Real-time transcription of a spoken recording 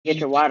get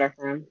your water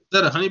from.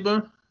 that a honey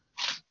bun?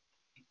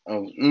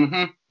 Oh, mm-hmm.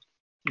 Yeah,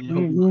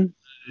 hope you Mm-hmm.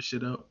 this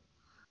shit out.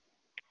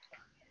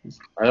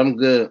 I'm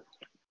good.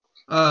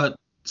 Uh,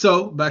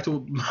 so back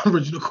to my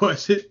original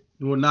question.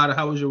 Well, Nada,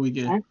 how was your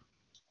weekend?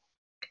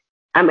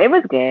 It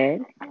was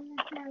good.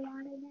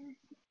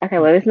 Okay,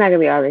 well, it's not gonna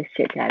be all this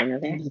chit chatting.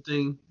 Okay,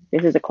 Anything?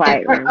 this is a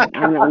quiet room.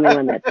 I'm the only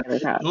one that's gonna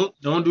talk.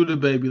 Don't do the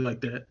baby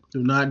like that.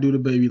 Do not do the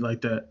baby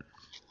like that.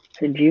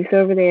 The juice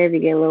over there if you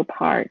get a little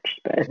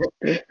parched, but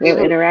this little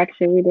Ava,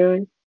 interaction we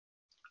doing,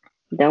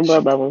 don't blow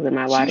She bubbles in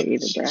my water she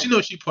either, she, bro. she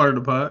knows she part of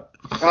the pod.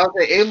 I'll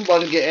say Ava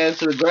about to get added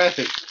to the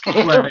graphics.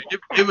 Right.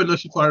 Even though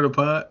she part of the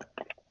pod.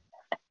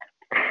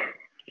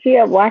 She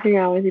up watching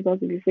y'all when she's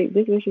supposed to be asleep.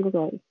 This is what she looks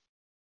like.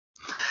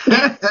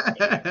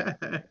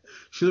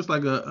 She looks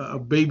like a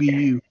baby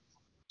you,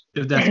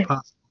 if that's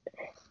possible.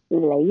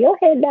 Lay your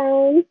head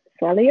down,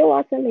 swallow your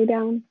water, lay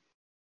down.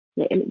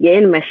 You're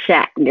in my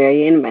shack, girl.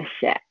 You're in my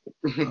shack.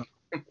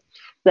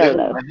 Yeah,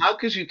 Solo. how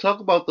could she talk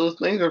about those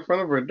things in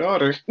front of her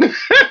daughter? Well,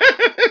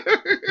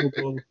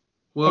 And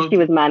well, she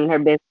was minding her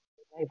business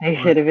like they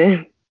right. should have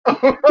been.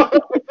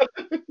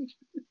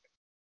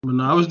 But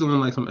no, I was doing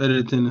like some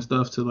editing and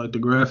stuff to like the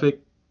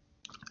graphic,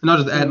 and I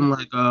was just adding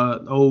like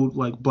old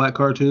like black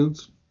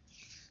cartoons,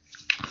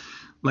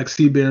 like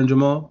C Bear and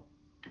Jamal.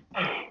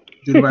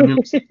 Do the right meme.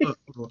 Look,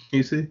 hold on, can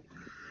you see?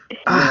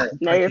 Ah, you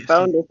Now probably your can't see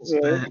phone it. It's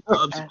disappeared. bad.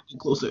 I'm just getting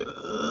closer.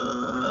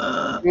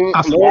 I Nope.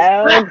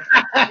 No.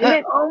 Did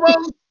it?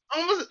 Almost.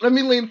 Let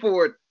me lean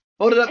forward.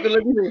 Hold it up and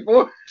let me lean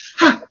forward.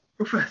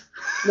 Go fast.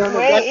 No, back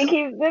Wait, it up.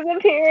 keeps Back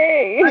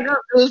disappearing. up.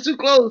 It was too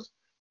close.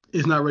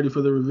 It's not ready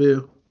for the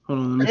reveal. Hold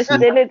on, let me Just see.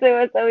 send it to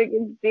us so we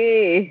can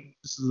see.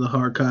 This is a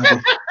hard copy.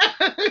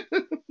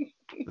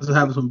 This is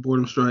having some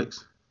boredom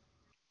strikes.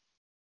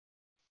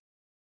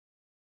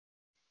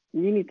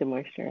 You need to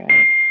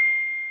moisturize.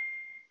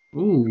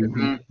 Ooh, You're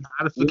not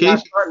notification.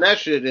 starting that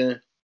shit in.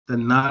 The We're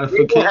gonna have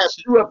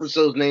notification. 2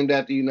 episodes named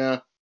after you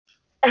now.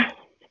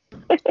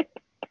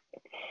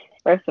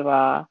 First of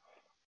all,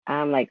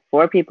 like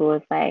 4 people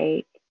was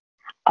like,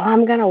 "Oh,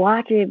 I'm gonna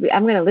watch it.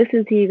 I'm gonna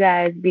listen to you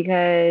guys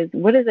because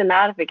what is a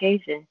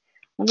notification?"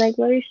 I'm like,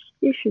 "Well,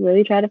 you should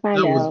really try to find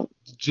That was out.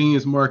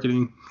 genius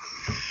marketing.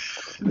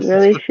 You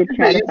really should She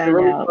try said to you should find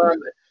really out.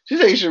 find it. She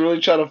said you should really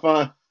try to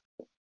find.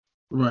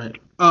 Right.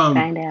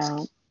 Find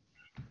out."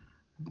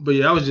 But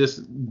yeah, I was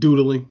just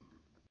doodling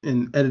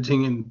and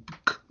editing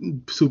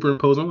and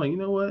superimposing. I'm like, you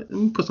know what? Let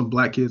me put some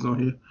black kids on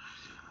here.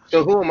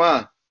 So who am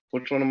I?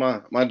 Which one am I?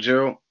 Am I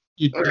Gerald?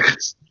 You, at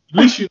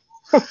least you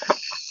All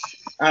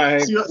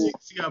right.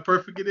 see how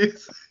perfect it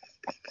is.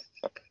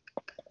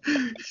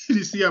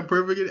 You see how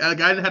perfect it is? Like,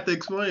 I didn't have to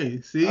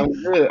explain. See? I'm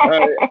good. All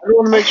right. I just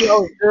want to make sure I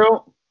was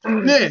Gerald.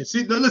 Yeah.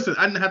 See, no, listen.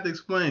 I didn't have to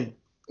explain.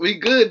 We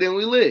good, then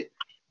we lit.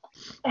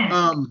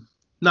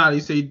 Nah. You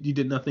say you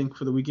did nothing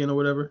for the weekend or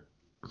whatever.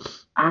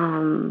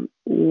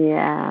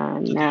 Yeah,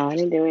 no, I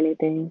didn't do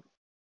anything.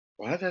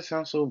 Why do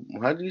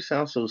you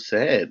sound so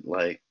sad?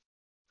 Like,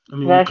 I But I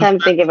mean, was because trying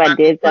to think if I back on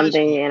did something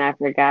punishment. and I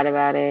forgot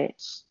about it.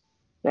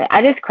 But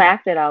I just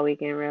crafted all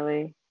weekend,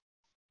 really.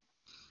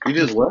 you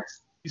just what?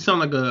 You sound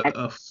like I,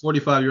 a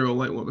 45-year-old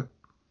white woman.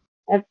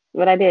 that's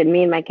what I did.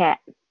 Me and my cat.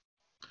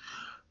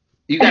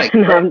 You got a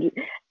No, cat?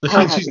 I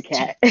don't have a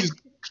cat.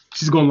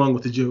 She's going along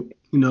with the joke.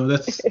 You know,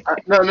 that's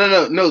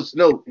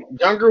No.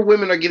 Younger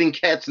women are getting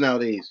cats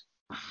nowadays.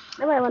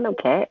 Nobody want no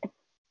cat.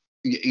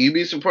 You'd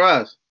be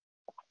surprised.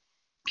 I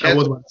Cats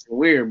was are about to say.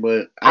 weird,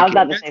 but I I was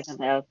about can't. to say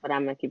something else, but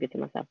I'm gonna keep it to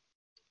myself.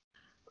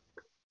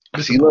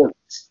 See, look,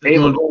 It's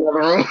Ava going, go in the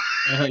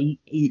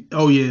room.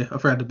 oh yeah, I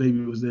forgot the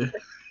baby was there.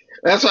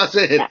 That's what I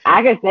said. Now,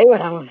 I can say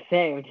what I want to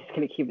say. I'm just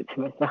gonna keep it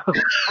to myself.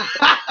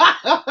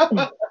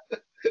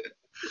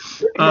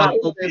 Nah,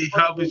 OP,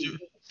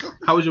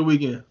 how was your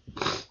weekend?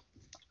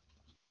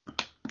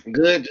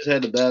 good. Just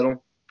had the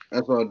battle.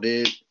 That's all I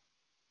did.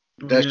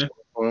 Oh That yeah, shit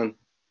was fun.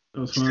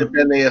 that was Sit fun.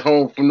 down there at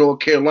home from North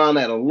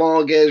Carolina, had a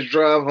long ass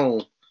drive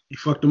home. You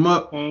fucked him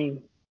up.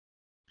 Dang.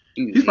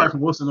 He's probably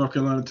from Wilson, North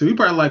Carolina too. He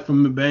probably like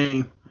from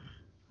McBain.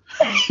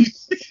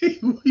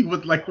 He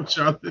would like from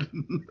Charlotte.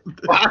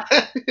 Why?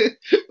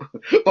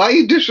 Why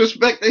you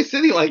disrespect a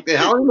city like that?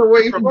 I don't know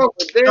where you from, but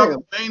damn.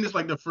 McBain is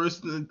like the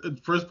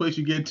first place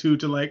you get to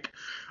like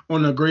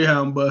on a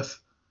Greyhound bus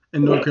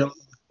in North Carolina.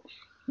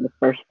 The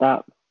first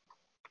stop.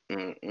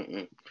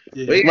 Mm-mm-mm. But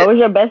Yeah. yeah, What was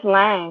your best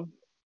line?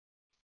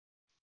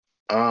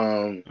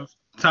 um,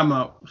 Time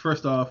out.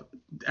 First off,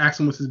 ask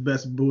him what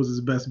was his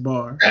best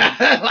bar.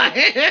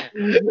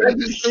 that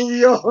just threw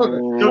me off.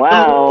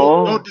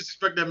 Wow. Don't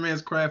disrespect that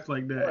man's craft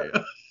like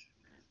that.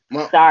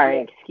 My, Sorry,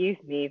 excuse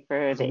me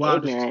for It's the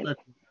wild ignorance.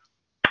 disrespectful.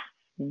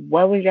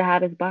 What was your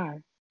hottest bar?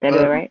 Did I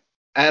do it right?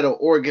 I had an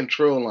Oregon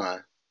Trail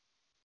line.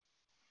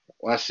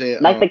 I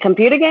said, Like the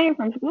computer game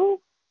from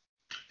school?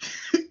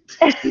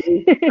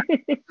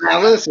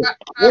 now listen,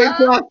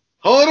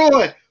 hold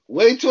on,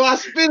 wait till I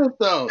spin it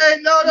though. Hey,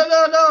 no.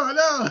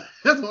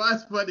 That's why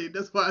it's funny.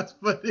 That's why it's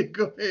funny.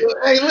 Go ahead.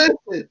 Hey,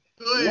 listen,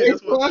 Go ahead. wait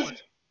That's why till it's funny.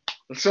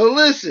 so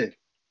listen.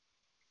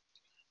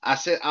 I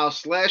said I'll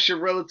slash your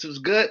relative's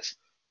guts,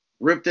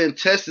 ripped the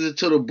intestines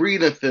into the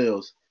breathing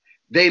fields.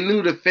 They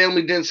knew the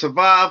family didn't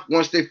survive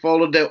once they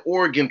followed that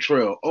Oregon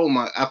Trail. Oh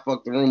my, I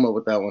fucked the room up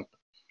with that one.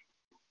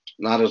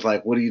 Nada's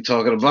like, what are you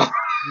talking about?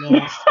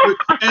 No.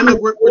 Hey,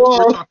 look,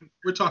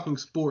 we're talking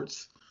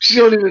sports. She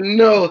don't even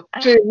know.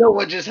 She didn't know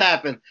what just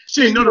happened.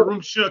 She didn't know the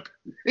room shook.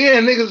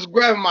 Yeah, niggas was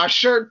grabbing my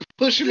shirt,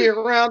 pushing me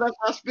around after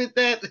I spit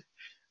that.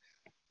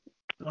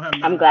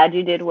 I'm glad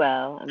you did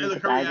well. Hey,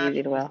 look,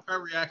 her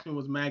reaction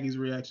was Maggie's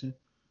reaction.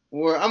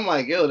 Where I'm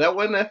like, yo, that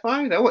wasn't that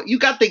fine. You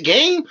got the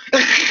game?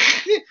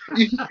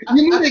 you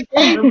knew the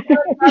game.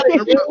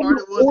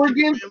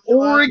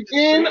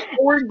 Oregon.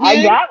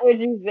 I got what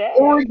you said.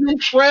 Oregon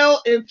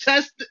Trail and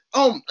test.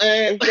 Oh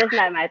man, it's just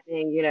not my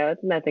thing. You know,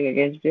 it's nothing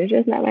against you. It's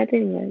just not my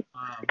thing. Like,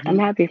 I'm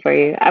happy for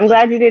you. I'm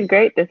glad you did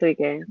great this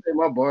weekend.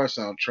 My bar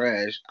sound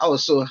trash. I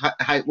was so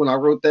hyped when I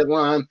wrote that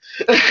line.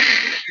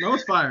 No, it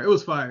was fire. It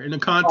was fire. In the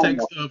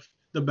context of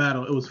the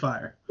battle, it was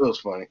fire. It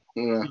was funny.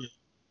 Yeah.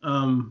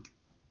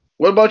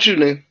 What about you,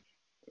 Nick?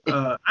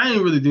 I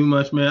ain't really do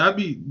much, man.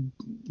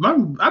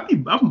 I'm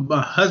a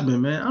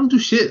husband, man. I don't do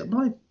shit.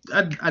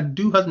 I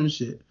do husband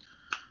shit.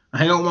 I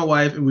hang out with my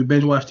wife and we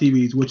binge watch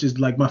TVs, which is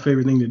like my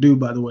favorite thing to do,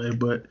 by the way.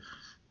 But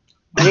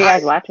what are you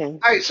guys watching?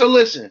 All right, so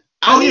listen.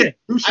 I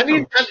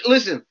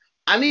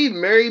need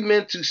married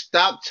men to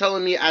stop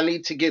telling me I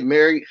need to get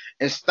married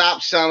and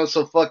stop sounding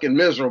so fucking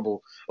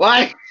miserable.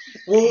 Like,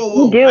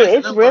 whoa. Dude,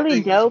 it's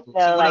really dope though.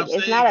 So like,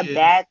 it's not a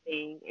bad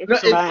thing.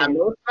 It's fun. I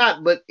know it's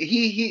not, but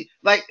he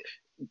like,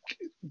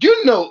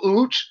 you know,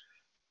 Ooch,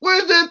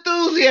 where's the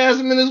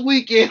enthusiasm in this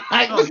weekend?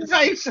 Like, this is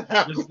how you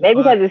sound. Maybe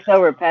because it's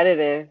so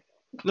repetitive.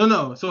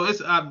 No. So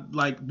it's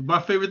like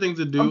my favorite thing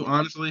to do,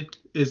 honestly,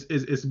 is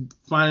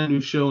find a new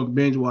show and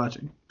binge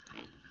watching.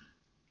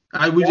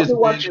 We just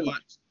binge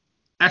watch.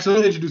 Actually,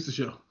 let me introduce the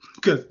show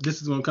because this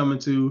is gonna come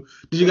into.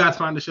 Did you guys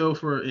find the show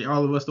for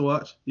all of us to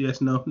watch? Yes,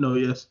 no,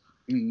 yes.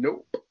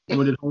 Nope.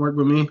 You did homework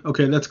with me?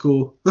 Okay, that's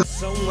cool.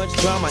 So much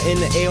drama in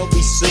the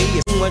LBC.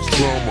 So much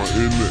drama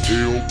in the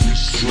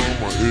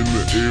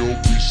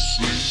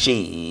LBC.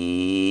 Shit.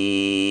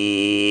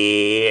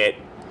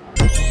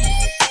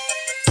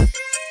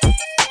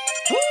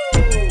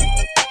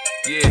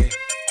 Yeah.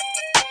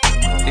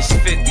 It's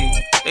 50,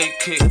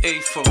 aka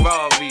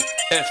Ferrari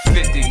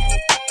F50.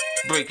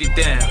 Break it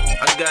down.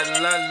 I got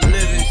a lot of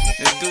living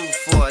to do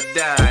before I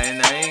die,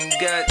 and I ain't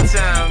got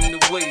time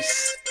to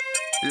waste.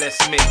 Let's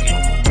make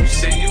it. You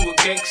say you a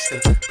gangster,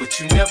 but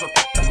you never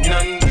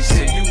nothing. You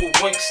say you a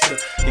wankster,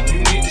 and you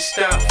need to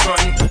stop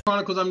fronting.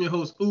 Chronicles, I'm your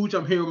host, Ooch.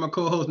 I'm here with my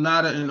co-host,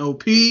 Nada and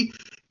OP,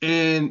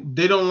 and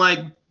they don't like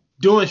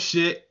doing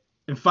shit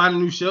and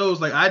finding new shows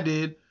like I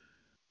did.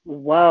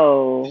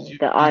 Whoa,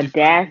 the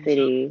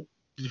audacity.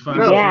 Did you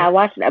find I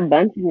watched a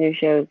bunch of new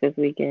shows this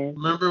weekend.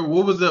 Remember,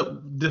 what was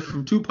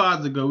from 2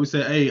 pods ago, we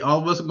said, hey, all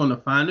of us are going to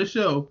find a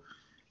show.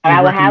 And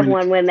I will have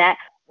one when that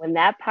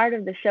part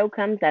of the show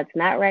comes. That's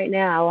not right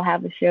now. I will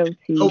have a show to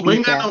we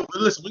ain't got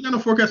no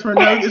forecast right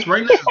now. It's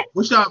right now.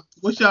 What's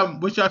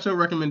y'all show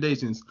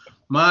recommendations?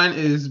 Mine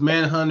is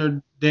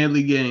Manhunter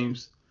Deadly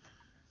Games.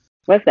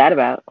 What's that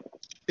about?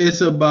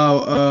 It's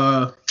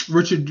about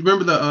Richard.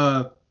 Remember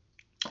the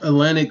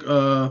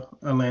Atlanta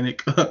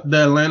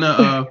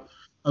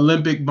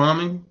Olympic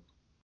bombing?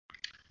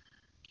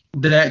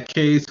 That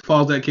case,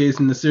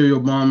 in the serial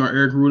bomber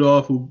Eric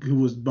Rudolph, who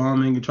was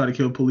bombing and tried to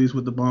kill police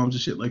with the bombs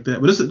and shit like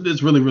that. But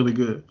it's really, really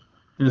good.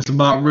 And it's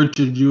about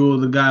Richard Jewell,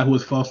 the guy who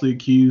was falsely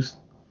accused.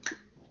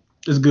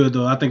 It's good,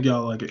 though. I think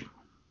y'all like it.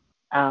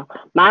 Oh,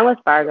 mine was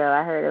Fargo.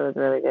 I heard it was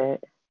really good.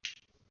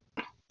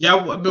 Yeah,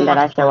 I've been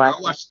watching Fargo. I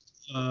watched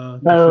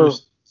the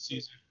first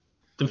season.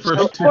 The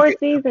first 4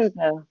 seasons,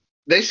 though.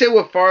 They say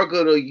with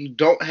Fargo, though, you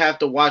don't have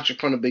to watch it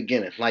from the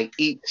beginning. Like,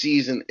 each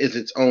season is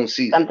its own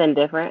season. Something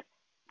different?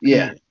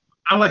 Yeah.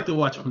 I like to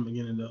watch from the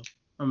beginning, though.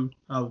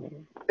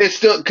 It's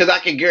still, because I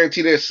can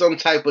guarantee there's some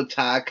type of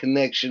tie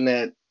connection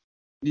that...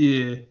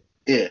 Yeah.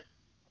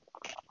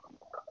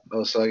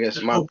 Oh, so I guess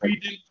you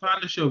didn't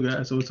find the show,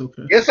 guys, so it's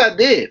okay. Yes, I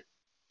did.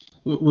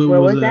 What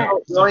was that?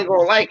 You ain't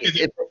going to like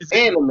it. It's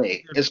anime.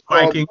 It's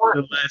called Viking,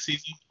 the last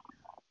season?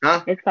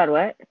 Huh? It's called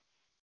what?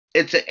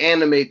 It's an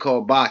anime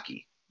called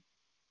Baki.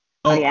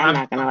 Oh yeah, I'm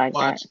not gonna like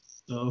that.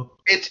 So.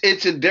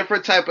 It's a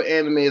different type of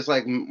anime. It's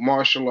like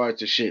martial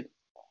arts and shit.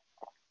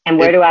 And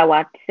where do I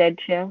watch said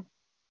show?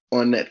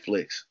 On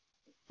Netflix.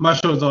 My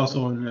show is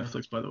also on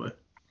Netflix, by the way.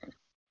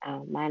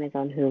 Oh, mine is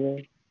on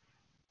Hulu.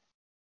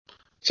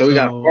 So we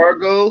got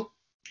Fargo,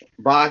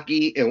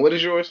 Baki, and what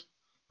is yours?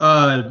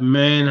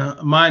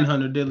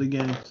 Mindhunter Deadly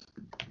Games.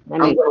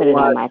 Let me put it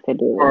on my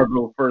to-do.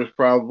 Fargo first,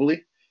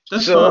 probably.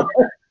 That's fine.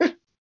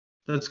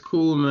 That's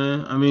cool,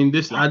 man. I mean,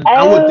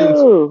 I would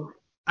think.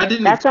 I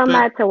didn't. That's on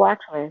my to watch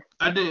list.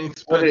 I didn't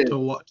expect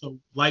to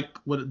like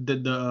what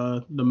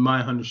the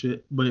Mindhunter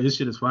shit, but his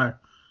shit is fire.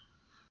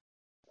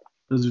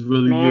 It's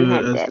really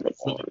good.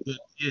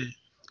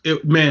 Yeah,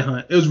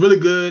 Manhunt. It was really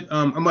good.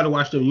 I'm about to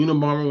watch the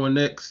Unabomber one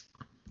next.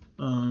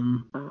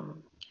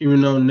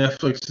 Even though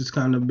Netflix has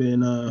kind of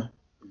been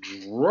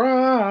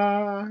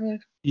dry.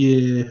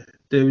 Yeah,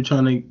 they were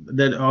trying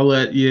to all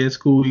that. Yeah, it's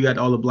cool. You got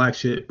all the black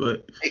shit,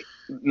 but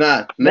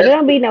Nah, But there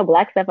don't be no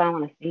black stuff I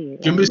want to see.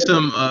 Give me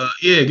some.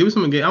 Give me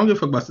some. I don't give a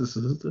fuck about sister.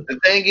 the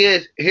thing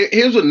is,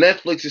 here's what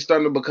Netflix is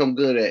starting to become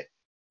good at: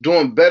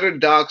 doing better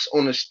docs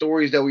on the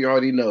stories that we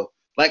already know.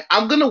 Like,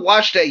 I'm gonna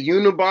watch that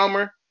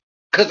Unabomber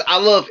because I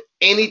love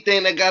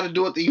anything that got to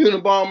do with the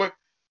Unabomber.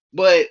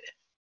 But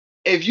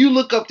if you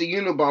look up the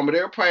Unabomber,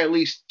 there are probably at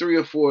least 3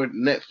 or 4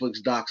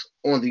 Netflix docs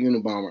on the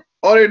Unabomber.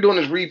 All they're doing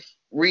is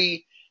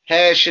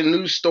rehashing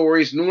new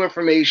stories, new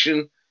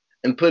information,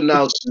 and putting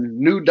out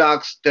new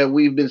docs that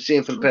we've been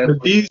seeing for the past.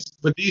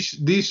 But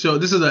these show.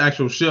 This is an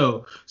actual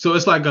show, so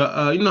it's like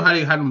a you know how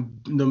they had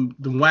them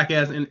whack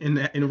ass in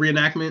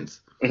reenactments.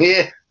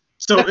 Yeah.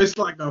 So it's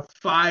like a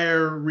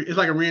it's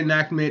like a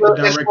reenactment So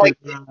directed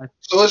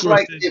it's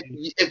like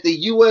if the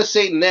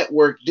USA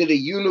Network did a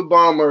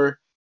Unabomber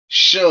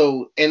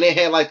show and they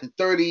had like the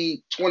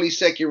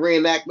 20-second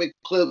reenactment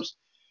clips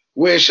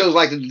where it shows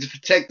like the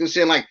detective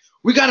saying like,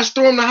 we gotta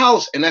storm the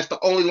house, and that's the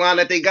only line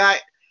that they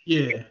got.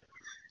 Yeah.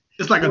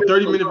 It's like a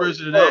 30-minute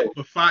version of that,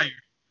 but fire.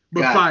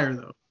 But fire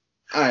though.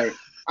 Alright.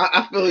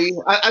 I feel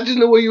you. I just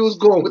know where you was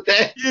going with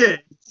that. Yeah.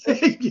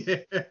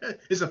 Yeah.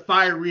 It's a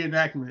fire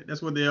reenactment.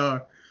 That's what they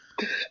are.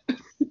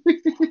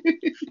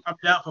 I'm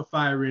down for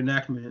fire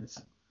reenactments.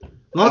 As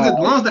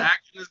long as the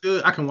action is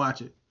good, I can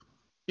watch it.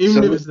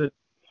 Even if it's a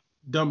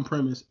dumb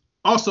premise.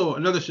 Also,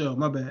 another show,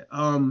 my bad.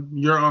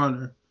 Your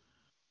Honor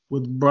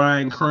with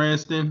Bryan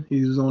Cranston.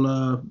 He's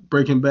on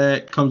Breaking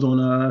Bad, comes on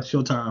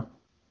Showtime.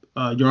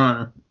 Your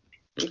Honor.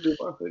 Yeah. You didn't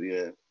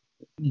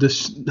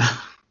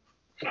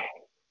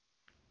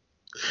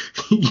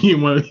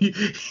want to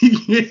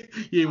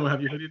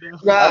have your hoodie down?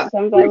 Nah,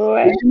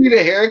 you need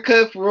a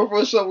haircut for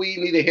real, so we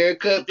need a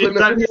haircut. Putting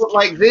the hoodie up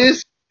like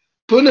this,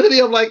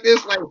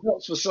 like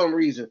helps for some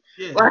reason.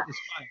 Yeah, like, it's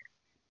fire.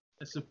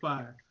 It's a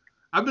fire.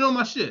 I've been on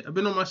my shit.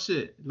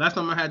 Last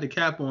time I had the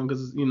cap on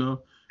because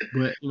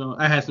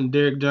I had some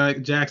Derek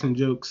Jackson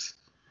jokes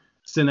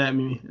sent at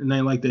me, and I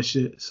ain't like that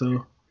shit. So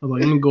I was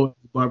like, let me go to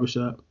the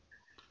barbershop.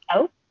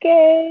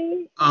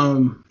 Okay.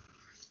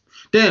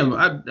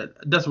 Damn,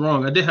 that's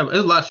wrong. There's a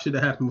lot of shit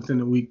that happened within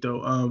the week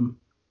though.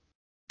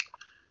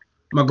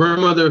 My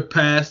grandmother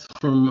passed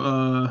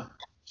from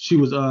she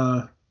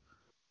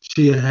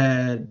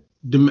had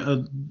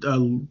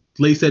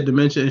late set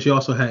dementia, and she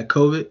also had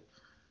COVID.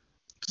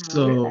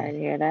 So I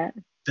hear that.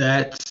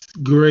 That's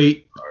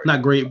great.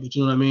 Not great, but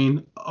you know what I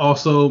mean.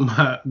 Also,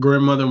 my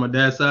grandmother on my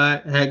dad's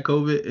side had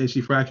COVID, and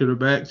she fractured her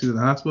back. She's in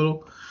the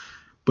hospital,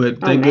 but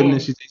thank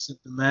goodness she's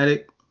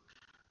asymptomatic.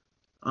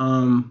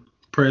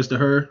 Prayers to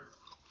her.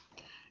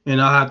 And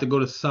I'll have to go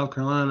to South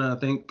Carolina, I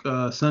think,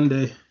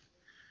 Sunday.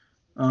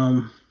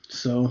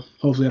 So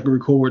hopefully I can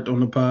record on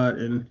the pod,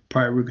 and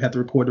probably have to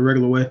record the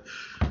regular way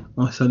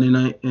on Sunday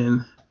night.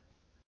 And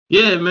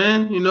yeah,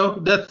 man,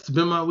 that's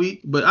been my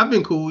week. But I've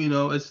been cool,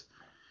 It's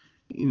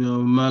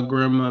my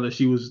grandmother,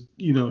 she was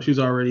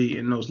already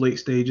in those late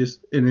stages,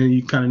 and then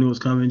you kind of knew it was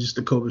coming. Just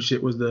the COVID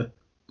shit was the,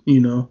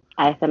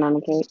 icing on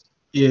the cake.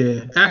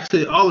 Yeah,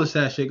 actually, all the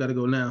sad shit got to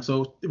go now.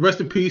 So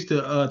rest in peace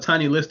to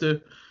Tiny Lister,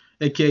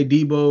 aka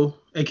Debo,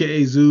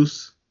 aka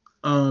Zeus,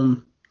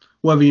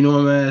 whatever you know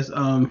him as.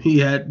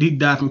 He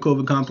died from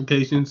COVID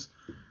complications.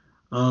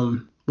 What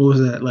was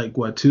that, like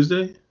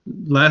Tuesday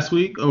last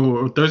week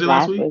or Thursday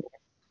last week?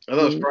 I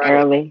thought it was Friday.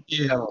 Early.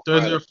 Yeah,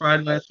 Thursday or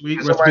Friday last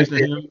week. Somebody said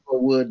people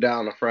would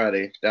down on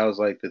Friday. That was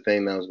like the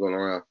thing that was going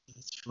around.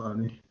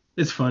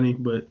 It's funny,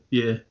 but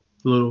yeah, a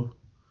little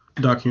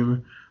dark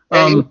humor.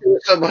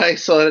 Somebody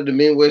saw it at the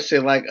meme where it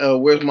said like,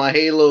 "Where's my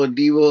Halo?" And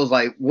Debo was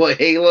like, "What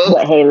Halo?"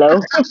 What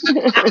Halo?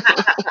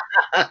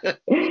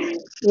 It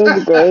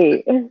was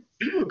great. You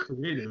were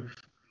creative.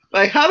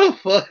 Like, how the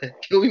fuck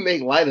can we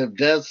make light of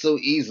death so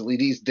easily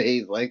these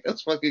days? Like,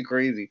 that's fucking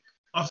crazy.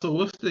 Also,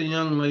 what's the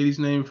young lady's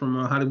name from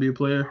How to Be a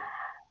Player?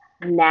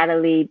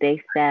 Natalie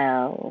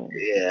Desselle.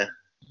 Yeah.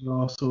 She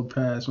also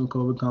passed from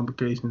COVID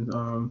complications.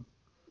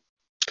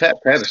 Pat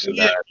Patterson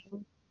died.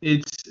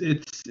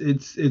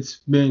 It's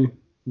been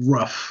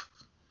rough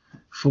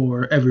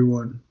for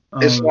everyone.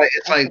 It's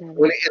like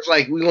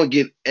we're gonna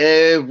get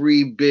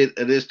every bit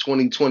of this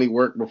 2020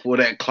 work before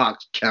that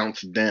clock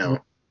counts down.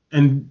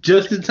 And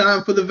just in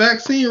time for the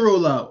vaccine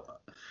rollout.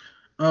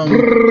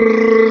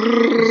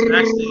 It's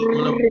actually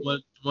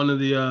one of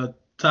the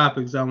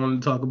topics I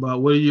want to talk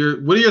about. What are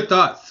your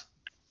thoughts?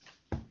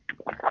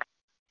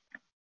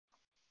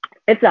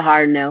 It's a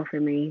hard no for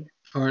me.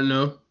 Hard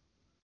no.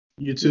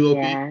 You too, OP?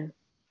 Yeah.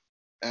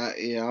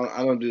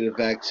 I don't do the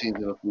vaccines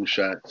and the flu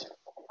shots.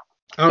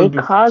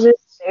 It causes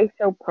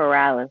facial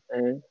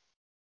paralysis.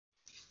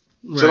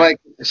 Right.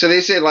 So they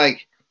said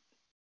like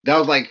that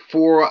was like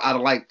 4 out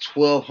of like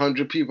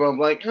 1,200 people. I'm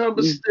like,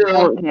 but still, I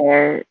don't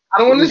care. I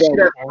don't want to see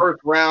that first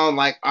round.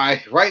 Like, all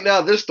right, right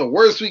now, this the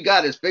worst we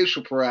got is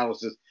facial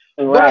paralysis.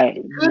 Right.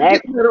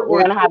 Next, you're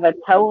gonna have a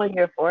toe on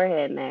your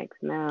forehead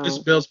next. No. It's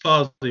Bell's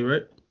palsy,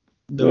 right?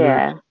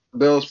 Yeah.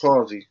 Bell's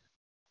palsy.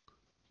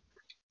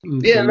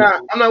 Mm-hmm. Yeah,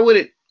 I'm not with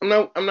it.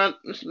 No. I'm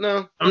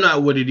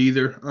not with it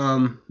either.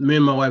 Me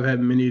and my wife had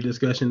many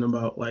discussions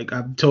about like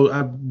I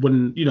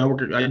wouldn't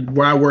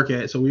where I work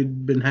at, so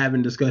we've been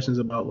having discussions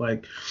about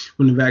like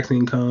when the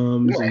vaccine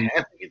comes. You And might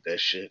have to get that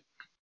shit.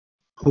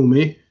 who,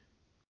 me?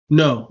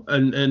 No,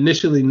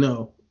 initially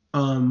no.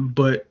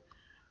 But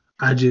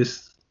I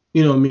just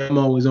me, I'm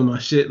always on my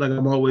shit. Like I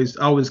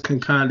always can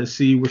kind of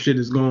see where shit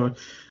is going.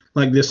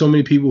 Like there's so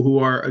many people who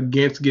are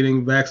against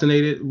getting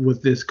vaccinated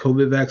with this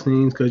COVID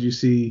vaccines because you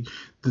see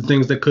the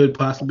things that could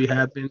possibly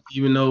happen,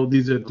 even though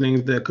these are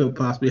things that could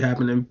possibly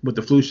happen with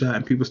the flu shot,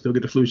 and people still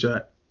get the flu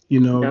shot.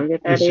 Don't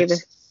get that either.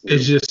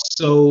 It's just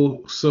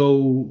so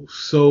soon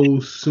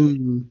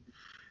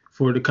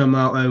for it to come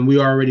out, and we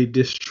already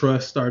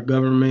distrust our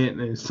government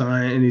and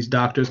science and these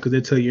doctors because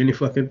they tell you any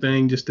fucking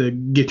thing just to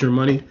get your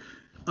money.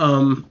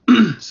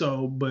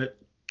 But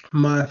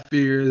my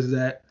fear is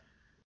that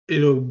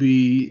it'll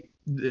be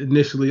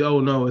initially, oh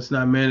no, it's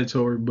not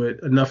mandatory, but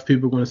enough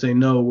people are going to say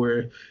no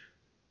where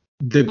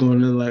they're going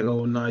to like,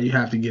 oh no, you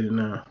have to get it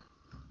now.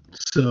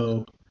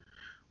 So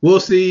we'll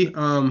see.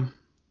 I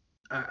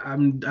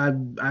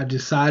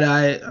just side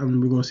eye it.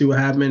 We're going to see what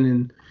happens,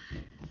 and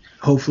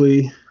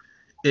hopefully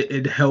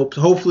it helps.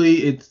 Hopefully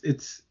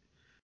it's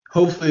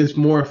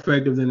more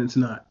effective than it's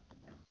not.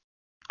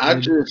 I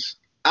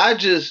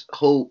just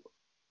hope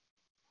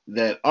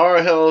that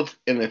our health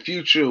in the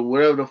future,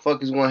 whatever the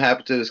fuck is going to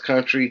happen to this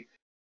country,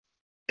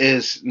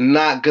 is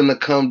not going to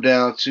come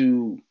down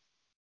to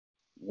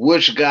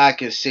which guy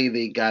can say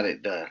they got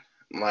it done.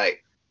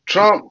 Like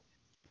Trump,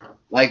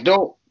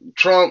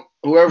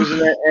 whoever's in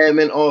that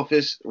admin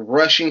office,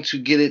 rushing to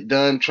get it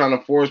done, trying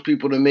to force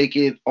people to make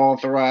it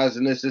authorized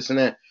and this and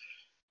that,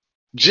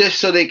 just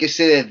so they can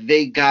say that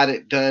they got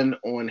it done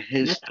on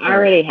his. It's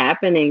already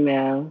happening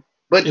now.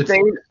 But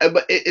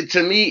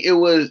to me, it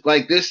was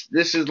like this.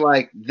 This is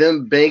like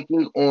them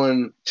banking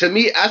on. To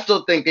me, I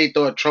still think they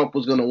thought Trump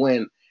was going to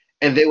win,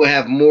 and they would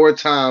have more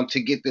time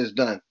to get this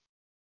done.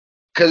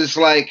 Because it's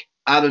like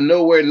out of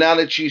nowhere, now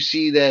that you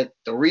see that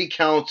the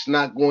recount's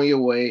not going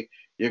your way,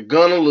 you're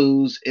gonna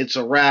lose. It's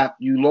a wrap.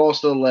 You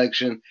lost the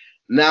election.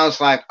 Now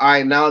it's like, all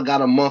right, now I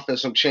got a month and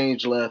some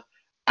change left.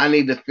 I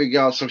need to figure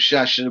out some shit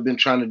I should have been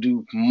trying to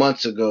do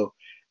months ago.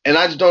 And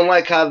I just don't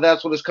like how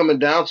that's what it's coming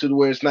down to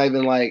where it's not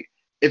even like.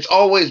 It's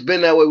always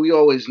been that way. We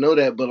always know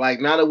that. But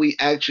like now that we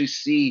actually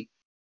see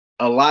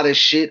a lot of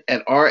shit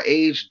at our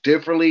age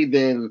differently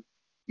than,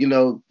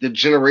 the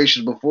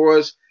generations before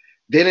us,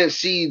 they didn't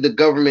see the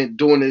government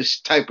doing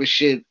this type of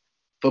shit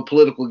for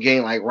political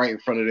gain like right in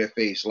front of their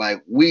face.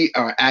 Like we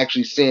are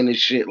actually seeing this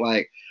shit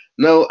like,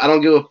 no, I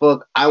don't give a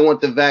fuck. I want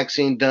the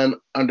vaccine done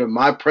under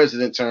my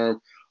president term.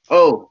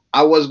 Oh,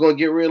 I was going to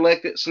get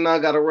reelected, so now I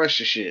got to rush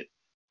the shit.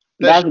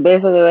 That's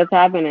basically what's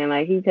happening.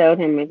 Like he told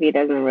him if he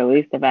doesn't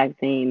release the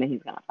vaccine, then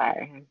he's gonna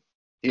fire him.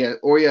 Yeah,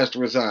 or he has to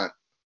resign.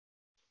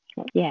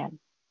 Yeah.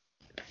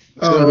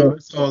 So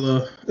it's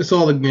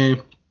all a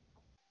game.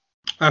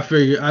 I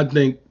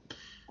think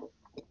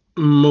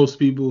most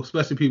people,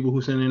 especially people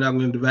who say they're not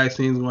going to get the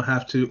vaccines,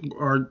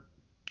 are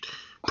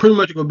pretty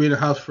much going to be in the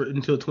house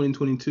until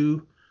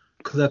 2022.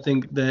 Because I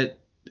think that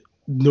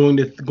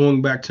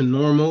going back to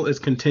normal is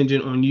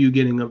contingent on you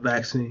getting a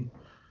vaccine.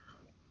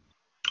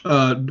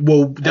 That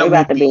will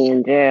be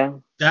in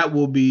jail. That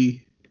will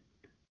be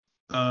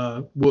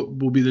what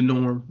will be the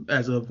norm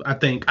as of I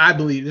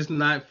believe. This is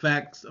not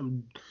facts.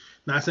 I'm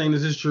not saying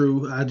this is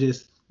true.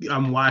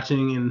 I'm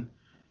watching, and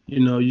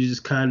you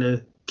just kind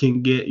of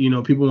can get,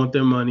 people want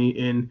their money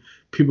and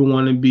people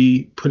want to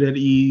be put at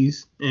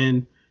ease,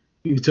 and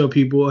you tell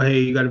people, hey,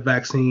 you got a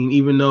vaccine,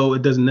 even though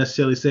it doesn't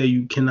necessarily say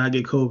you cannot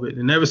get COVID.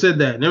 It never said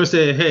that. It never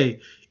said, hey,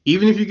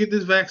 even if you get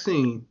this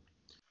vaccine,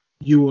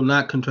 you will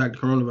not contract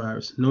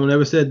coronavirus. No one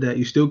ever said that.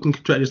 You still can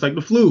contract, just like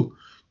the flu.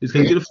 You just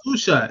can't get a flu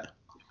shot.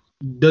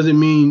 Doesn't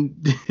mean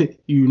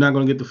you're not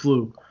going to get the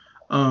flu.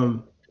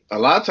 A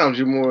lot of times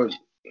you're more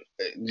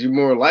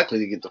likely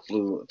to get the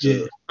flu.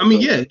 They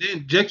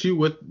inject you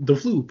with the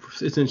flu,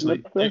 essentially.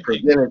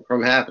 Prevent it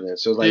from happening.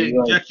 So they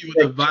inject you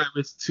with the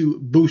virus to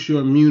boost your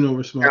immune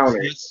response.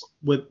 That's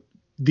what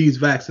these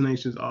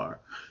vaccinations are.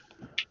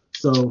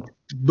 So,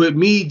 but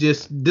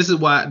this is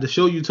why the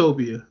show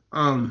Utopia,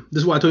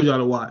 this is why I told y'all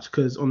to watch,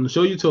 because on the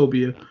show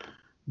Utopia,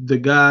 the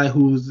guy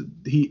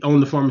he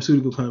owned the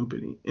pharmaceutical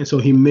company, and so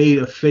he made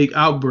a fake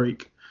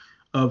outbreak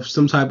of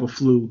some type of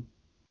flu,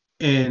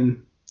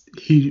 and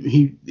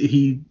he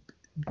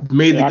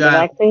made the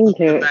guy who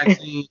developed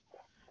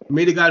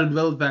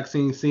the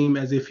vaccine seem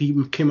as if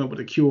he came up with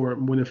a cure,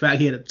 when in fact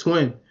he had a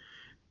twin.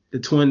 The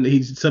twin,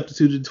 he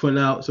substituted the twin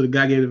out, so the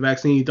guy gave the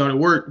vaccine. He thought it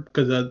worked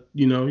because,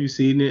 you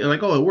see, and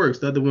like, oh, it works.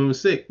 The other one was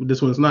sick, but this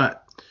one's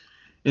not.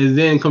 And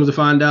then comes to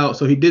find out,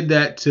 so he did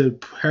that to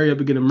hurry up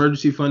and get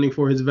emergency funding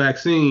for his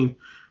vaccine,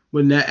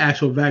 when that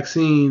actual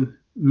vaccine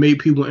made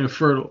people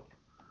infertile.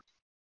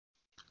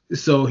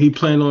 So he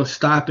planned on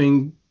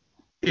stopping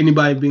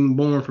anybody being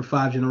born for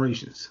 5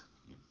 generations.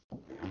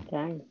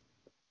 Dang.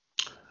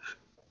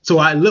 So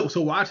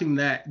watching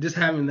that, just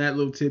having that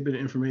little tidbit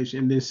of information,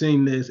 and then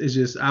seeing this, it's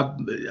just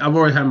I've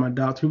already had my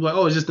doubts. People are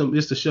like, oh, it's just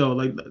a show.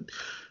 Like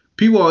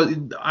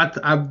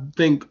I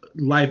think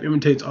life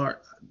imitates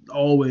art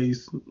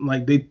always.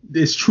 Like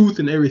there's truth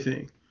in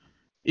everything,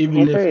 even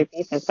History if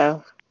repeats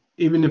itself.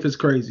 it's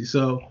crazy.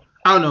 So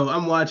I don't know.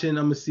 I'm watching.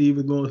 I'm gonna see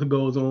what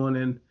goes on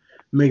and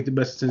make the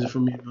best decision for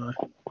me and mine.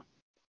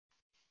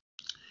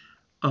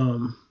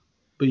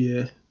 But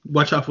yeah,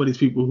 watch out for these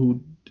people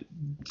who,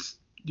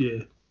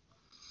 yeah.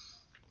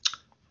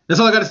 That's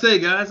all I gotta say,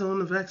 guys, on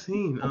the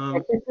vaccine.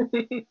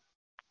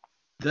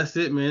 That's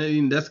it, man. I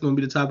mean, that's gonna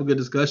be the topic of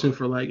discussion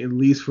for like at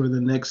least for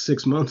the next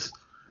 6 months.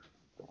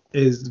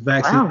 Is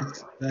vaccine? Wow.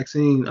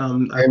 Vaccine.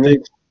 I And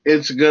think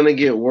it's gonna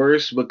get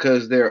worse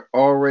because they're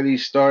already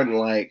starting.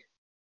 Like,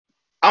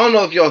 I don't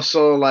know if y'all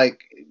saw, like,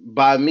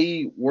 by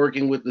me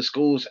working with the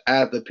schools, I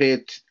had to pay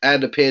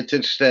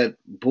attention to that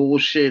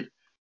bullshit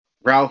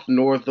Ralph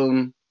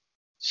Northam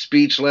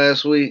speech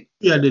last week.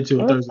 yeah, I did too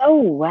It on was Thursday. so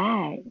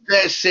whack.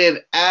 That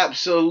said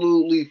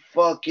absolutely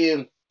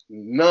fucking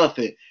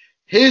nothing.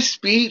 His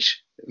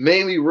speech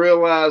made me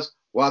realize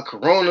why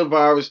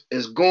coronavirus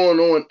is going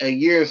on a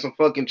year and some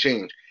fucking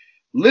change.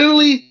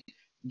 Literally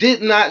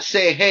did not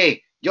say,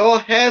 hey, y'all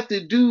have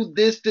to do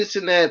this, this,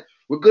 and that.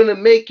 We're going to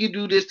make you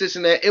do this, this,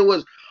 and that. It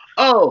was,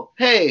 oh,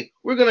 hey,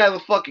 we're going to have a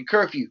fucking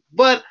curfew,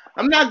 but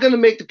I'm not going to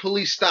make the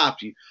police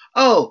stop you.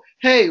 Oh,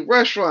 hey,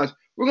 restaurants,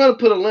 we're going to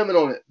put a limit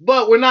on it,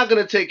 but we're not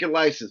going to take your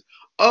license.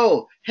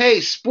 Oh, hey,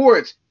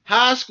 sports,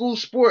 high school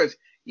sports.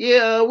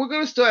 Yeah, we're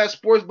going to still have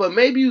sports, but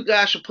maybe you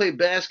guys should play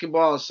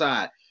basketball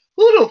outside.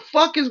 Who the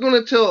fuck is going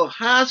to tell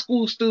high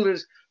school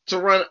students to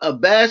run a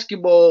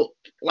basketball,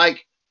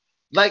 like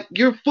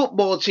your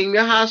football team,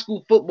 your high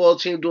school football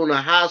team doing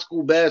a high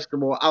school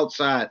basketball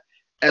outside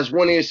as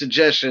one of your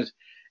suggestions,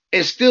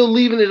 and still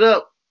leaving it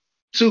up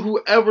to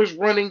whoever's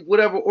running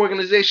whatever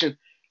organization?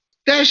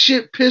 That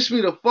shit pissed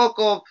me the fuck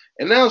off.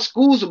 And now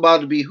school's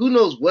about to be, who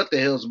knows what the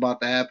hell's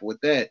about to happen with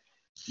that.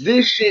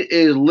 This shit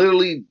is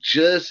literally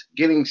just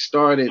getting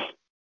started.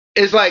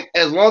 It's like,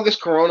 as long as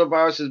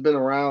coronavirus has been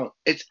around,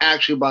 it's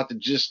actually about to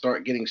just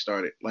start getting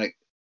started. Like,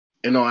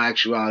 in all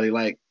actuality,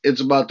 like,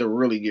 it's about to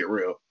really get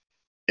real.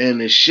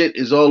 And the shit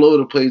is all over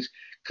the place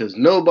because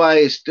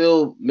nobody is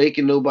still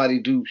making nobody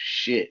do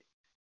shit.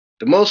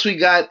 The most we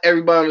got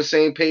everybody on the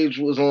same page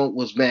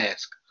was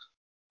mask.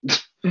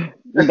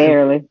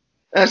 Barely.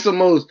 That's the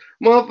most.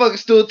 Motherfuckers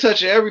still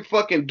touching every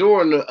fucking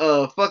door in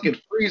the fucking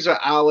freezer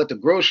aisle at the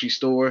grocery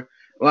store.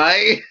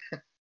 Like,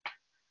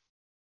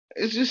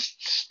 it's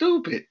just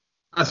stupid.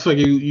 I feel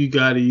like you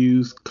gotta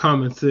use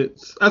common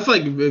sense. I feel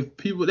like if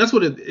people, that's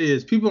what it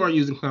is. People aren't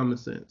using common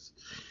sense.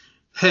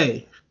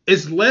 Hey,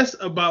 it's less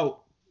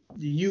about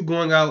you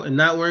going out and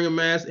not wearing a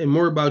mask and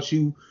more about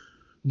you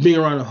being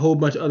around a whole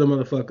bunch of other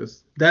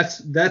motherfuckers.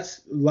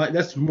 That's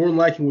more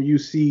likely when you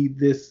see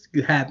this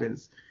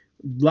happens.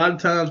 A lot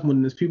of times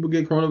when there's people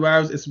get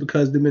coronavirus, it's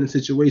because they've been in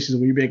situations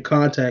where you've been in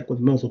contact with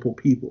multiple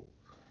people.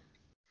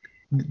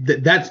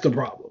 That's the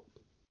problem.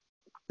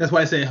 That's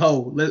why I say,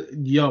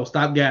 yo,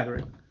 stop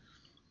gathering.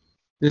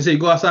 They say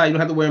go outside, you don't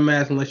have to wear a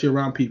mask unless you're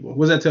around people.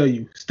 What does that tell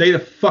you? Stay the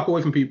fuck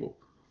away from people.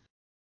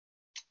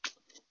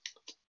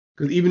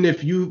 Because even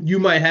if you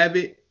might have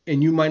it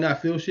and you might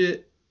not feel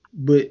shit,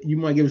 but you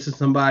might give it to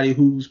somebody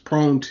who's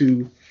prone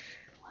to,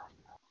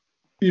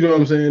 you know what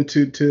I'm saying,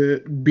 to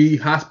be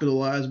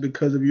hospitalized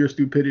because of your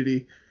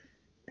stupidity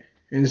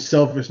and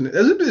selfishness.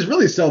 It's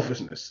really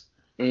selfishness.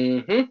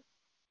 Mm-hmm.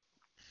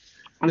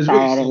 I'm sorry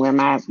I didn't wear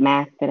my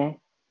mask today.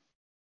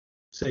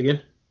 Say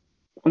again?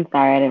 I'm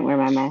sorry I didn't wear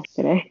my mask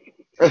today.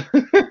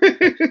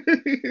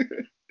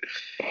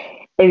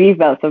 If you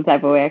felt some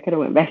type of way, I could have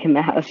went back in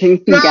the house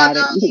and you got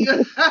it. You can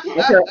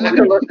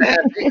let the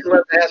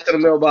ass to the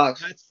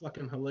mailbox. That's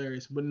fucking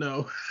hilarious, but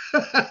no.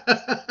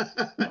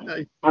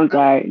 I'm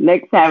sorry.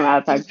 Next time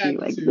I'll talk to you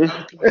like this.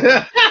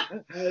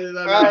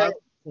 Right.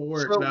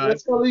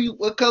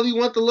 What color you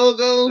want the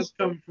logos?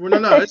 No,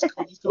 it's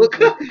cool.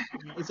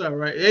 It's all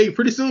right. Hey,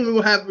 pretty soon we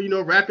will have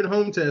rapid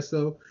home test.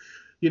 So,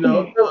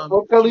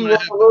 what color you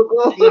want the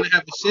logo? You want to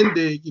have a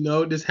shindig,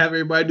 just have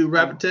everybody do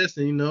rapid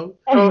testing, I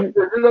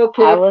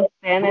will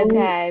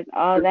sanitize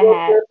all the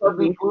hats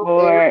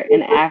before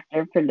and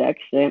after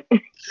production.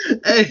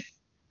 Hey,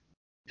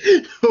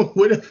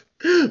 what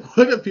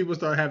if people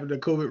start having a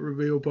COVID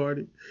reveal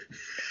party?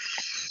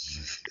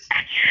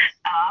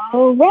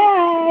 All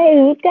right,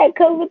 who's got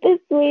COVID this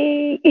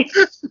week?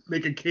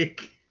 Make a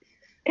cake.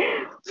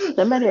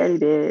 Somebody already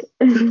did.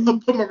 I'll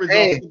put my results in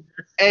there.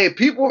 Hey,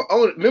 people.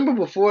 Oh, remember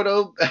before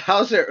though? I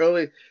was there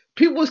early.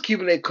 People was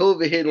keeping their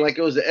COVID hidden like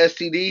it was an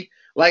STD.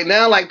 Like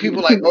now, like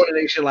people like owning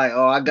that shit. Like,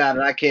 oh, I got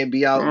it. I can't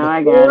be out. Oh,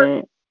 I got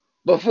it.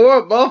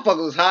 Before,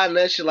 motherfuckers was hiding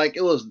that shit like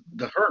it was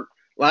the hurt.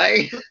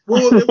 Like,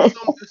 well,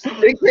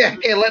 I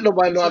can't let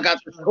nobody know I got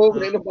the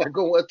COVID. Ain't nobody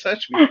gonna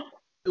touch me.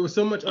 There was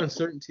so much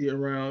uncertainty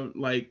around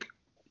like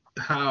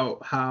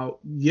how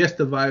yes,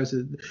 the virus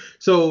is.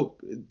 So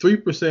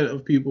 3%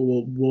 of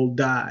people will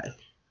die,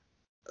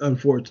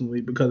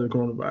 unfortunately, because of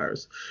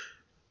coronavirus.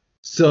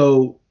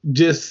 So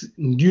just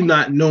you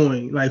not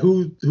knowing, like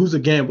who's a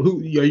gambler? Are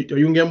you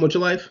gonna gamble with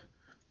your life?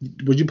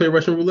 Would you play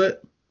Russian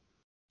roulette?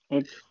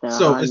 It's still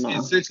So hard it's now.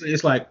 essentially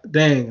it's like,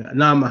 dang,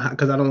 now I'm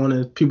because I don't want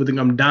to people think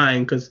I'm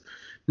dying because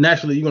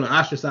naturally you're gonna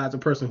ostracize a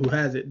person who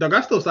has it. Dog,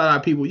 I still side eye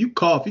people. You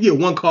cough, you get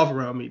one cough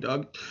around me,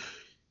 dog.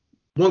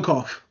 One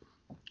cough,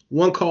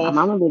 one My cough.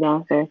 mama be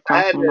downstairs I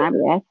had coughing, and to, I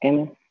be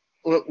asking her.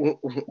 when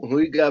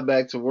we got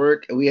back to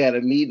work and we had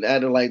a meeting, I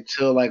had to like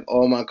tell like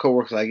all my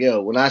coworkers like,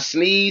 yo, when I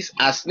sneeze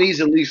at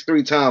least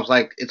 3 times.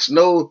 Like it's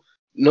no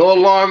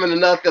alarming or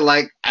nothing.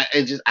 Like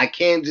I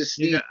can't just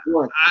sneeze Yeah,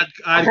 once.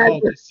 I'd call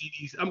it the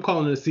CDC. I'm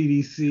calling it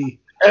the CDC.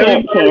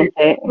 Can't Everybody,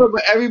 it.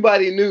 but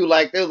everybody knew.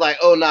 Like they was like,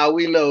 oh, nah,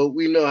 we know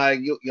how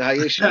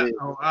your shit Oh, is.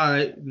 all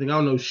right, I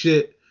don't know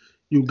shit.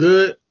 You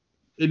good?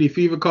 Any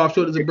fever, cough,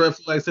 shortness of breath,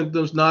 like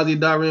symptoms, nausea,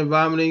 diarrhea, and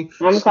vomiting.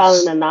 I'm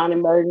calling a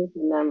non-emergency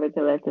number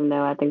to let them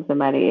know I think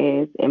somebody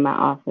is in my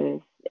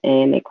office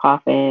and they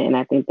coughing and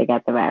I think they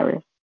got the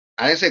virus.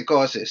 I didn't say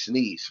cough, I said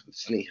sneeze.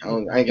 Sneeze. I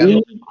ain't got You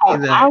no. don't say I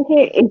that. don't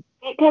care. Is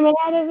it coming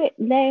out of it?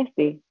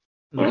 Nasty.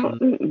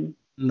 Mm-mm.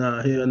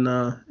 Nah, hell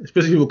nah.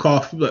 Especially people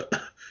cough, but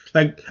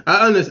like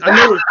I understand.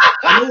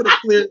 I know what a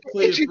clear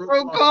Get you throat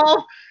throat cough.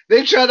 cough.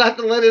 They try not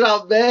to let it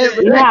out bad.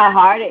 You know how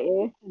hard it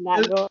is to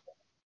not is. go.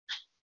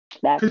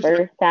 That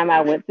first time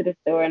I went to the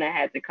store and I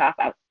had to cough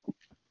out.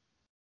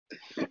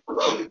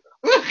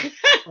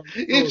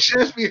 Your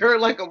chest be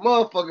hurt like a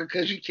motherfucker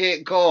because you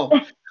can't cough.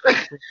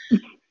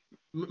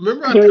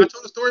 Remember, I told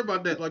a story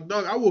about that. Like,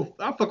 dog,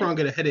 I'll fuck around and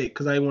get a headache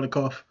because I didn't want to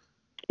cough.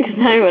 Because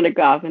I didn't want to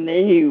cough, and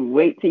then you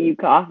wait till you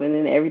cough, and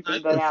then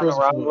everything go down the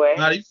wrong way.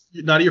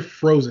 Not you're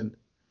frozen.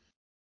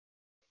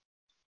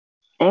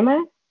 Am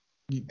I?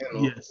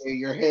 Yes.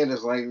 Your hand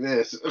is like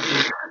this.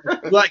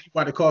 Like you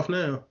about to cough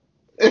now.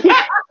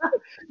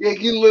 Yeah,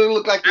 you literally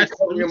look like you're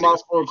covering your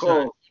mouth for a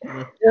cold.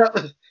 Yeah,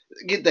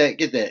 get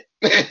that.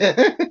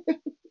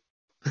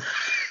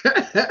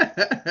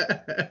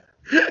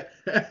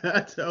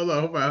 Hold on,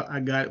 I hope I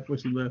got it before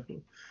she left.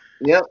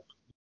 Yep.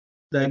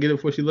 Did I get it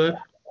before she left?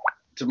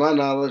 To my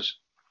knowledge.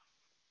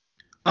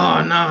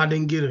 Oh no, I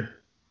didn't get her.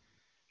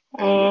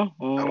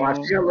 Why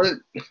she look?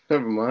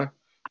 Never mind.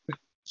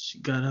 She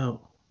got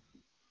out.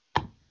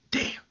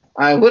 Damn.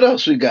 All right, what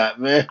else we got,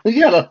 man?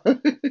 We got a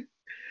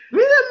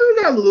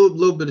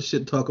little bit of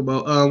shit to talk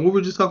about. What were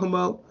we just talking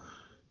about?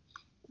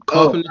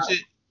 Coughing and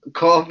shit.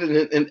 Coughing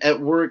and at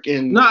work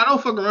and. No, I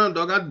don't fuck around,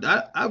 dog.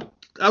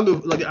 I'll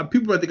go like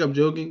people might think I'm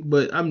joking,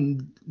 but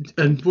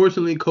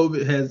unfortunately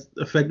COVID has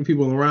affected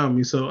people around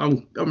me, so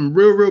I'm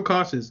real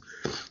cautious.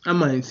 I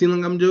might seem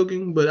like I'm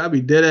joking, but I'll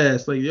be dead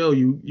ass like, yo,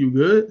 you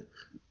good?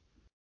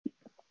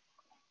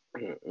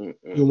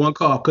 You one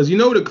cough, because you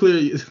know the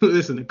clear.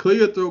 Listen, the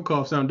clear throat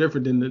cough sound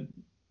different than the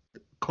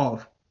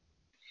cough.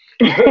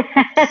 And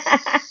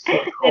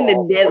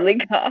the deadly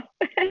cough.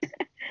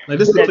 Like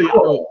this is a clear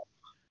throat.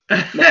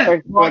 The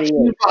first 40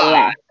 minutes, the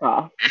last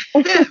cough.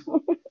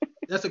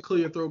 That's a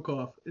clear throat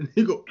cough, and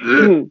you go.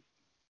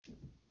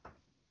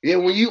 Yeah,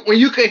 when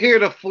you can hear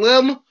the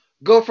phlegm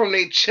go from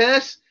their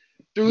chest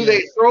through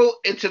their throat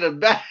into the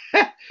back,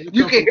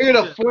 you can hear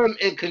the phlegm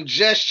and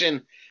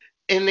congestion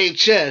in their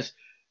chest.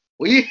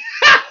 When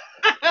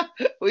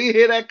you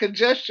hear that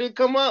congestion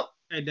come up,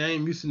 hey, that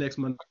ain't Mucinex, next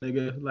month,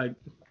 nigga. Like,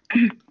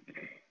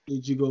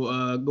 did you go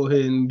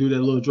ahead and do that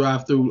little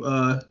drive through?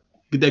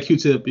 Get that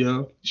Q-tip, you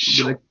know.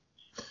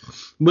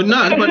 But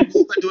nah, everybody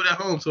do it at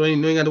home, so you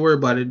ain't got to worry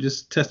about it.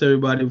 Just test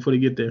everybody before they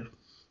get there.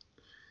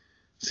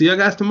 See you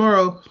guys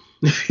tomorrow.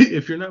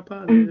 If you're not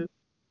positive.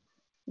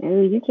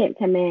 You can't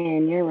come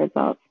in. Your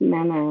results.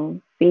 No.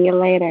 See you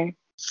later.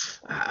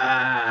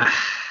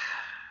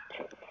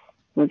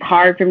 It's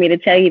hard for me to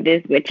tell you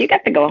this, but you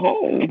got to go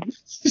home.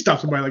 Stop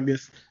somebody like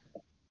this.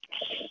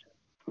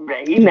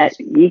 Right,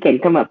 you can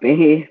come up in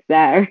here,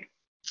 sorry.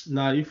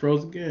 Nah, you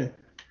froze again.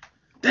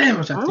 Damn,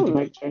 I'm trying to take a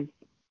picture.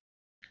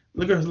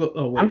 Look at her.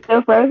 Oh, wait. I'm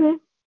still frozen?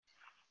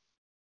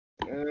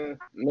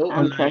 Nope.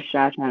 I'm trying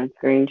to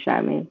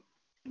screenshot me.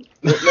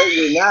 No,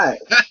 you're not.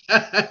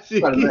 I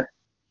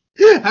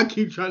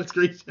keep trying to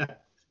screenshot,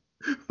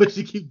 but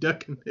she keep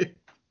ducking it.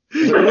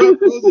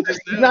 It's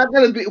not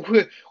gonna be.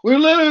 We're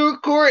literally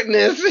recording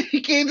this.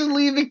 You can't just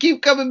leave and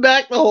keep coming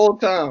back the whole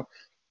time.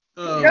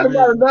 You got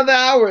about another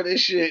hour of this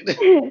shit.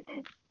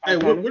 Hey,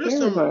 what are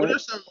some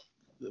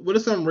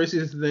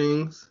racist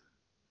things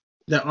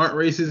that aren't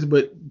racist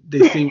but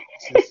they seem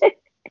racist?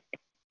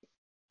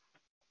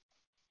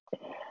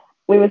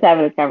 We was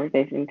having this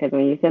conversation because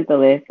when you sent the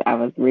list, I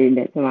was reading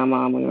it to my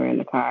mom when we were in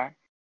the car.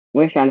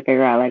 We were trying to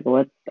figure out like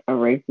what's a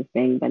racist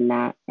thing but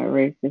not a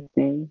racist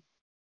thing.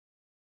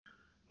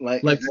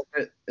 Like does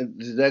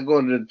that go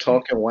into the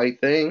talking white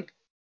thing?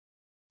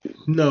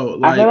 No,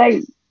 like, I feel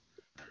like.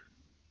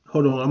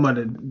 Hold on, I'm about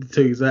to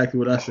tell you exactly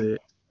what I said.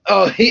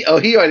 He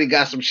already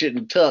got some shit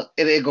in tuck,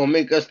 and it gonna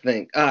make us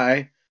think. All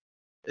right.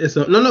 It's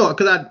no,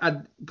 because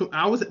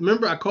I was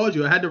remember I called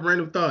you. I had the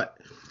random thought,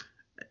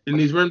 and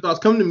these random thoughts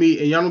come to me,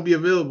 and y'all don't be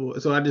available,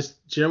 so I just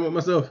share them with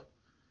myself.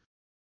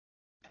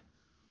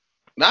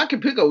 Now I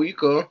can pick up where you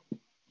go.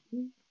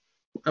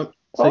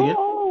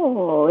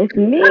 It's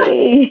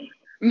me.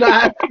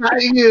 Not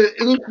you.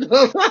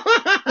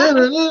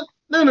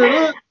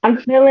 I'm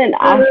feeling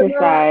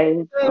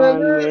ostracized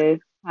on this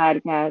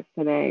podcast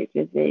today,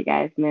 just so you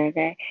guys know,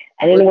 okay?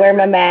 I didn't wear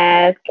my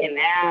mask, and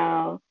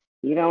now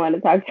you don't want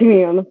to talk to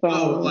me on the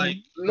Oh, like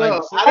phone.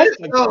 No, certain, I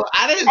didn't. like No,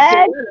 I didn't say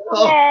that at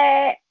all.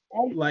 Okay.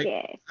 like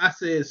Okay. I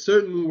said,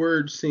 certain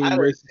words seem I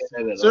didn't racist.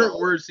 say that at Certain all.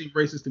 words seem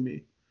racist to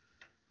me.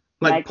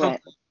 Like Like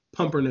what?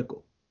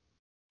 pumpernickel.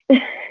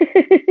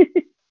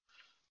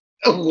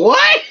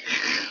 What?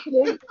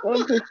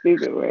 That's a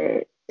stupid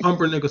word.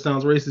 Pumpernickel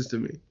sounds racist to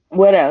me.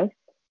 What else?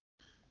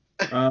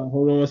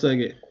 Hold on one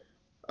second.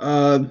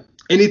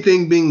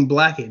 Anything being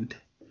blackened.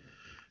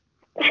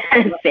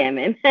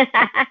 Salmon.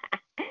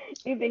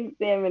 You think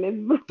salmon is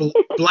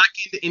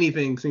Blackened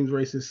anything seems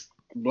racist.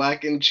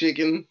 Blackened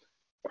chicken.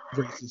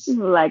 Racist.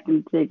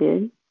 blackened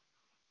chicken?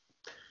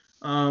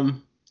 Alright.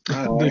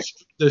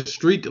 The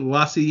street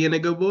La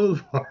Cienega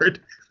Boulevard.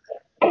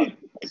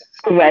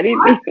 What do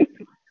you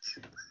think?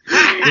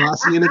 La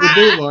Cienega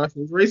Boulevard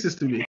seems racist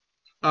to me.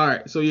 All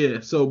right, so yeah,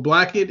 so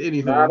blackened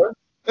anything.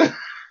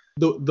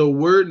 The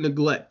word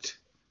neglect.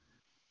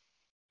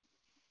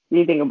 Do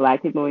you think of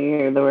black people when you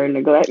hear the word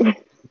neglect?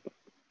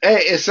 Hey,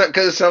 it's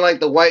because it sounds like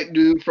the white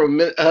dude from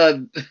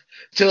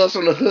Tell Us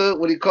on the Hood,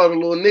 what he called the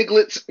little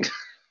nigglets.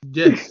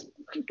 Yes.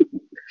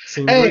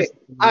 Seems Hey, racist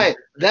to me.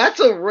 that's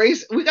a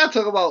race. We gotta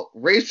talk about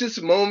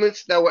racist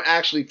moments that were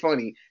actually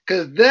funny,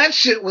 because that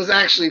shit was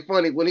actually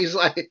funny when he's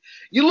like,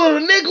 "You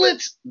little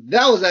nigglets."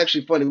 That was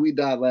actually funny. We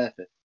died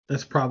laughing.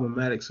 That's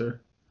problematic, sir.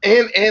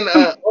 And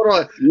hold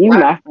on, You,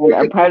 my friend,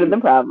 are part of the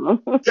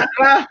problem.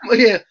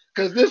 yeah,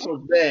 because this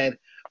was bad.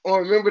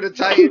 Or remember the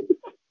Titan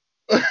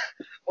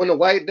when the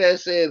white dad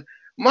said,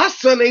 "My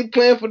son ain't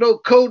playing for no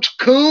Coach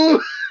Coon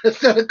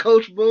instead of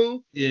Coach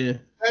Boone." Yeah.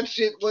 That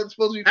shit wasn't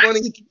supposed to be funny.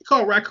 Actually, can you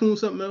call raccoon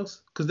something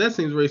else? Because that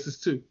seems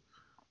racist too.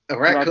 A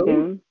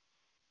raccoon?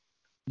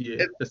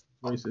 Yeah, that's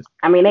racist.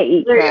 I mean, they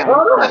eat Hey, trash.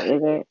 hold So on.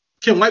 is it?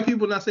 Can white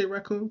people not say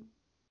raccoon?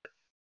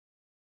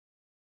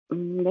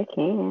 They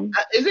can.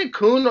 Isn't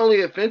coon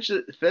only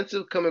offensive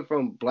coming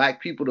from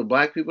black people to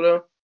black people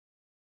though?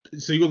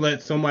 So you gonna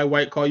let somebody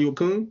white call you a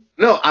coon?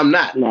 No, I'm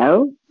not.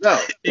 No, No.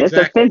 it's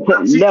Exactly.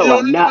 offensive. See, No,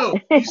 I'm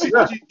not. Did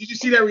you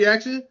see that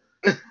reaction?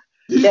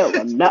 No,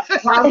 I'm not.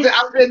 I'm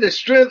saying the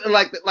strength and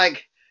like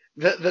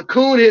the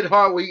coon hit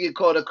hard when you get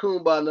called a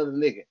coon by another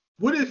nigga.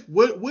 What if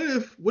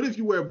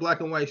you wear a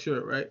black and white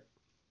shirt, right?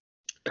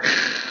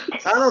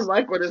 I don't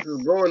like where this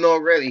is going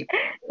already.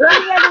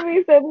 It's about to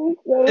be something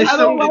so It's I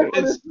don't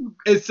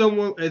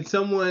stupid. like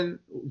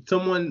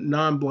someone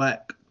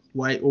non-black,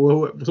 white,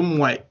 or someone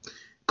white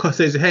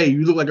says, "Hey,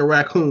 you look like a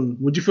raccoon."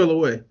 Would you feel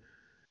away?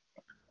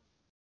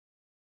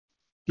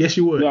 Yes,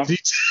 you would. Yes.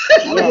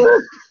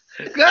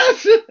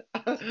 Yes.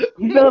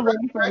 You feel away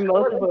for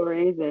multiple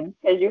reasons.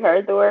 Because you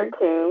heard the word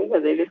coon,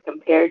 because they just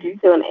compared you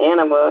to an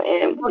animal,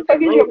 and what the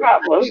fuck is your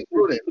problem?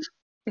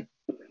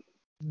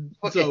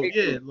 So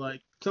yeah,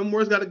 like some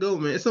words gotta go,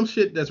 man. It's some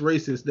shit that's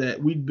racist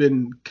that we've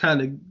been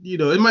kind of,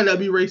 it might not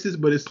be racist,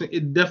 but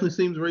it definitely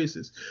seems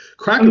racist.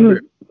 Cracker Barrel.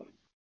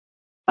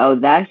 Oh,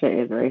 that shit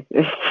is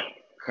racist.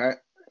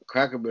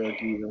 Cracker Barrel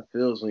give you the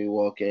feels when you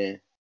walk in.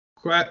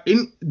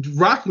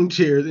 Rocking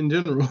chairs in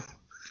general.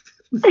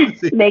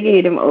 They give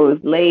you them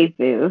old slave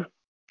feels.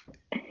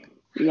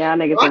 Y'all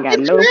niggas ain't got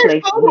no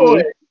place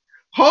to be.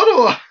 Hold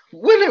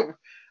on.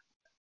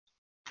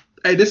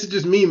 Hey, this is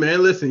just me,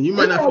 man. Listen, you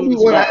might not feel this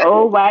way. That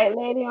old white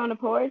lady on the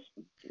porch,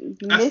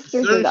 mistress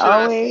is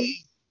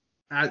always.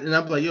 And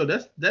I'm like, yo,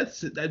 that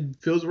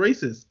feels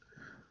racist.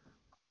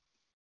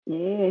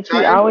 Yeah,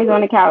 she's always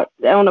on the couch,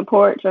 on the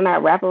porch, on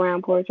that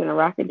wraparound porch, in a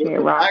rocking chair.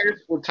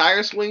 Will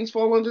tire swings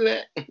fall under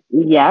that?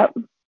 Yep.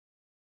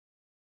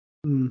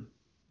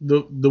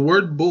 The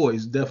word boy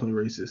is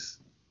definitely racist.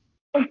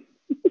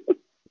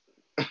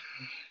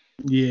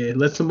 Yeah,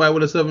 let somebody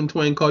with a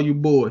 720 call you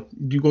boy.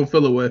 You gonna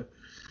feel away.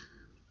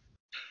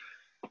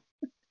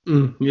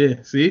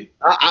 Yeah, see?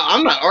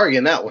 I'm not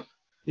arguing that one.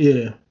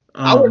 Yeah.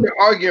 I wasn't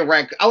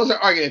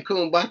arguing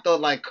coon, but I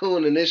thought like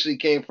coon initially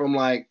came from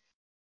like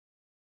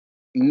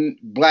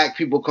black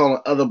people calling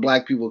other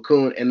black people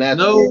coon, and that's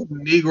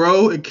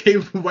Negro. It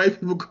came from white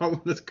people calling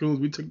us coons.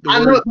 We took the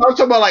word. I'm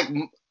talking about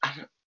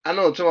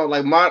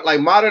like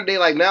modern day,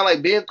 like now,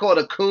 like being called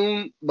a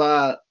coon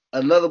by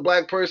another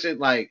black person.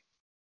 Like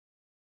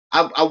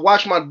I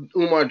watch my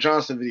Umar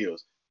Johnson videos.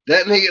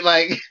 That nigga,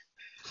 like,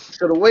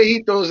 so the way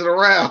he throws it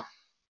around,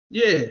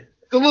 yeah,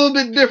 it's a little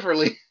bit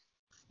differently.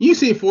 You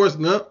seen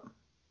Forrest Gump?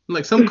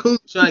 Like some coon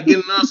trying to get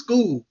him out of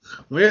school.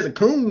 When there's a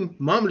coon,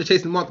 mama to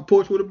chase him off the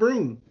porch with a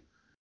broom.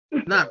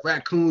 Not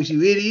raccoons,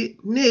 you idiot.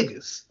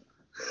 Niggas.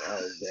 That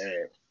was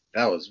bad.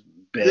 That was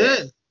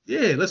bad.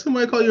 Yeah. Let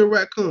somebody call you a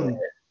raccoon.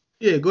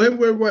 Yeah, go ahead and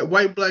wear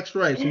white and black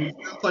stripes. And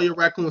call you a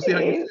raccoon. See how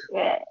you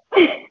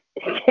feel.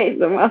 Chase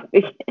them off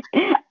the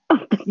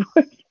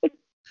porch.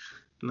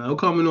 No, don't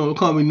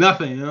call me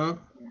nothing, huh?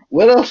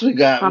 What else we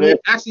got, man?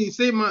 Actually,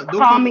 don't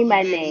call me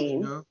my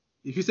name. Either,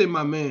 if you say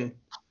my man,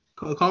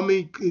 call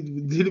me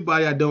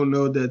anybody I don't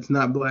know that's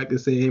not black and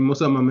say, hey,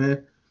 what's up, my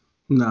man?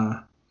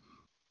 Nah.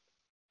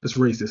 That's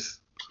racist.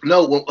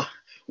 No,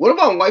 what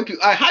about white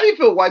people? How do you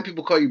feel white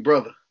people call you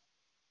brother?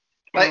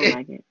 I don't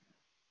like it.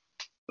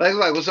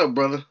 Like, what's up,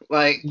 brother?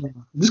 Like,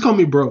 just call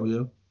me bro,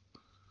 yo.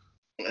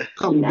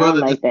 Call me I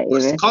brother. don't like that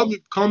either.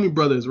 Call me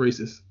brother is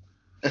racist.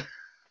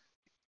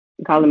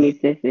 Calling me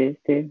sisters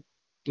too.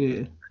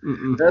 Yeah.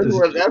 that's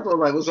what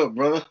like, what's up,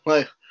 brother?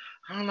 Like,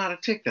 I don't know how to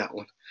take that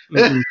one.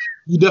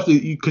 You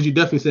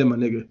definitely said my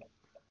nigga.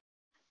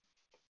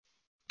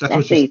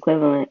 That's the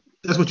equivalent.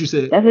 That's what you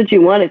said. That's what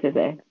you wanted to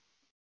say.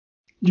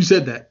 You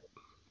said that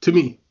to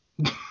me.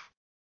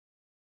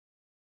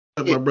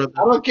 My brother.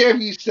 I don't care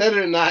if you said it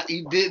or not.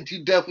 You did.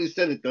 You definitely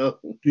said it though.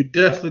 You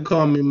definitely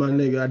called me my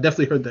nigga. I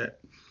definitely heard that,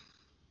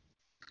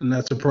 and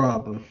that's a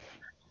problem.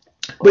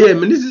 But yeah,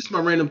 man, this is my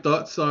random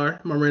thoughts. Sorry,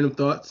 my random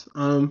thoughts.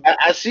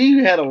 I see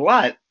you had a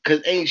lot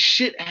because ain't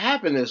shit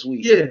happened this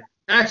week. Yeah,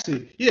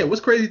 actually, yeah.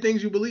 What's crazy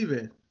things you believe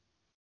in?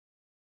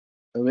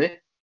 I mean,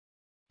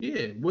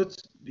 yeah.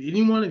 What's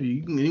any one of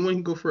you? Anyone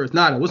can go first.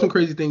 Nada. What's some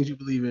crazy things you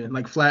believe in?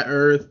 Like flat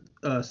Earth,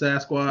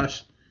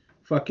 Sasquatch,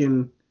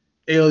 fucking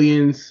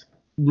aliens,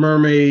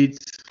 mermaids.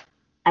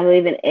 I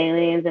believe in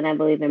aliens and I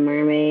believe in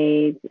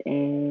mermaids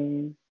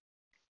and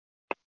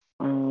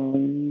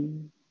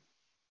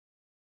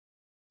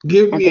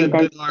Give me a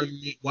good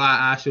argument why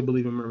I should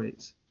believe in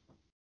mermaids.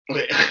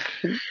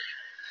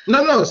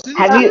 No.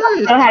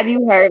 Have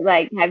you heard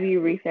have you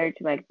researched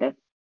like the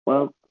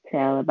folk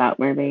tale about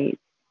mermaids?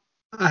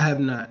 I have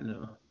not,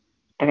 no.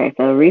 Okay,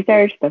 so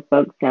research the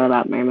folk tale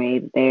about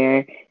mermaids.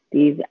 They're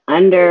these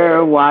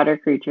underwater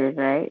creatures,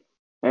 right?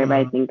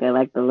 Everybody think they're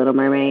like the Little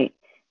Mermaid.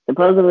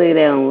 Supposedly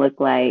they don't look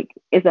like,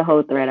 it's a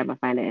whole thread. I'm gonna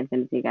find it and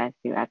send it to you guys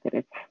too after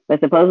this. But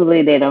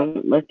supposedly they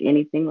don't look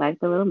anything like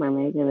the Little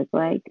Mermaid. They look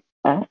like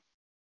us.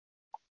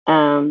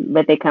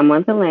 But they come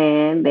onto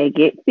land. They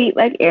get feet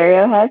like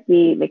Ariel has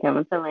feet. They come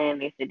onto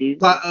land. They seduce.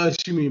 By us,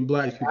 you mean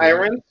black people?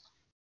 Sirens?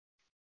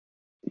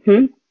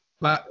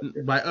 By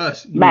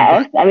us. By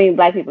us, I mean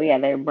black people. Yeah,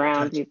 they're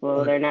brown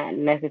people. They're not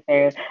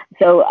necessarily.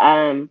 So,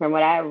 from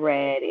what I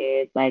read,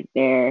 is like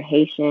they're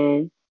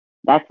Haitian.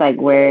 That's like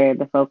where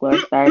the folklore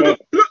started.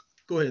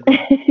 Go ahead.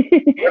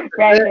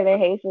 Right, so they're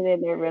Haitian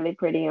and they're really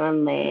pretty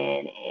on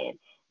land, and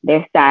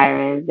they're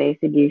sirens. They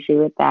seduce you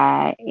with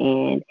that,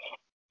 and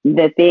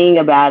the thing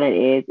about it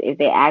is, if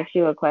they ask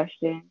you a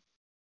question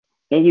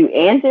and you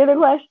answer the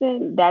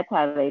question, that's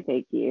how they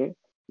take you.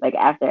 Like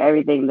after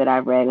everything that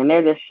I've read, and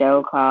there's a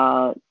show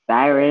called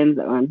Sirens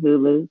on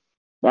Hulu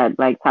that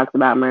like talks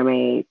about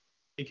mermaids,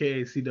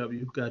 aka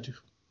CW. Got you.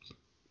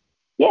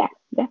 Yeah,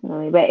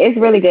 definitely. But it's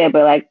really good.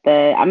 But like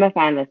I'm gonna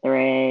find the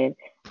thread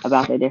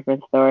about the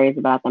different stories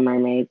about the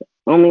mermaids.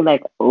 Only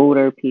like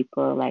older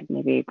people, like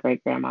maybe a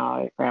great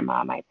grandma or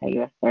grandma, might tell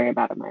you a story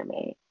about a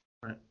mermaid.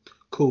 Right.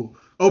 Cool.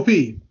 OP,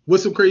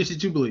 what's some crazy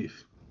shit you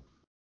believe?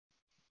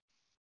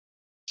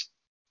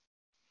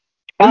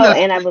 Oh,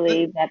 and I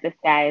believe that the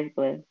sky is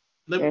blue.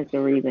 There's the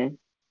reason.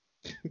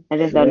 I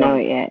just don't know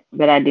it yet,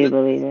 but I do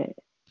believe it.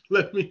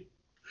 Let me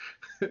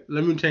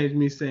change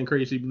me saying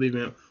crazy you believe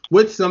in.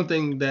 What's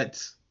something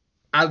that's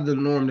out of the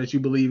norm that you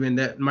believe in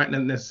that might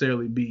not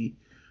necessarily be,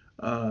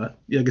 like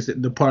I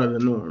said, the part of the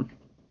norm?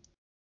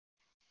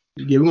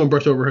 Yeah, we're gonna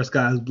brush over her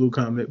sky is blue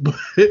comment, but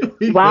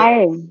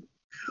why?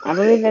 I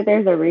believe that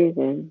there's a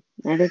reason.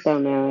 I just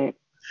don't know it.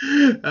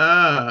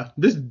 I'm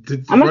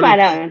gonna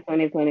find out in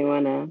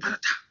 2021 now.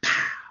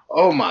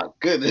 Oh my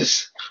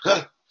goodness.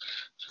 She's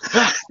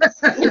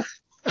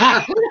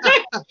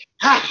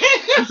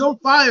on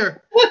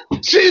fire.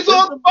 She's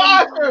on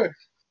fire.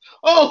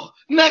 Oh,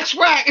 next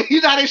rack.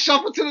 You got to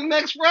shuffle to the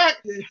next rack.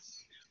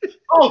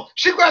 Oh,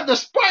 she grabbed the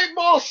Sprite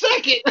ball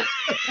second.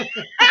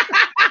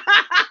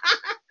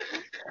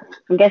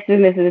 I'm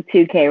guessing this is a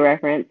 2K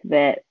reference,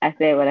 but I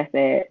said what I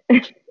said.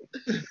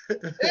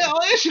 Yeah,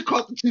 she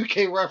caught the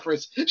 2K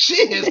reference. She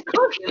is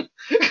cooking.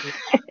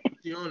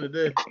 She on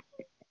today.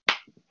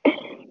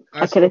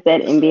 I could have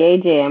said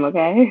NBA Jam,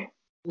 okay?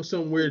 What's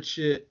some weird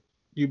shit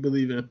you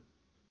believe in?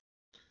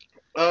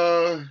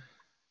 I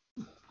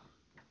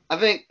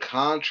think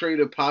contrary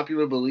to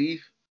popular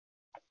belief,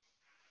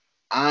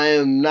 I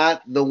am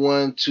not the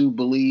one to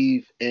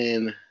believe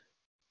in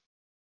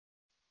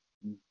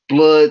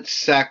blood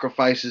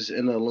sacrifices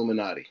in the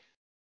Illuminati.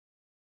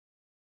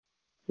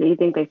 Who do you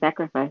think they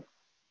sacrifice?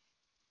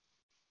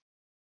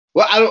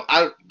 Well,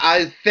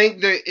 I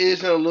think there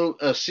is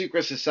a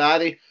secret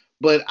society,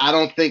 but I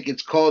don't think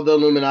it's called the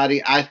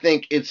Illuminati. I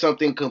think it's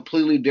something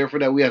completely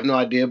different that we have no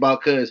idea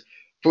about. Because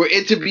for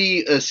it to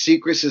be a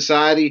secret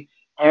society,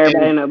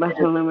 everybody know about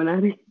the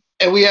Illuminati,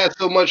 and we have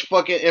so much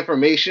fucking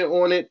information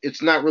on it,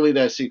 it's not really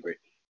that secret.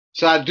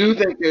 So I do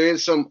think there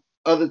is some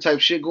other type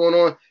shit going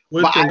on.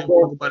 What thing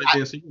talk about it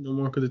being secret no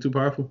more because it's too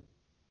powerful?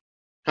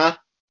 Huh?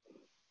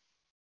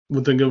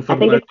 What thing I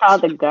think it's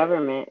called the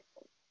government.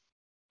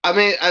 I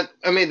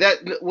mean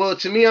that. Well,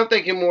 to me, I'm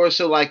thinking more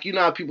so like, you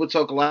know how people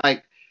talk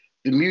like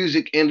the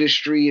music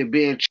industry and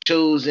being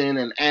chosen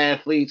and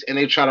athletes, and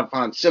they try to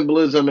find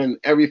symbolism in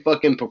every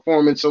fucking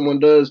performance someone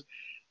does.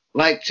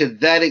 Like to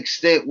that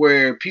extent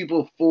where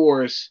people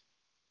force,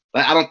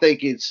 like I don't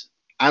think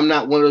I'm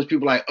not one of those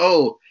people like,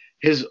 oh,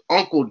 his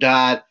uncle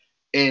died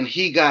and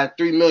he got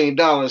 $3 million.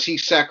 He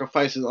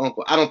sacrificed his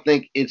uncle. I don't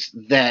think it's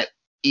that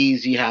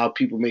easy how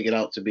people make it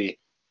out to be.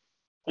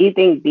 Do you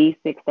think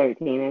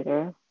B613 is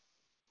real?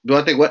 Do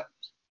I think what?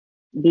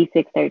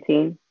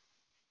 B613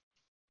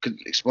 Could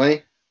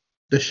explain?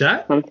 The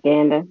shot? from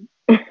Scandal.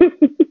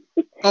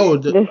 Oh,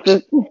 This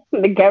is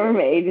the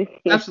government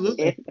agency.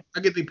 absolutely. I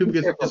get think people She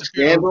get said from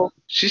disappeared Scandal.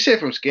 She said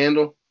from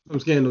Scandal. from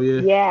Scandal,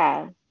 yeah.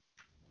 Yeah.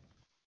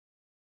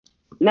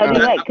 No, Uh,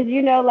 like,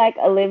 because like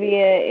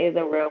Olivia is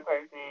a real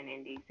person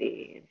in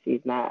DC.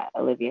 She's not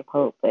Olivia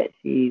Pope, but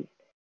she's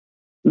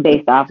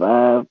based off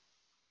of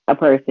a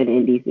person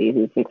in DC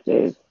who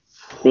fixes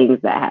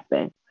things that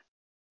happen.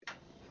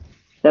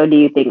 So do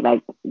you think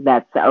like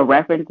that's a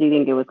reference? Do you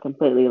think it was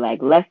completely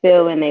like left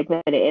field when they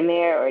put it in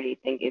there, or do you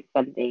think it's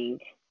something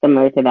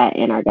similar to that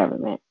in our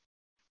government?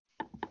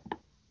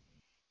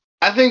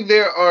 I think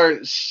there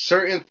are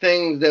certain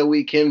things that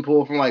we can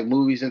pull from like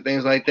movies and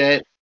things like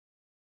that.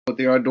 What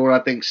they are doing, I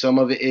think some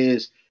of it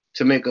is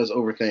to make us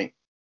overthink.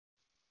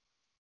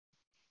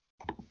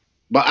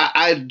 But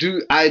I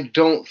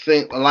don't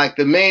think like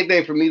the main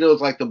thing for me though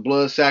is like the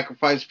blood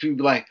sacrifice. People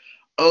be like,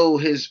 oh,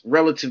 his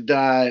relative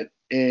died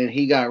and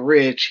he got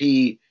rich.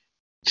 He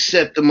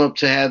set them up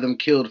to have them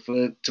killed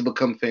to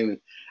become famous.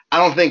 I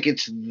don't think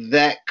it's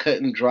that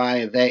cut and dry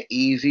and that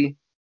easy.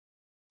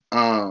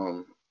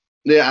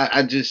 Yeah,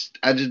 I just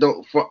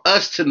don't. For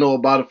us to know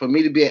about it, for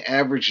me to be an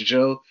average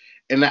Joe,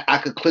 and I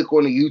could click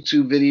on a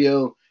YouTube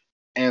video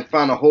and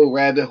find a whole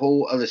rabbit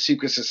hole of the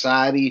secret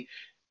society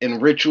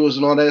and rituals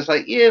and all that. It's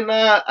like, yeah,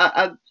 nah,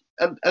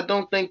 I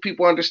don't think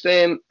people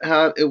understand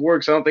how it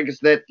works. I don't think it's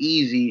that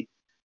easy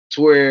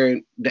to where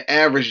the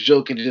average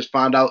Joe can just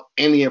find out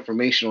any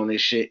information on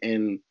this shit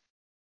and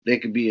they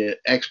could be an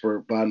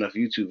expert by enough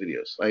YouTube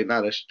videos. Like,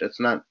 nah, that's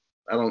not.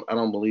 I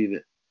don't believe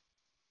it.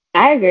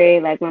 I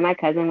agree. Like when my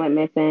cousin went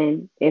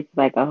missing, it's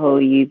like a whole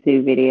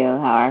YouTube video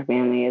how our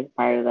family is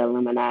part of the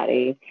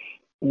Illuminati.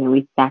 And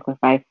we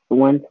sacrificed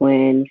one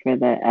twin for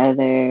the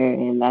other,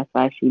 and that's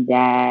why she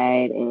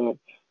died. And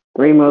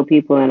 3 more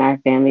people in our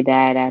family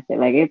died after.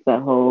 Like it's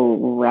a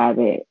whole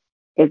rabbit.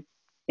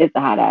 It's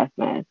a hot ass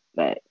mess,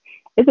 but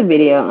it's a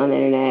video on the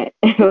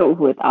internet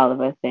with all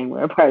of us saying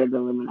we're a part of the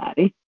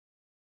Illuminati.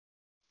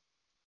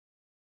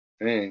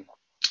 Dang.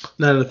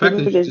 Now the fact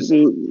that People you should just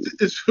be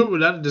it's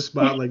not just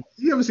about like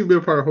you ever see me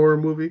a part of a horror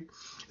movie?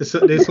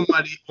 There's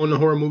somebody on the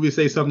horror movie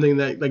say something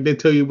that like they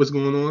tell you what's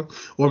going on,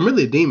 or I'm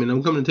really a demon.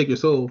 I'm coming to take your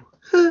soul.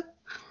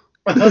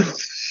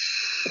 That's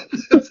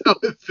how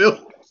it feels.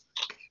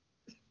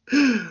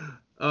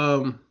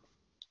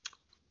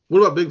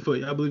 What about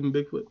Bigfoot? Y'all believe in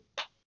Bigfoot?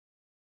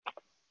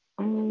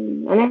 I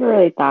never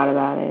really thought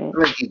about it.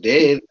 I think he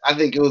did. I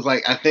think it was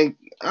like I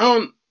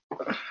don't.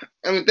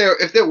 I mean,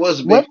 if there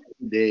was a What? Bigfoot,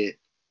 he did.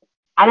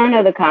 I don't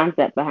know the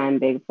concept behind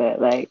Bigfoot.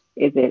 Like,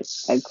 is it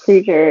a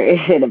creature? Is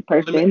it a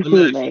person? Let me ask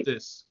you Like,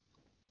 this: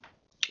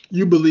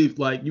 you believe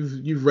like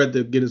you've read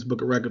the Guinness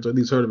Book of Records or at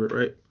least heard of it,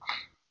 right?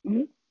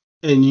 Mhm.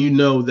 And you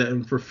know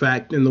that for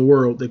fact in the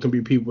world there can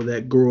be people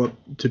that grow up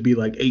to be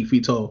like 8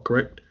 feet tall,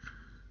 correct?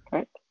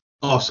 correct.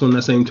 Also, in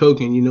that same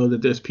token, you know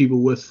that there's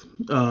people with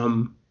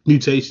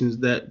mutations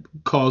that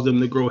cause them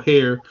to grow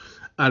hair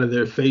out of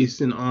their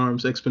face and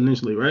arms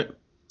exponentially, right?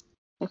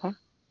 Okay.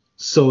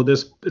 So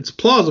it's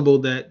plausible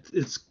that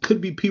it could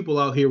be people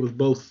out here with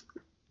both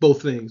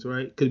things,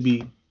 right? Could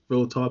be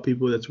real tall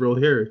people that's real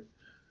hairy.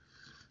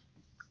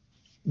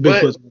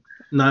 Bigfoot's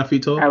 9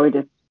 feet tall. Are we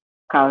just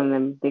calling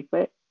them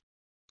Bigfoot?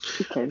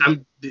 Because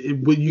they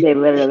You,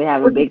 literally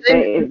have a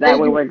Bigfoot. Is that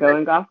what we're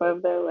going off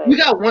of, though? We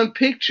Like, got one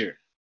picture.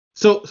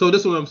 so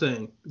this is what I'm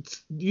saying.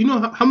 You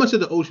know how much of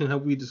the ocean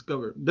have we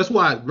discovered? That's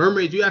why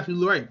mermaids. You're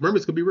absolutely right.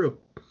 Mermaids could be real.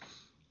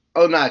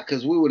 Oh, not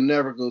because we would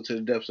never go to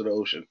the depths of the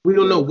ocean. We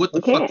don't know what the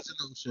You fuck can't. is in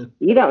the ocean.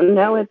 you don't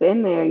know what's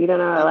in there. You don't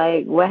know,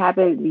 like, what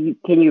happened.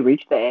 Can you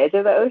reach the edge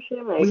of the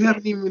ocean? Like, We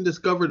haven't even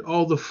discovered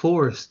all the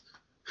forest.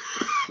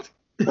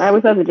 are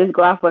we supposed to just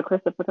go off what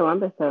Christopher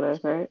Columbus told us,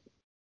 right?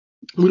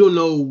 We don't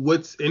know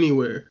what's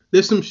anywhere.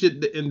 There's some shit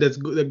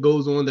that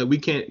goes on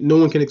that no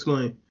one can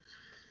explain.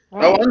 Oh,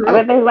 I Right. know. I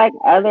bet there's like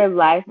other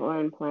life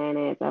on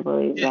planets. I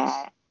believe Yes.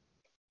 that.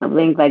 I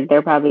think like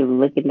they're probably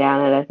looking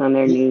down at us on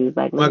their news.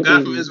 Like, My look guy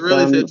at from these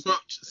Israel dumb.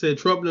 said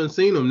Trump done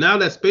seen them. Now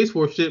that Space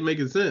Force shit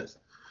making sense.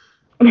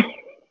 A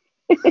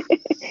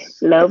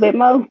little bit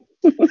more.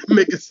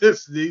 Making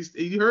sense.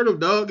 You heard him,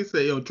 dog. He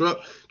said, yo,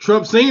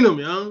 Trump seen them,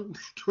 yo.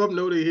 Trump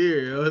know they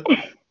here, yo.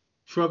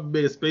 Trump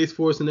made a Space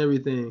Force and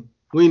everything.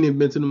 We ain't even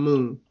been to the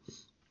moon.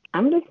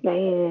 I'm just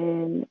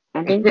saying.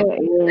 I think there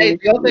Hey, is.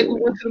 do y'all think we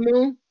went to the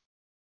moon?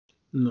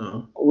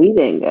 No. We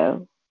didn't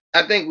go.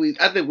 I think we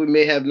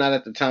may have not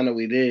at the time that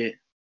we did.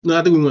 No,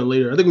 I think we went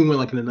later. I think we went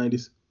like in the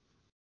 90s.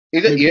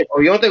 You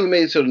don't think we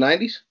made it to the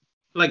 90s?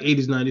 Like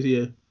 80s, 90s,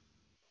 yeah.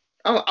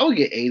 I would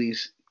get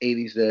 80s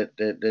that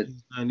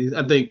 90s.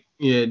 I think,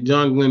 yeah,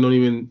 John Glenn don't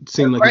even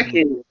seem like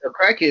the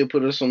crackhead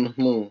put us on the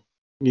moon.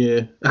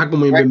 Yeah. How come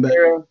we ain't been back?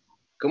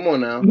 Come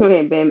on now. We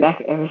ain't been back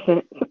ever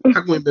since.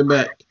 How come we ain't been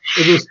back?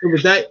 It was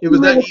that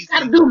easy. You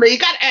gotta do, man. You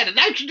gotta add the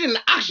nitrogen and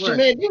the oxygen, Right.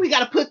 man. Then we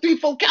gotta put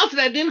 3-4 counts of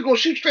that. Then it's gonna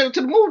shoot straight up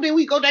to the moon. Then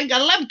we go down and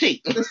gotta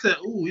levitate. I said,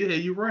 ooh, yeah,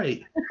 you're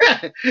right.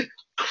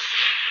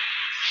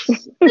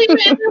 Hey,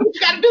 man, what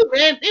you gotta do,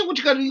 man? Hey, what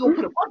you gotta do? You gonna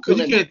put a monkey on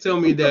You that? can't tell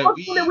me that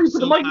We put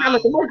the monkey down,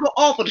 let the monkey go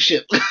off of the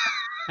ship.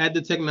 had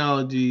the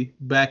technology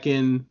back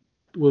in,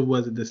 what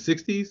was it, the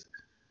 60s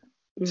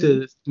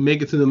to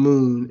make it to the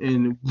moon,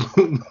 and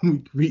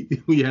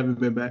we haven't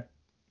been back.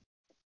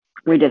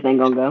 We just ain't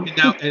gonna go.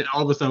 And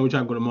all of a sudden we're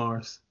trying to go to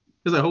Mars.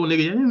 It's like, oh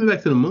nigga, you ain't been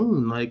back to the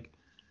moon. Like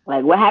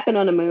what happened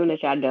on the moon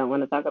that y'all don't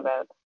want to talk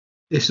about?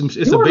 it's a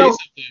base up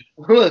there.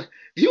 Look,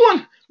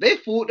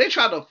 they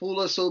tried to fool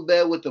us so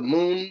bad with the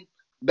moon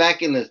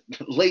back in the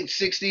late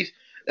 60s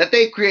that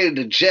they created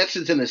the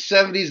Jetsons in the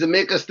 70s to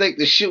make us think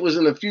the shit was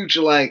in the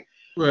future. Like,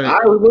 Right. all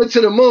right, we went to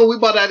the moon, we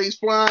bought out these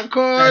flying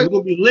cars. Hey,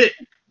 we're gonna be lit.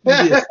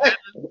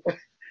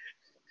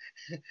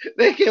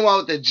 They came out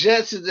with the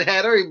Jetsons and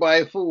had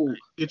everybody fooled.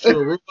 Get you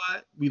a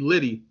robot, we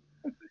litty.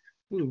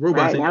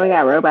 Robots. Right, now we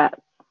got robots.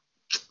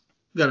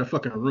 We got a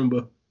fucking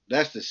Roomba.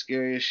 That's the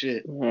scariest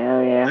shit.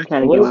 Hell yeah, I'm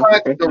trying to get one.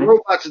 The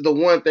robots is the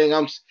one thing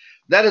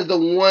that is the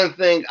one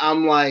thing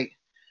I'm like,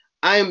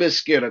 I ain't been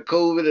scared of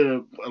COVID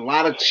and a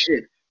lot of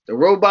shit. The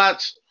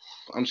robots,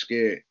 I'm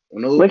scared.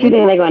 What you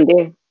think they're gonna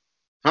do?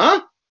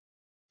 Huh?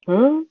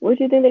 What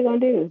you think they're gonna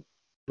do?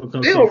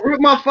 They'll rip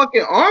my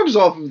fucking arms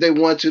off if they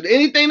want to.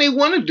 Anything they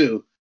want to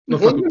do. My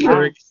fucking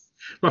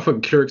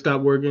Keurig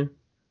stopped working.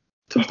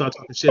 Start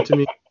talking shit to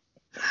me.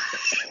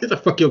 Get the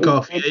fuck your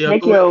coffee. Hey,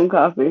 make your own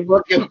coffee.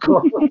 Fuck your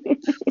coffee.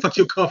 Fuck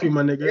your coffee,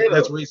 my nigga.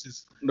 That's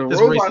racist.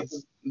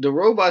 The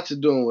robots are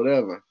doing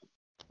whatever.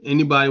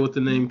 Anybody with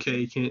the name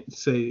K can't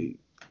say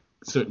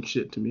certain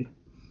shit to me.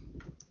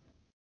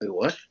 Wait,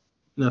 what?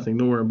 Nothing.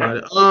 Don't worry about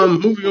it.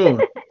 Moving on.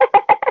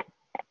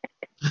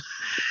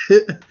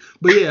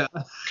 But yeah.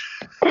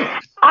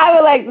 I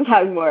would like to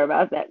talk more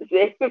about that.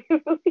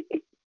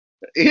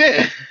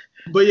 Yeah.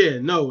 But yeah,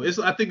 no,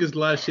 I think it's a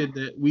lot of shit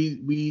that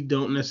we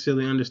don't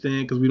necessarily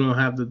understand because we don't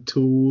have the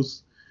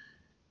tools.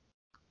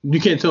 You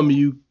can't tell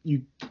me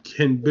you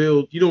can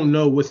build. You don't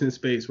know what's in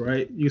space,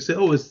 right? You say,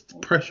 oh, it's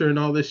pressure and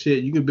all this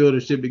shit. You can build a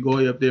ship to go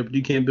way up there, but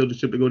you can't build a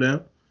ship to go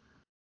down.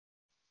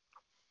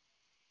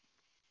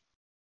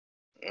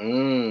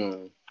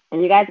 And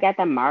you guys got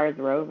the Mars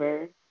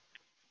rover.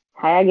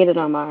 How y'all get it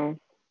on Mars?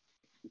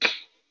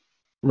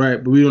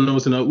 Right, but we don't know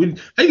what's in it. We've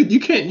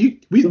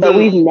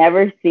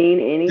never seen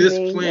anything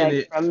this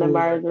planet from the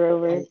Mars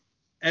rover.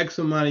 X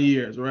amount of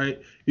years, right?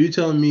 You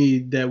telling me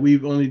that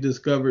we've only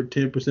discovered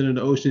 10% of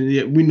the ocean,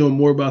 yet we know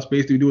more about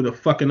space than we do with the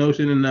fucking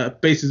ocean, and the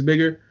space is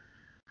bigger?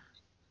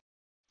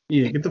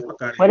 Yeah, get the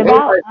fuck out of here. What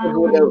about,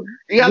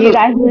 do you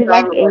guys believe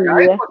like in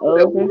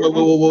UFOs?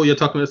 Whoa, you're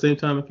talking at the same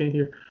time? I can't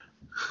hear.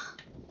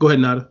 Go ahead,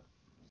 Nada.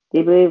 Do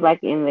you believe like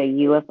in the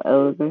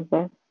UFOs and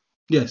stuff?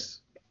 Yes.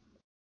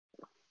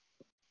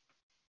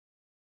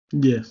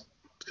 Yes.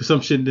 Because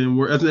some shit didn't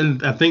work.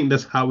 And I think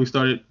that's how we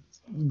started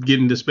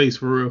getting to space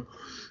for real.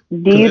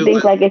 Do you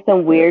think like it's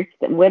some weird?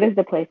 What is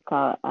the place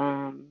called?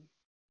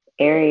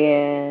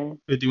 Area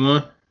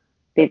 51.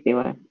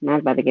 51. I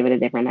was about to give it a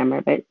different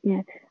number, but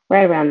yeah,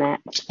 right around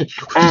that.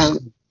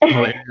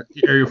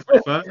 Area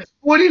 45.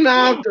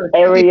 49.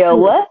 Area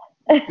what?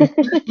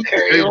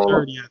 Area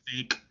 30, I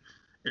think.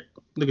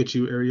 Look at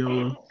you,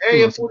 Areola.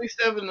 Area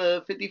 47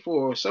 to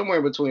 54, somewhere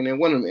in between there.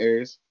 One of them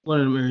areas.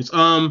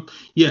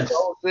 Yes.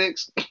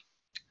 6.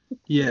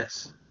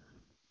 Yes.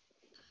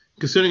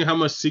 Considering how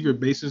much secret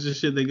bases and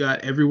shit they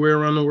got everywhere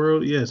around the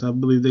world, yes, I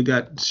believe they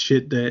got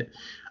shit that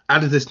I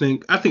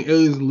think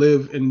aliens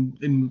live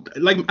in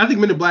like I think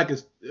Men in Black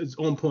is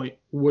on point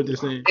with what they're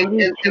saying.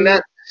 And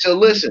that so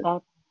listen.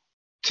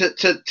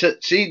 To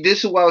see,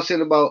 this is what I was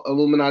saying about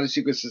Illuminati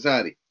Secret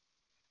Society.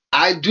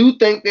 I do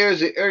think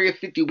there's an Area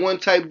 51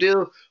 type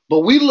deal,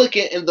 but we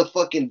looking in the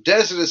fucking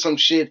desert or some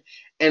shit,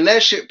 and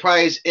that shit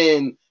probably is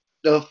in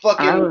the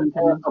fucking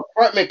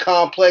apartment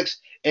complex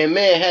in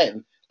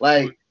Manhattan.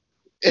 Like,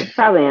 it's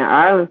probably in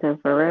Arlington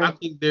for real. I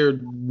think they're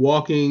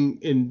walking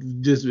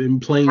in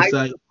plain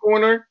sight.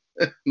 Corner,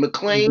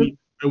 McLean,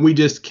 and we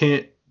just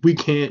can't. We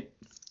can't.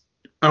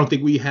 I don't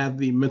think we have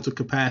the mental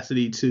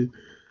capacity to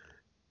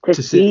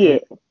see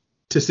it,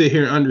 to sit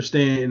here and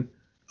understand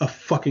a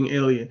fucking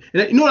alien.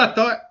 And you know what I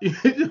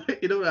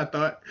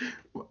thought?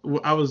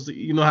 I was,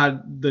 you know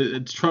how the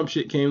Trump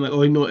shit came, like,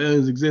 oh, you know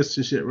aliens exist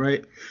and shit,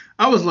 right?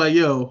 I was like,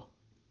 yo,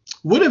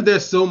 what if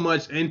there's so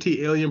much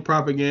anti-alien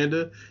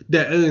propaganda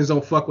that aliens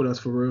don't fuck with us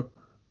for real?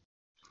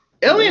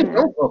 Aliens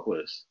don't fuck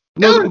with us.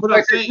 No, but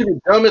I'm saying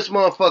the dumbest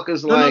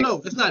motherfuckers. No,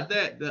 it's not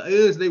that. The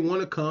aliens, they want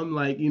to come,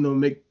 like,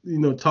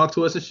 talk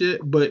to us and shit,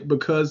 but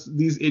because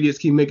these idiots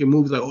keep making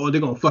moves like, oh,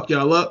 they're gonna fuck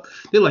y'all up,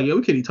 they're like, yo,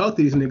 we can't even talk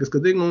to these niggas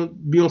because they're gonna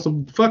be on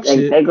some fuck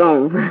shit. They're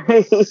going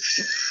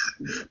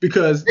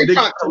because they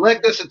try to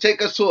collect us and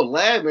take us to a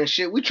lab and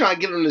shit. We try to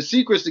get them the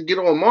secrets to get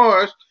on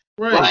Mars.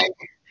 Right. Like,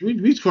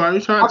 we trying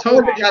to talk to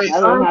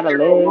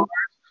them.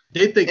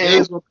 They think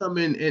aliens gonna come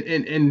in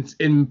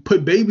and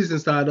put babies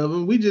inside of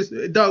them. We just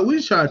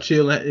try to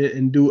chill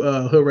and do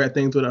hood rat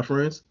things with our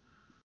friends.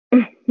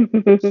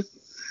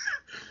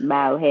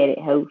 Mild-headed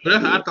host.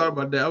 But I thought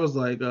about that. I was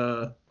like,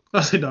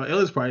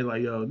 aliens probably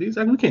like, yo, we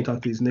can't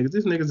talk to these niggas.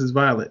 These niggas is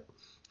violent.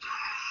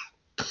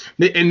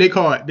 They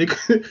call it.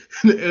 The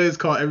aliens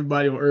call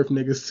everybody on Earth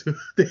niggas too.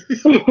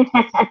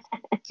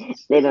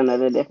 They don't know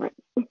the difference.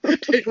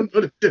 They don't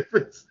know the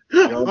difference.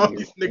 All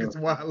these niggas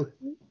wild.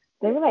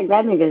 They were like,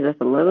 that nigga's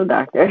just a little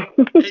darker.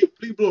 Hey,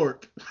 please,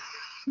 Lord.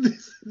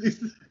 These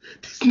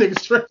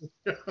niggas tripping.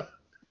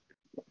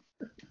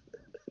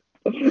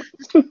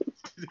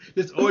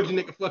 This orgy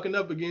nigga fucking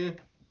up again.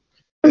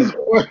 All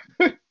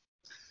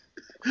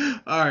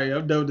right,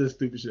 I'm done with this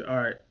stupid shit. All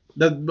right.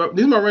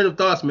 These are my random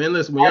thoughts, man.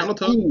 Listen, when y'all don't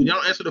talk, when y'all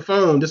don't answer the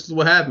phone, this is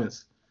what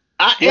happens.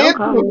 I answered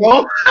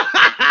the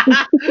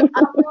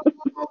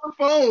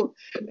phone.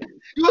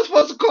 You were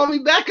supposed to call me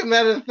back, as a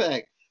matter of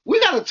fact. We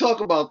got to talk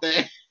about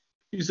that.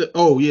 You said,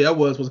 oh, yeah, I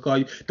was supposed to call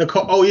you.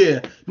 Oh,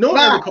 yeah. No one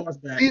ever calls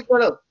back.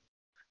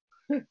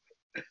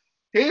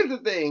 Here's the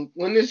thing.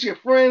 When it's your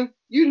friend,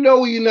 you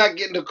know you're not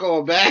getting a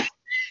call back.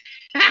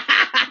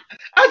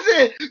 I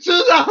said, as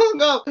soon as I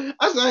hung up,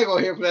 I said, I ain't going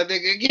to hear from that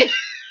nigga again.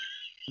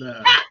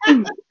 Nah.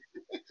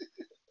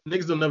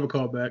 Niggas don't never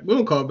call back. We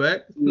don't call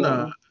back.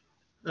 Nah.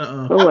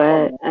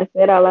 What? I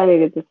said all I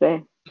needed to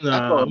say.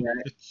 Nah.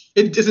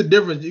 It's a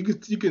difference.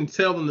 You can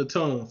tell in the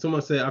tone.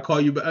 Someone say, I'll call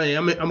you back. Hey,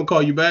 I'm going to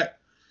call you back.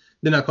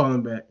 Then I call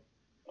them back.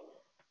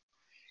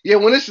 Yeah,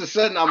 when it's a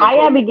sudden, how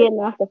y'all be getting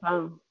off the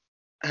phone?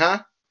 Huh?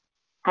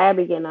 How y'all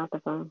be getting off the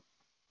phone?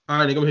 All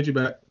right, nigga, I'm going to hit you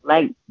back.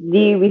 Like, do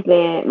you be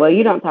saying, well,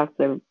 you don't talk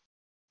to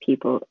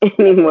people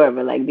anymore,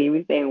 but like, do you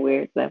be saying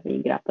weird stuff when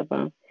you get off the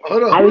phone?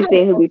 I be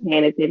saying who be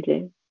paying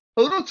attention.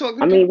 Who don't talk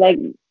to I mean, like,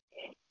 you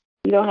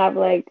don't have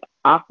like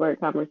awkward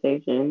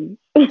conversations.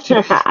 She's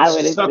I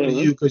would talking to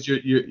assume. you because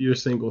you're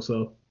single,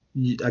 so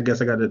I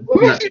guess I got to.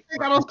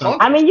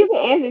 I mean, you can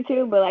answer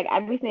too, but like, I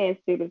be saying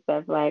stupid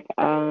stuff like,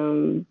 I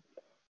don't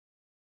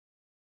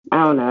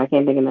know, I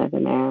can't think of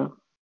nothing now.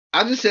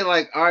 I just say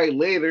like, all right,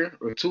 later,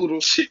 or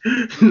toodles.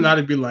 Not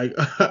to be like,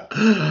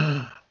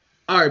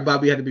 all right,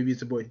 Bobby had a baby,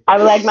 it's a boy. I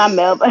be like,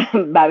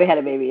 Bobby had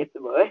a baby, it's a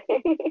boy.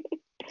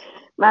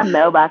 My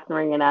mailbox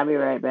ringing, I'll be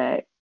right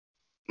back.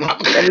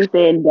 I be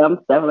saying dumb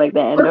stuff like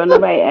that, and don't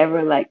nobody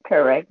ever like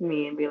correct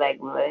me and be like,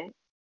 what?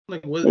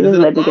 Like, what? They just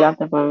let me get off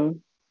the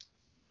phone.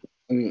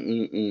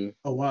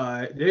 Oh,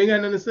 why? They ain't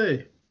got nothing to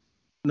say.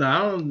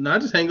 No, I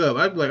just hang up.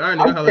 I'd be like, all right,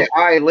 nigga,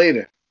 all right,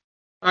 later.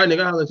 All right,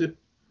 nigga, I'll let you.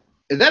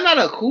 Is that not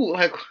a cool,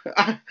 like,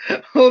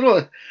 hold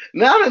on.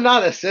 Now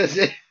that says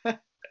it,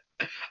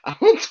 I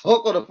don't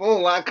talk on the phone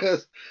a lot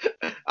because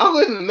I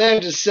wouldn't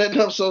imagine setting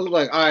up so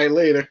like, all right,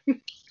 later.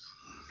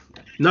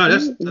 No,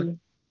 that's,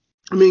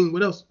 I mean,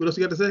 what else? What else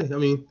you got to say? I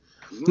mean,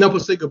 no,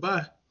 but say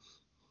goodbye.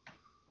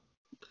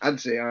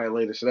 I'd say all right,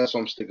 later, so that's what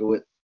I'm sticking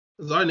with.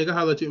 All right, nigga,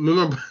 I'll let you. Me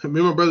and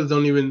my brothers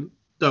don't even,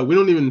 we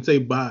don't even say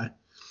bye.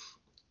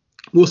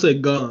 We'll say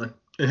gone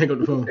and hang up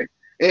the phone.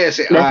 Yeah,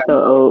 say all right. That's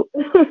so old.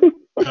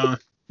 Gone.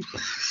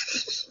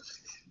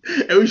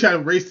 And we try to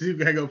race to see who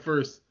can hang up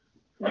first.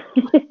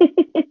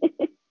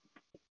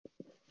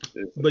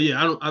 But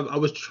yeah, I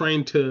was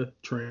trained.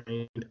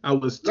 I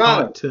was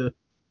taught to.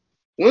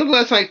 When's the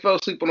last time you fell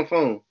asleep on the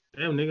phone?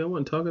 Damn, nigga, I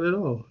wasn't talking at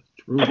all.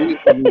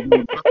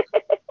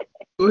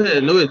 Go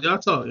ahead, y'all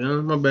talk,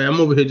 my bad.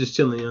 I'm over here just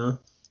chilling, y'all.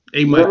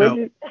 Ate my out.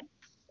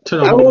 Turn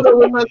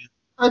on.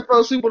 I fell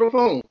asleep on the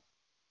phone.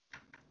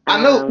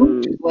 I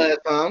know last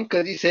time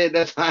because he said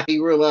that's how he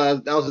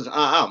realized that was his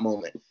aha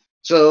moment.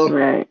 So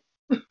right.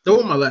 That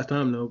wasn't my last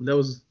time though. That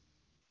was,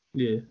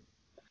 yeah.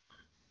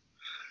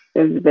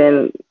 It's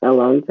been a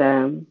long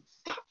time.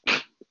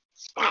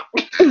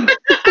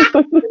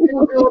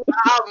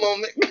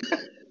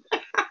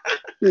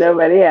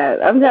 Nobody has.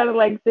 I'm trying to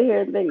like sit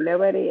here and think.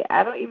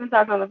 I don't even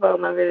talk on the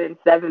phone longer than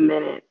 7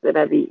 minutes, and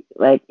I'd be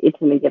like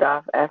itching to get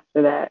off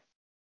after that.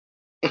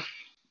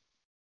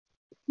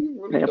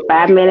 Like a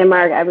 5 minute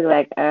mark, I'd be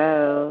like,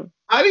 oh.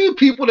 How do you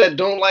people that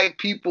don't like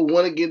people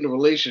want to get in a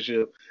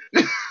relationship?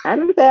 I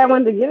didn't say I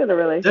wanted to get in a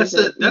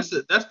relationship. That's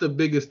the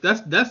biggest.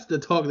 That's the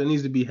talk that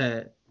needs to be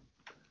had.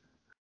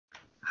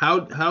 How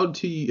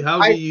do you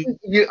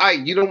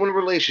don't want a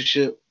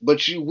relationship,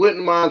 but you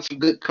wouldn't mind some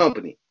good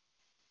company.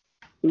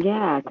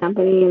 Yeah,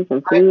 company and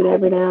some food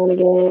every now and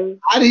again.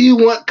 How do you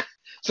want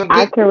some good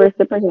I can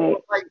reciprocate.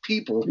 Like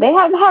people. They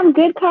have to have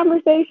good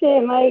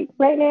conversation. Like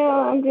right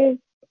now I'm just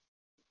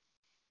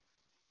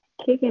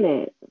kicking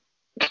it.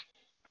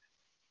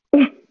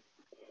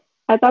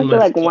 I talk to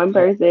like one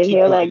person,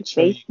 he'll like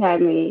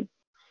FaceTime me.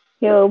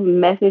 He'll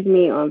message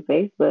me on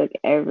Facebook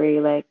every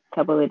like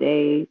couple of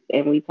days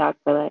and we talk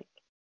for like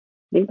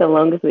I think the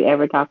longest we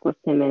ever talked was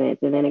 10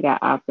 minutes, and then it got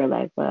awkward.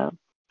 Like, well,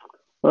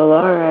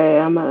 all right,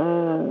 I'm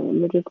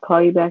gonna just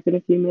call you back in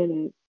a few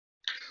minutes.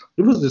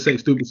 It was the same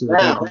stupid shit.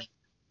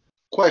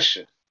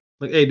 Question.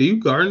 Like, hey, do you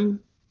garden?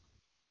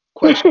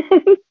 Question.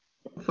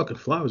 Fucking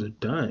flowers are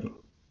dying.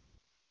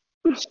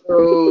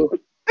 So,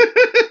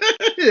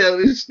 yeah,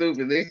 this is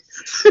stupid.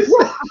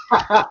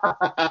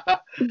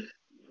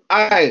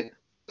 All right.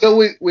 So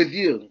with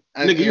you,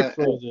 nigga, you're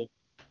frozen.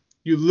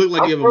 You look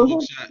like you have a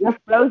book shot. You're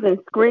frozen.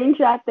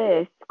 Screenshot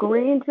this.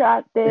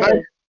 Screenshot this.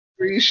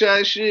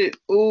 Screenshot shit.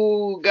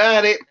 Ooh,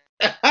 got it.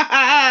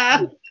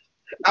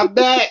 I'm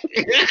back.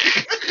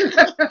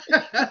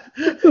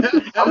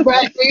 I'm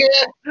back here.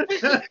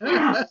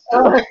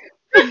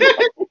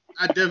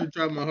 I definitely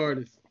tried my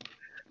hardest.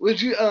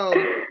 Would you all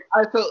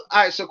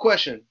right, so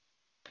question.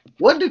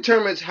 What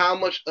determines how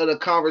much of the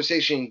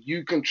conversation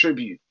you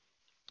contribute?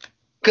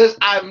 Because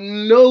I've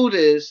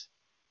noticed,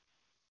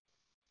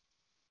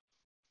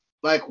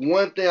 like,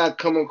 one thing I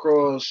come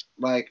across,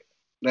 like,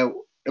 that.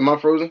 Am I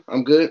frozen?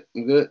 I'm good.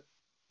 I'm good.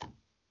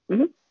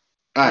 Mm-hmm. All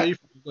right.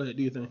 Go ahead.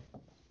 Do you think?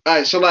 All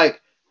right. So, like,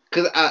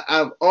 because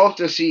I've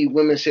often see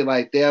women say,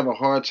 like, they have a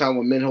hard time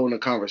with men holding a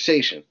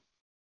conversation.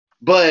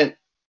 But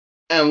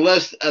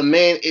unless a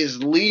man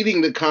is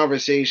leading the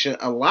conversation,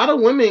 a lot of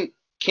women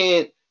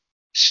can't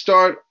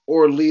start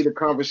or lead a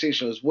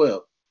conversation as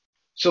well.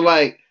 So,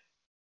 like,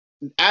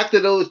 after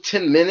those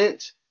 10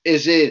 minutes,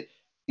 is it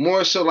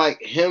more so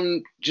like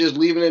him just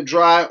leaving it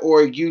dry,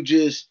 or you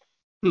just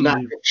not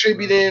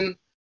contributing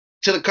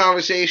to the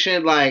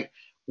conversation? Like,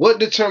 what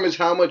determines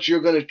how much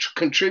you're going to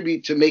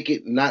contribute to make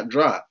it not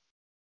dry?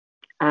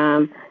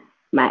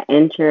 My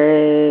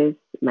interest,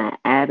 my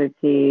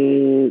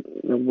attitude,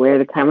 where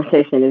the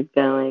conversation is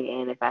going,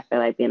 and if I feel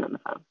like being on the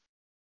phone.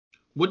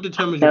 What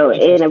determines So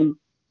your interest?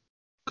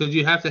 Because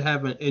you have to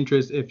have an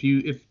interest if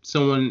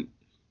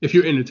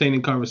you're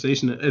entertaining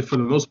conversation for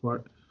the most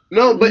part.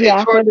 No, but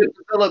it's hard to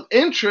develop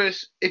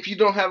interest if you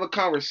don't have a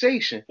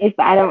conversation. If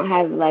I don't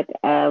have like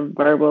a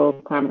verbal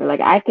conversation,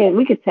 like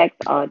we could text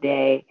all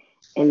day,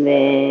 and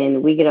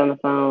then we get on the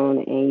phone,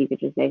 and you could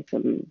just say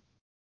some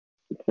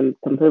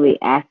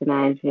completely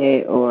asinine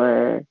shit,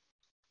 or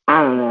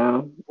I don't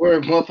know.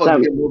 Where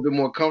motherfuckers get a little bit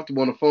more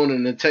comfortable on the phone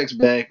than the text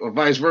back, or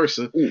vice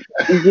versa.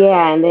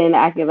 Yeah, and then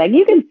I could, like,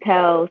 you can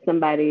tell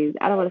somebody's,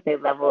 I don't want to say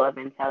level of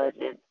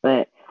intelligence,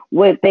 but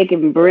what they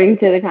can bring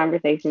to the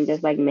conversation,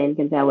 just like men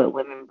can tell what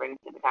women bring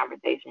to the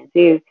conversation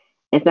too.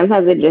 And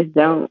sometimes it just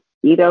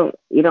you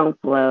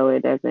don't flow.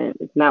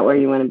 It's not where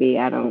you want to be.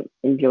 I don't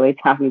enjoy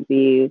talking to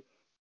you.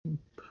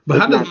 But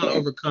how does one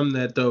overcome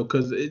that though?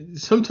 Because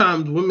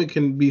sometimes women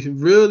can be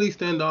really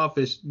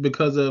standoffish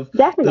because of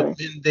the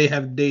men they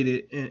have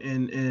dated,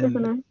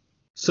 and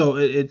so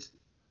it's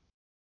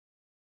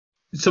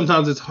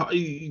sometimes it's hard.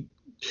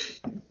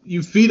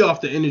 You feed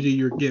off the energy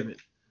you're given.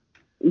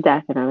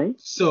 Definitely.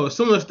 So if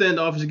someone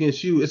standoffish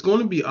against you, it's going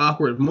to be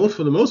awkward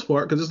for the most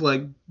part, because it's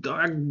like,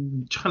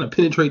 I'm trying to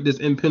penetrate this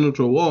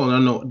impenetrable wall, and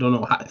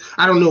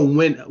I don't know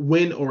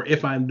when or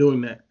if I'm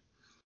doing that.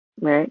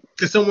 Right.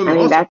 Because some women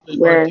also that's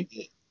where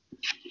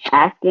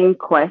asking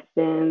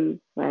questions,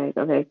 like,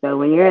 okay, so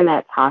when you're in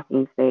that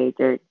talking stage,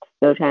 you're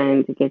still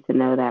trying to get to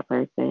know that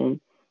person,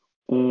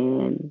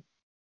 and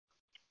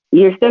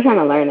you're still trying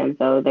to learn them.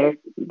 So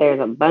there's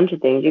a bunch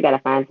of things you got to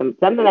find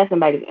something that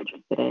somebody's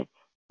interested in.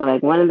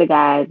 Like, one of the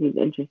guys, he's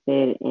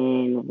interested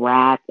in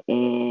rap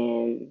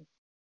and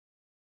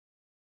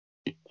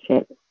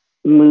shit,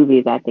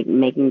 movies. I think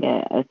making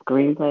a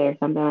screenplay or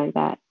something like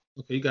that.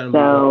 Okay, you got him.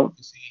 So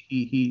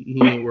he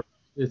ain't worth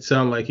it. It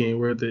sounds like he ain't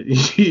worth it.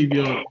 You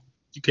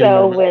can't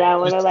so remember. When I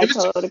want to like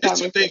hold a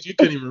conversation, things you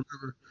couldn't even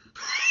remember.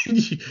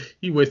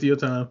 You wasted your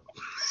time.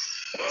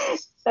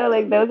 So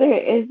like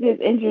it's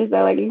just interesting.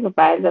 Like, you can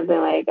find something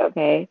like,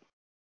 okay,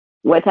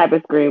 what type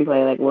of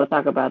screenplay? Like, we'll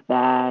talk about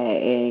that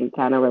and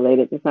kind of relate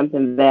it to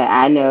something that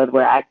I know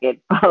where I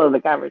could follow the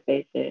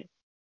conversation.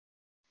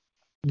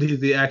 Did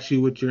they ask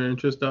you what your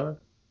interests are?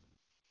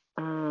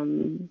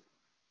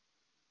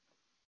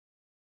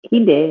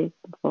 He did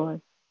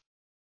before.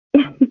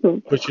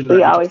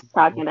 We always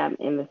talking. I'm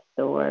in the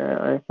store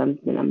or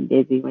something. I'm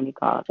busy when he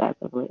calls.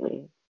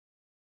 Absolutely.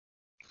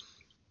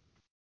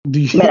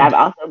 But I've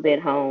also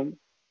been home,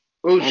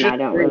 and I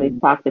don't really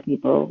talk to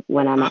people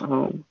when I'm at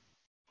home.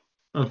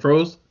 I'm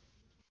froze.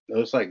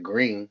 No, it's like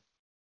green.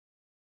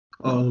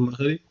 Oh, my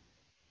hoodie.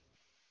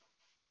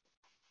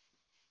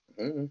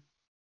 Mm-hmm.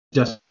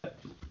 Just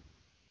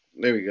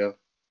there we go.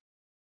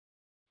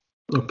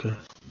 Okay.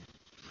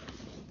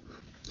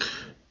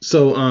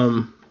 So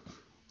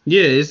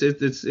yeah, it's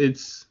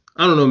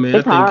I don't know, man.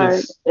 It's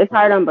hard. It's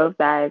hard on both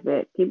sides.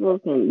 But people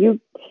can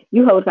you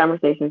hold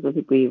conversations with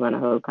people you want to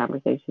hold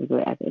conversations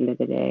with. At the end of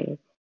the day, if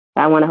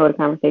I want to hold a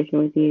conversation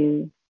with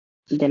you,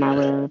 then I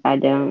will. If I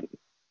don't,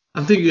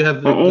 I think you have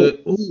a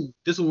good. Ooh,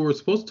 this is what we're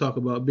supposed to talk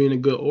about: being a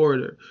good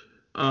orator.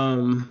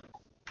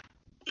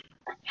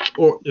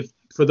 Or if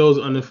for those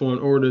uninformed,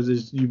 orators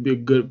is you be a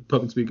good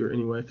public speaker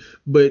anyway.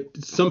 But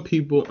some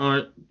people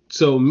aren't.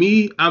 So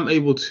I'm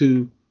able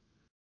to.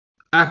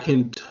 I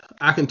can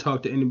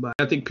talk to anybody.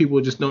 I think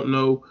people just don't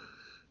know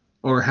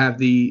or have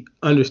the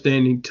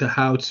understanding to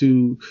how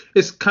to.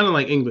 It's kind of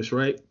like English,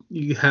 right?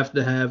 You have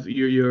to have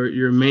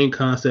your main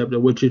concept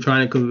of what you're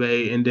trying to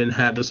convey, and then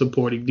have the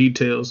supporting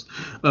details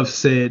of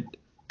said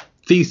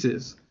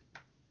thesis.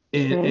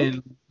 And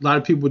a lot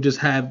of people just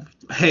have,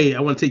 hey, I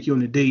want to take you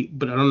on a date,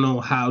 but I don't know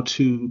how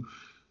to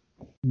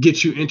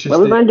get you interested.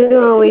 What we're gonna do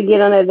when we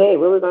get on a date?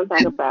 What we're gonna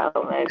talk about?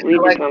 Like, we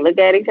just gonna look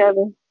at each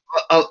other?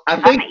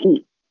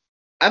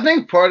 I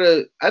think part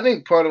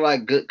of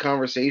like good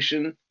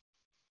conversation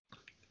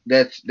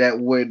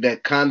that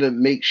kind of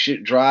makes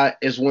shit dry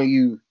is when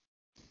you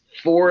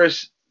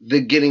force the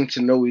getting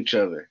to know each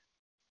other.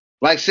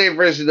 Like, say,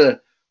 for instance,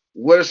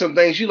 what are some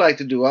things you like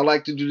to do? I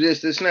like to do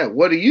this, this, and that.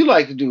 What do you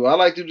like to do? I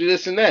like to do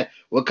this and that.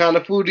 What kind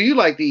of food do you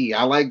like to eat?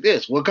 I like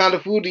this. What kind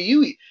of food do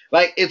you eat?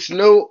 Like, it's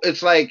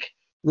like.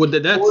 Well,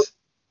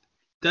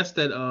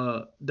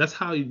 that's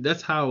how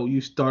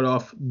you start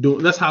off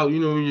doing. That's how,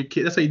 when you're a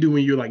kid. That's how you do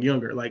when you're like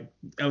younger, like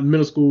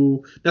middle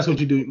school. That's what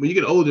you do. When you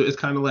get older, it's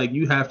kind of like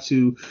you have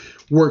to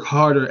work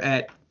harder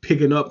at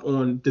picking up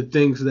on the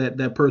things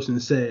that person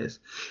says.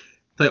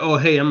 Like, oh,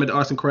 hey, I'm at the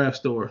arts and crafts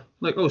store.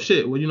 Like, oh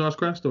shit, well, arts and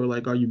crafts store.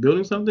 Like, are you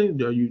building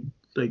something? Are you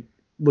like,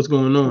 what's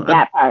going on?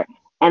 That part.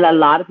 And a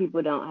lot of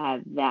people don't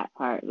have that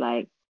part.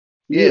 Like,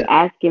 you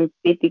asking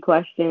 50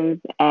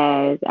 questions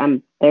as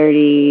I'm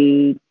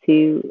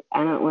 32.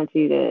 I don't want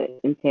you to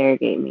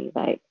interrogate me.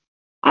 Like,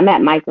 I'm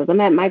at Michael's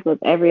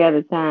every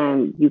other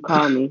time you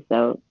call me.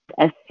 So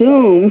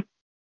assume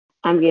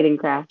I'm getting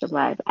craft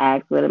supplies.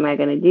 Ask, what am I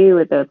going to do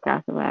with those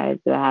craft supplies?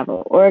 Do I have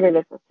an order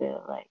to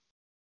fulfill? Like,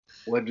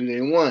 what do they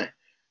want?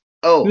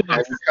 Oh,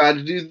 have you tried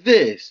to do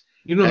this?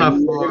 You know how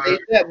far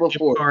that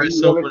before?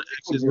 someone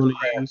actually going to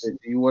use. Do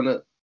you want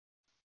to?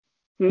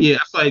 Yeah,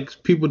 it's like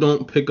people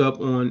don't pick up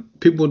on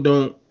people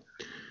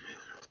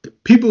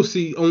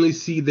only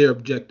see their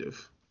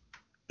objective,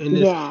 and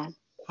it's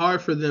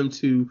hard for them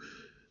to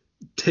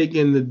take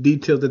in the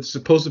details that they're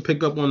supposed to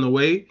pick up on the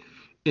way,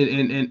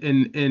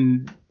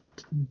 and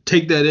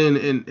take that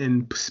in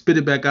and spit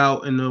it back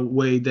out in a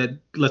way that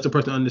lets the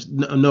person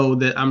know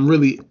that I'm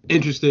really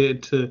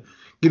interested to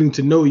getting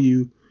to know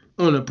you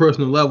on a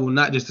personal level,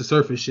 not just the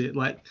surface shit.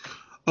 Like,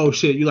 oh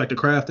shit, you like to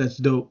craft? That's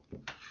dope.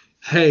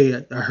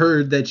 Hey, I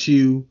heard that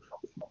you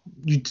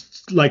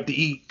like to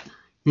eat.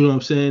 You know what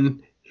I'm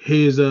saying?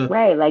 Here's a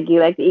right. Like, you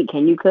like to eat.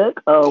 Can you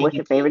cook? Oh, what's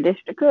your favorite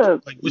dish to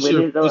cook? Like,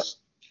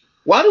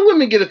 why do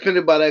women get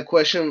offended by that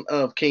question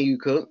of can you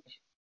cook?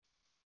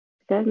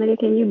 Because, nigga,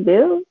 can you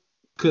build?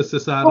 Because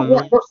societal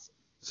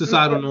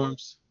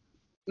norms.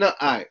 No, all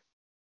right.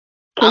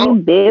 Can you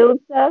build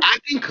stuff? I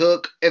can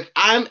cook. If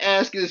I'm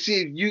asking to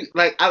see if you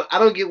like, I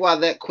don't get why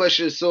that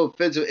question is so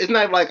offensive. It's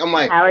not like I'm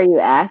like, how are you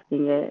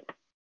asking it?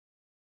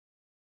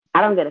 I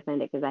don't get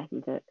offended because I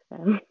can cook.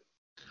 So.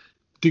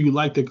 Do you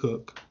like to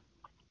cook?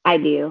 I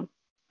do.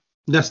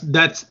 That's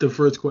the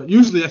first question.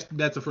 Usually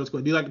that's the first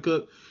question. Do you like to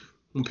cook?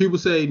 When people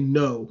say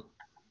no,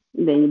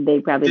 then they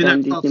probably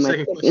don't do too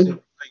much cooking.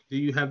 Like, do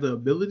you have the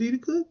ability to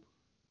cook?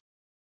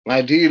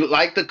 Like, do you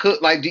like to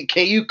cook? Like,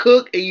 can you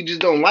cook and you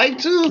just don't like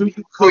to?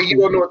 Or you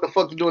don't know what the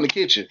fuck to do in the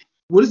kitchen?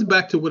 What is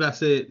back to what I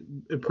said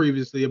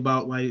previously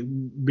about, like,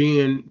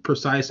 being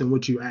precise in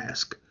what you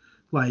ask.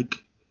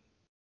 Like,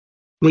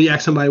 when you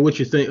ask somebody what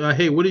you think, like,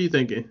 hey, what are you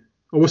thinking?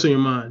 Or what's on your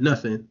mind?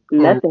 Nothing.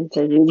 Nothing.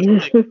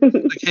 Like,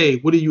 hey,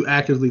 what are you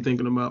actively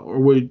thinking about? Or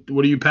what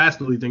are you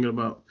passively thinking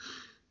about?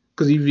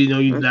 Because if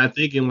you're not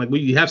thinking, like,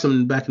 you have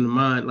something back in the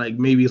mind, like,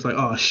 maybe it's like,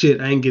 oh shit,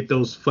 I didn't get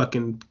those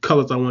fucking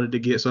colors I wanted to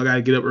get, so I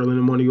gotta get up early in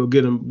the morning, go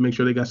get them, make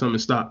sure they got something in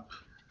stock.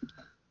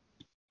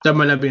 That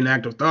might not be an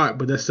active thought,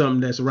 but that's something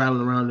that's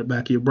rattling around in the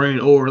back of your brain.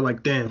 Or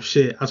like, damn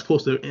shit, I was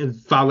supposed to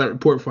file that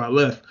report before I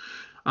left.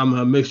 I'm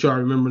gonna make sure I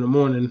remember in the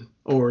morning,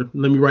 or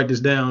let me write this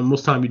down.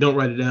 Most time you don't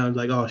write it down. It's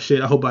like, oh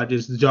shit, I hope I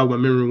just jog my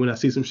memory when I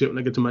see some shit when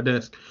I get to my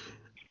desk.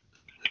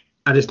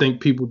 I just think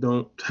people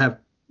don't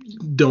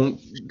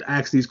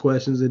ask these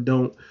questions and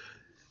don't.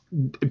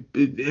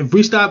 If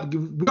we stop,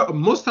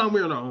 most time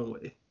we're on our own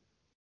way.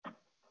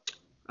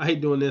 I hate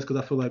doing this because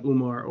I feel like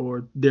Umar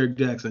or Derek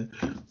Jackson.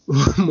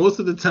 Most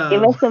of the time,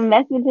 give us a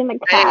message in the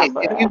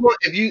comments. If you want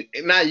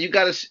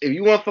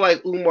to feel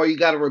like Umar, you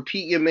gotta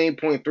repeat your main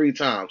point 3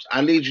 times.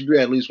 I need you to do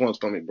that at least once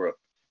for me, bro.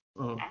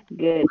 Oh.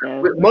 Good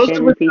though. Most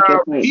of the time,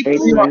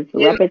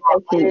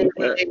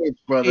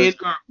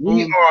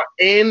 we are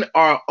in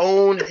our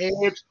own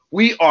heads.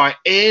 We are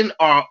in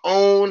our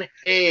own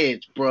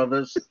heads,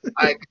 brothers.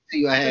 I can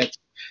see I had to.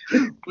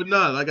 But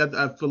no, like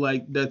I feel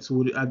like that's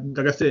what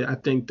like I said. I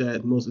think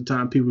that most of the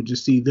time people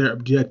just see their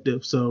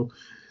objective, so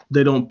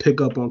they don't pick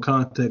up on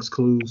context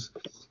clues.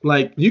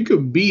 Like, you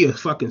could be a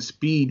fucking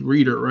speed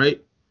reader, right?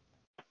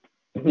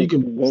 You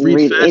can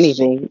read fast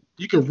anything.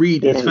 You can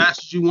read as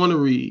fast as you want to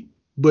read.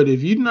 But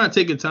if you're not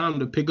taking time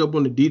to pick up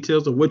on the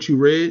details of what you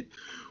read,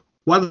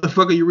 why the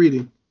fuck are you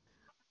reading?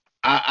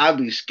 I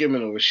be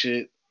skimming over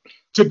shit.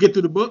 To get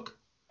through the book?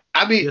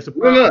 That's a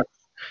problem.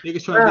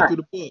 Niggas trying to get through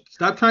the book.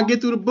 Stop trying to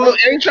get through the book.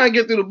 I ain't trying to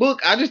get through the book.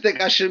 I just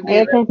think I should be. Pay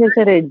attention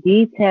to the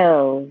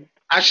details.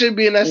 I should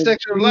be in that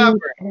section of the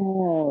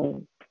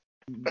library.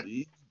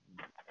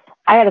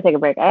 I gotta take a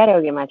break. I gotta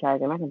go get my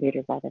charger. My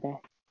computer's out today.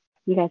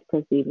 You guys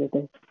proceed with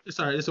this. It's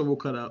alright. It's a we'll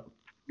cut out.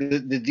 The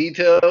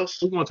details.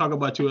 We won't talk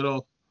about you at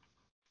all.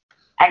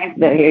 I can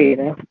still hear you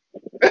though.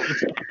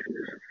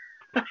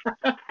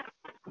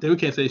 Then we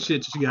can't say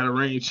shit. She got a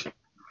range.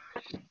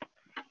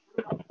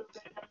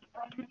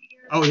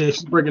 Oh yeah,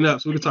 she's breaking up,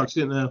 so we can talk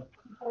shit now.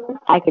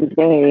 I can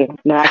still hear you.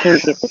 No, I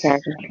can't get the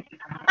charger.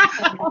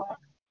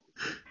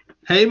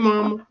 Hey,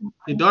 mama,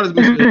 your daughter's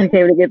been. I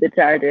came to get the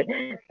charger.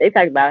 They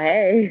talk about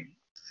hey.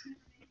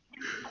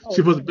 She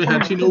supposed to be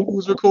had. She know who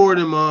was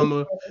recording,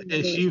 Mama,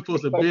 and she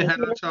supposed to be had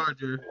a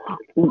charger.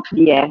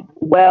 Yeah.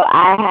 Well,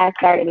 I had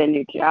started a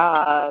new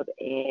job,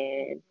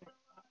 and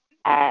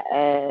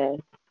I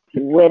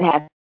would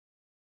have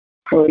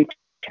fully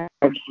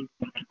charged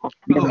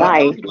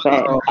device,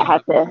 but I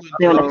have to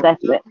do an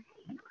assessment.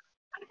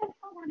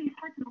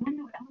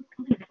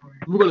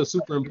 We're gonna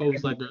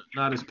superimpose like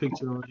Nada's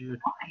picture on here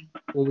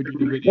when we do the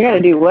You're video.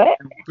 gonna do what?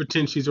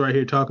 Pretend she's right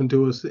here talking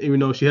to us, even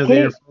though she has the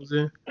earphones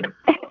in.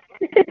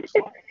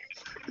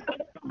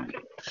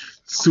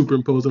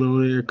 Superimposing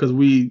over there because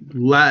we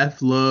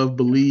laugh, love,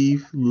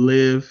 believe,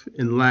 live,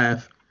 and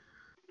laugh.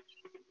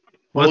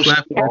 Well, let's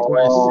laugh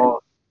twice.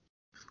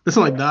 That's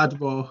like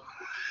dodgeball.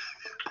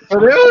 So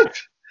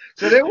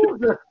there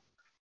was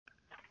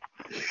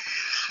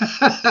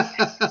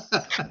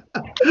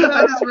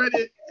I just read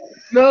it.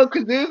 no,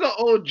 because there's an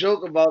old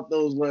joke about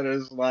those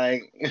letters,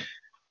 like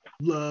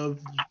Love,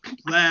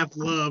 laugh,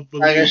 love,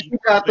 like believe, if you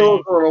got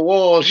those on the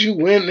walls, you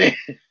win there.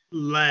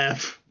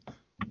 laugh.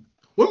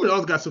 Women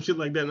always got some shit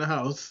like that in the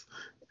house.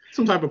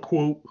 Some type of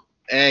quote.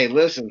 Hey,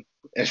 listen,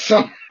 if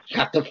some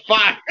got the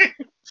fire.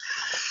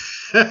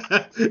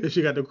 If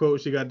she got the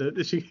quote, she got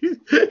the she.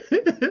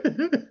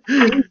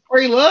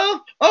 Free love?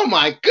 Oh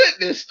my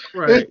goodness!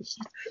 Right.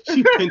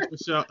 She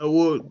Pinterest shot.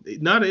 Well,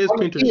 Nada is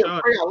Pinterest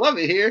shot. I love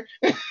it here.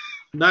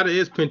 Nada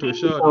is Pinterest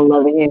I shot.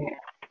 love it here.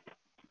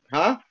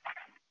 Huh?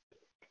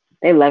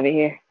 They love it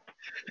here.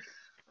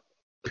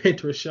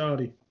 Pinterest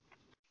shawty.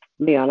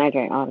 Be on that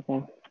drink all the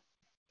time.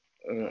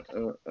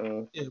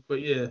 Yeah,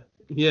 but yeah,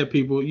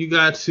 people, you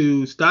got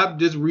to stop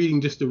just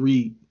reading just to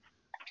read.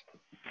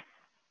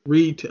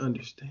 Read to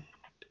understand.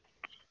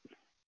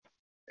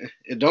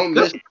 And don't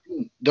miss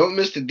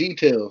the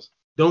details.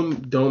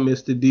 Don't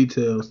miss the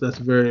details. That's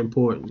very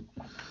important.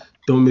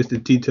 Don't miss the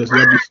details.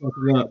 You'll be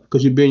fucking up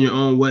because you're being your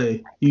own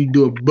way. You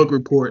do a book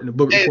report and the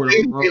book report.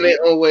 They be in their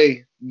own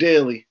way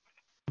daily.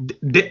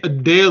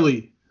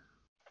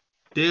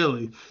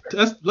 Daily.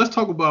 Let's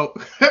talk about.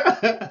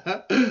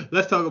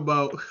 Let's talk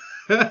about.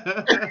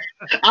 I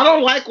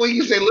don't like when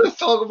you say let's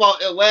talk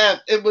about and laugh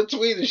in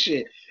between the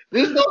shit.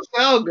 This don't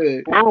sound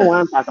good. I don't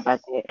want to talk about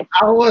that. I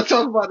don't want to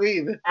talk about it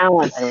either. I don't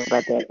want to talk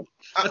about that.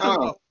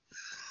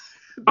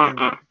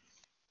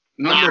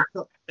 Nah.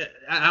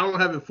 I don't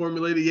have it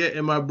formulated yet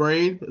in my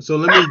brain, so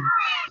let me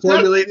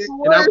formulate it.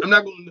 And I'm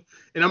not going.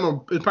 And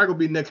it's probably gonna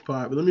be next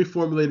pod, but let me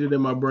formulate it in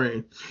my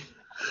brain.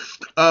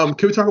 Can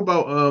we talk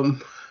about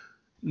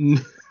Can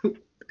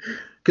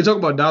we talk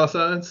about dollar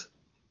signs?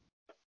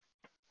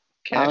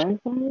 Dollar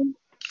signs?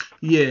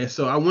 Yeah.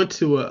 So I went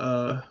to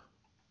a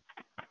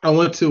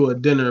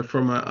dinner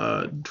for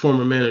my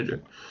former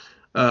manager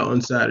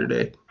on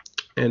Saturday,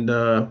 and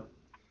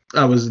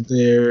I was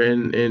there,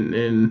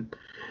 and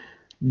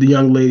the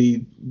young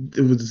lady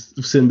was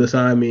sitting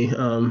beside me.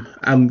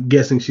 I'm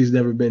guessing she's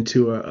never been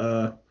to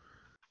a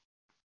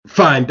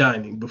fine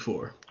dining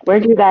before.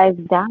 Where'd you guys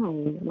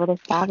dine? What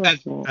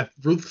establishment? At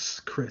Ruth's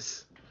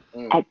Chris.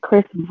 At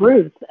Chris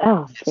Ruth.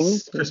 Oh, Yes,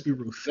 fancy. Crispy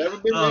Ruth. Never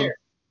been there.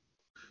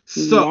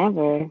 So,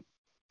 Never.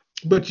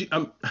 but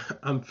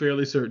I'm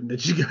fairly certain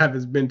that you guys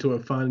have been to a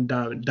fine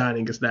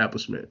dining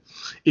establishment,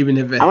 even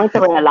if it. I went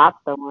to Red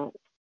Lobster once.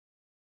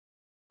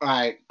 All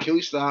right, can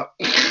we stop?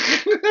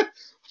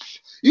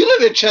 You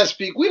live in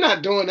Chesapeake. We're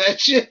not doing that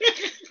shit.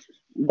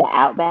 The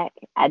Outback.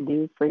 I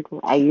do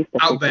frequent. I used to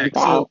frequent Outback. the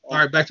So, Outback. all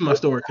right, back to my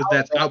story because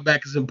that's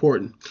Outback is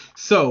important.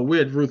 So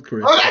we're at Ruth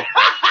Chris.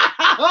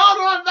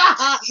 Hold on,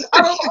 nah.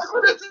 I don't like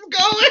where this is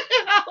going.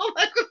 I don't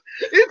like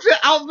it said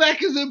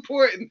Outback is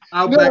important.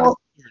 Outback No,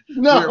 is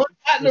no, We're-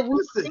 not the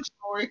Ruth listen. Chris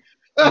story.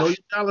 know your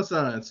dollar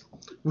signs.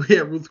 We're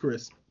at Ruth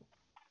Chris.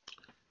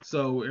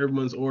 So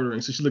everyone's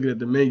ordering. So she's looking at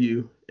the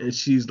menu and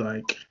she's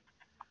like,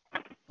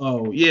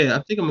 "Oh yeah,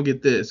 I think I'm gonna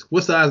get this.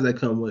 What size that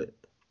come with?"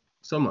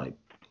 So I'm like,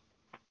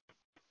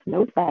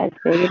 No size.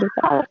 Baby, it's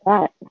all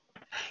that.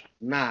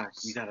 Nah,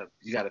 you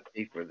gotta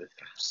pay for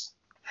this.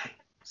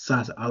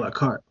 "Size a la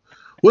carte."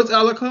 What's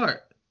a la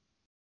carte?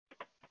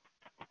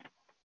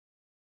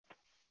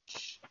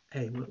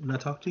 Hey, when I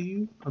talk to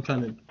you, I'm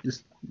trying to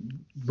just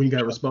when you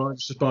gotta respond,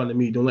 just respond to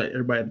me. Don't let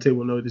everybody at the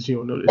table know that you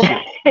don't know this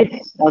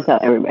shit. Don't tell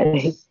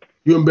everybody.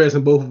 You're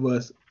embarrassing both of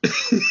us.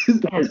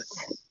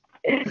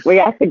 We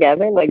got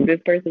together? Like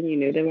this person, you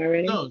knew them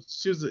already? No,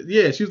 she was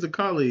a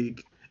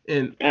colleague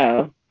and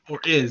Oh. or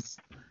is,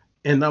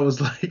 and I was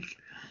like,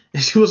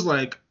 and she was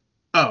like,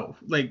 "Oh,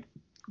 like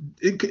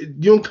you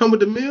don't come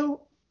with the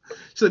meal?"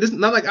 So this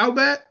not like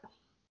Outback.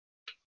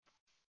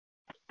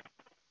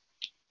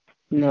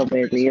 No,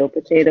 baby. Your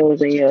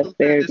potatoes and your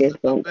asparagus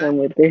don't come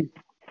with this.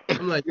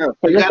 I'm like, No,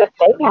 It's you a got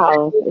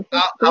steakhouse. It's a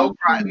our steakhouse.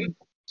 gratin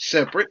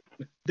separate.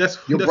 that's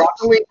Your that's,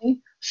 broccoli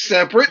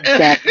separate.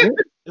 Exactly.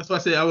 that's why I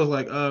said I was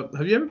like,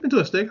 have you ever been to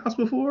a steakhouse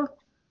before?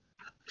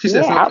 She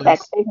Yeah, said Outback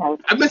something. Steakhouse.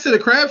 I've been to the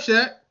Crab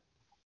Shack.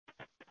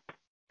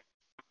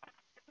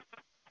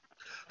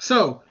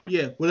 So,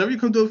 yeah, whenever you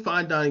come to a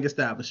fine dining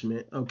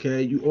establishment,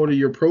 okay, you order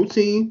your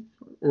protein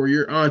or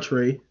your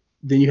entree,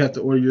 then you have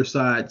to order your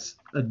sides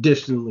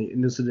additionally,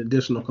 and it's an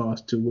additional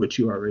cost to what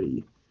you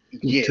already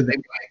Yeah, to they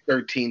that. be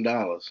like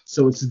 $13.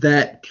 So it's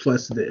that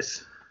plus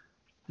this.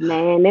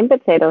 Man, them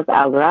potatoes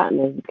au gratin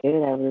is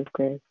good over this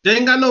Chris. They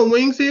ain't got no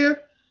wings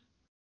here.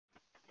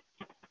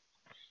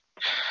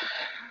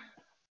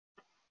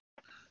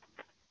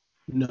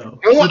 No.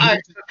 No one,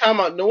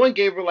 no one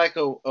gave her like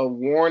a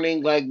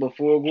warning like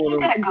before going You on.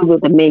 gotta Google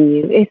the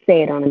menu. It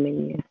said on the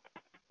menu.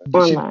 She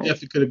Online.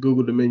 definitely could have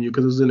Googled the menu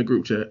because it was in the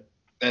group chat.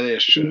 That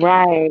is true.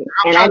 Right.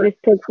 And I just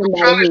took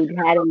somebody who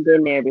hadn't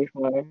been there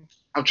before.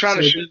 I'm trying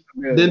to shoot.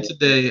 Then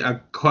today, I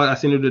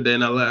seen her today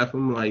and I laughed.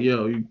 I'm like,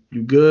 yo, you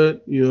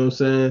good? You know what I'm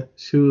saying?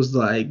 She was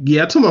like,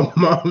 yeah, I told my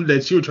mom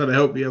that she was trying to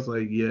help me. I was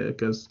like, yeah,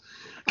 because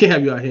I can't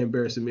have you out here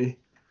embarrassing me.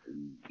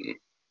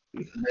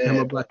 Have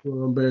my black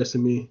woman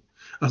embarrassing me.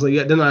 I was like,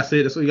 yeah. Then I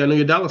said, so you gotta know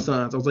your dollar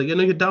signs. I was like, yeah,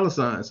 know your dollar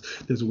signs.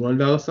 There's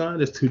 $1 sign,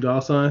 there's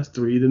 $2 signs,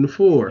 3, then the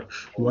 4.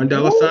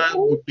 $1 sign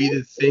would be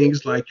the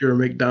things like your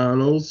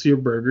McDonald's, your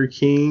Burger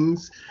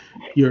Kings,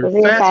 your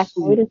fast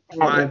food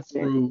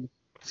drive-through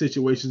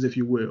situations, if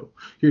you will.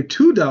 Your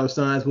 $2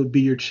 signs would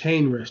be your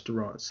chain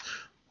restaurants,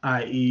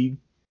 i.e.,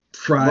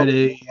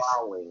 Fridays,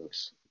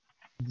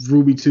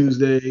 Ruby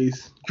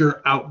Tuesdays,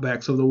 your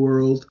Outbacks of the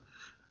world.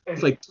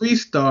 It's like 3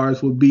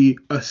 stars would be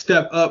a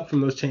step up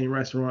from those chain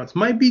restaurants.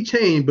 Might be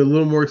chain, but a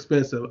little more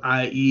expensive,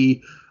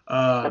 i.e.,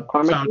 Founding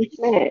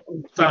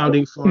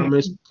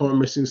Farmers,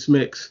 Farmers and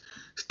Smicks,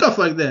 stuff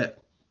like that.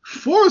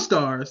 4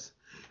 stars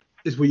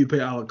is where you pay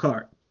a la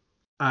carte,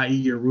 i.e.,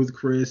 your Ruth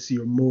Chris,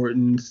 your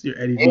Morton's, your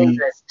Eddie And V's.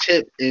 that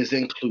tip is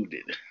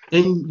included.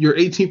 And your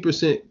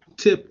 18%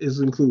 tip is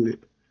included.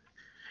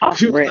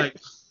 She was like,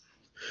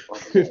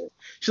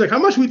 she's like, how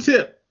much we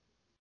tip?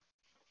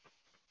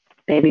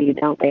 Baby, you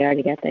don't. They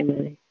already got their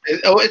money.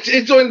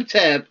 It's on the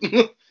tab.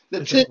 The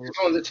tip is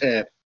on the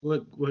tab.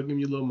 We'll give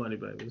you a little money,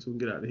 baby, so we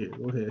can get out of here.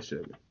 Go ahead,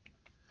 Chevy.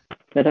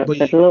 Put a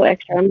little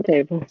extra on the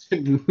table.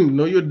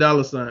 Know your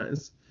dollar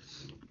signs.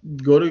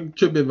 Go to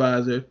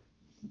TripAdvisor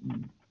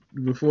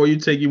before you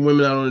take your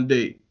women out on a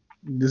date.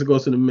 This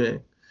goes to the men.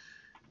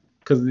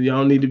 Because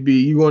y'all need to be,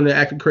 you going to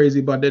acting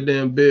crazy about that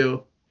damn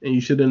bill, and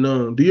you should have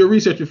known. Do your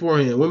research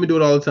beforehand. Women do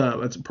it all the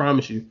time. I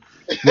promise you.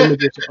 Women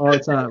do it all the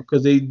time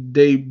because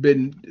they've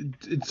been,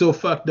 it's so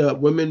fucked up.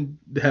 Women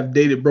have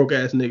dated broke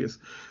ass niggas.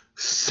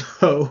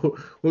 So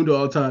women do it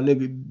all the time.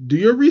 Nigga, do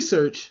your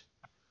research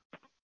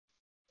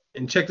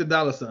and check the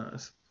dollar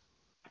signs.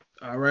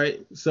 All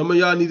right. Some of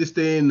y'all need to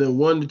stay in the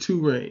 1 to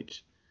 2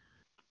 range.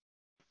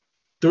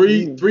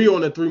 3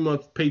 on a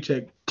 3-month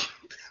paycheck.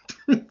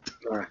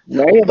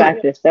 Worry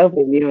about yourself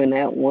if you're in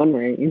that 1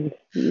 range.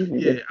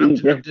 Yeah, I'm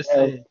just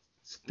saying.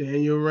 Stay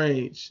in your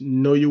range.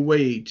 Know your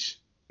wage.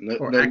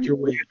 Act your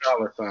wage.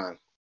 Dollar sign.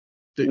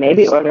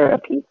 Maybe order a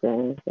pizza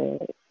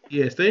instead.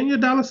 Yeah, stay in your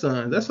dollar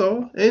signs. That's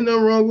all. Ain't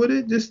nothing wrong with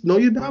it. Just know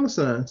your dollar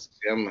signs.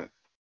 I'm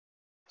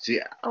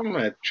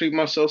gonna treat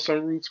myself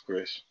some roots,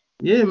 Chris.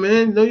 Yeah,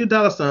 man. Know your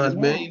dollar signs,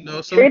 man. You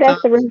know, treat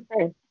us the roots,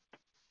 Chris.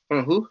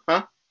 Who?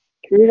 Huh?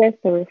 Treat us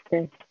the roots,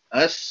 Chris.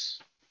 Us?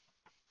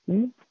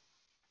 Mm-hmm.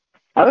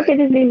 Oh, it could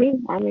just be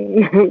me. I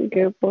mean, I'm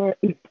good for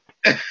it.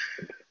 I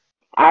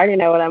already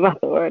know what I'm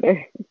about to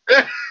order.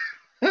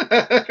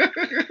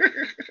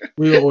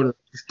 We gonna order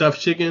stuffed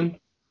chicken.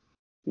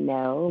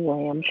 No,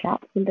 lamb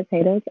chops and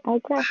potatoes au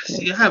gratin.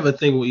 See, I have a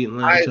thing with eating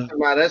lamb chops.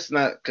 That's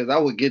not, because I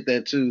would get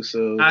that too.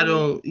 So I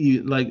don't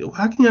eat, like,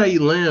 how can y'all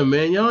eat lamb,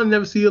 man? Y'all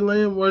never see a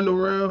lamb running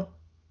around?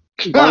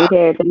 Don't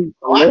care if it's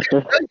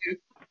delicious.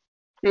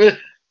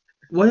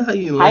 Why y'all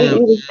eating lamb? How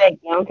you eat a steak?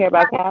 You don't care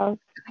about cows?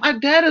 My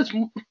dad is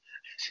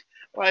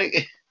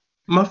like,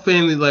 my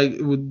family, like,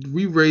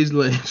 we raise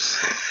lambs.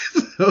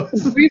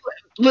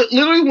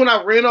 Literally, when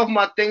I ran off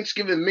my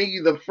Thanksgiving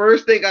menu, the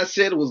first thing I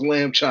said was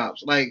lamb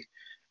chops. Like,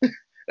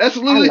 that's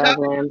literally how.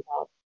 Lamb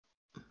chops.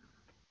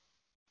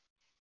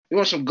 You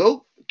want some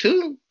goat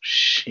too?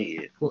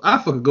 Shit. Well, I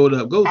fucking goat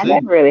up. Goat. I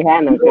never really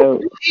had no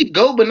goat. You eat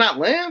goat, but not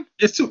lamb.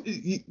 It's too.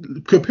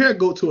 Compare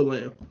goat to a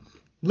lamb.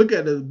 Look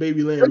at the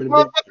baby lamb.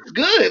 It's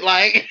good.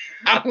 Like,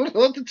 I don't know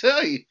what to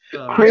tell you.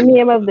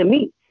 Premium of the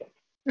meat.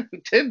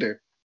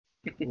 Tender.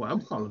 Well,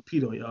 I'm calling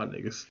Pete on y'all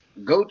niggas.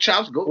 Goat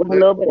chops, goat. With a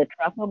little bit of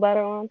truffle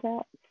butter on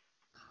top.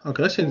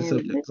 Okay, let's change the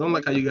subject. Because I don't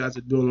like how you guys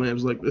are doing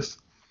lambs like this.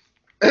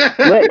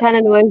 What kind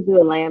of noise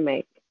do a lamb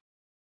make?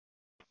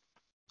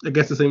 I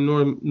guess the same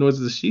noise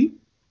as a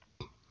sheep.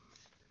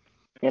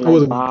 Like I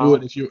wasn't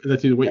going to do it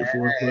if you're waiting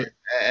for it.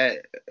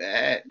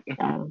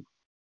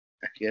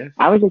 Yeah.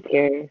 I was just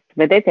curious.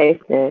 But they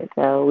taste good,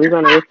 so we're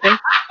going to listen.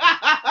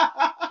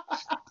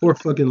 Poor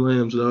fucking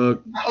lambs,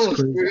 dog. They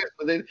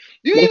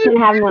shouldn't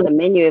have them on the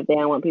menu if they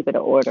don't want people to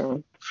order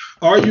them.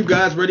 Are you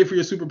guys ready for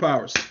your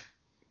superpowers?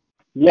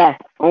 Yes.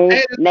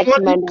 Next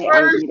Monday,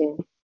 I'm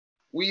reading.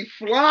 We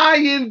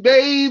flying,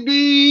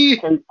 baby.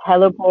 Some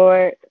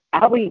teleport. I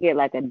hope we get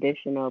like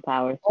additional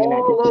powers.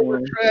 All over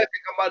traffic.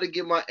 I'm about to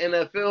get my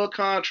NFL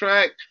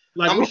contract.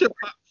 Like,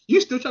 you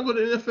still trying to go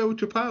to the NFL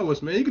with your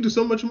powers, man. You can do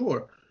so much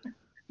more.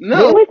 No.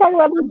 Didn't we talk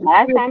about this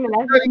last time? And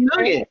that's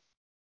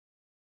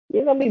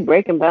you're going to be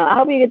breaking bones. I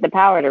hope you get the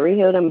power to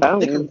reheal them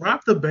bones. They can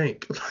rob the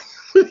bank.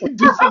 Do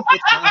something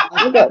with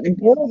my Look up,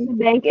 go to the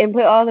bank and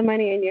put all the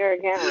money in your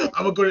account.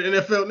 I'm gonna go to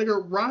the NFL,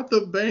 nigga. Rob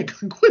the bank.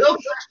 No,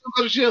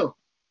 go to jail.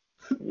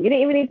 You didn't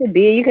even need to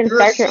be. You can You're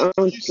start your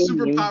own you're team.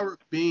 superpower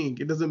being.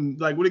 It doesn't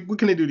like what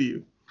can they do to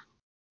you?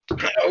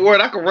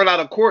 Word, I can run out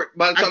of court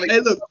by the time Hey,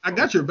 look, I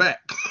got your back.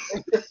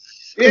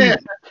 Yeah.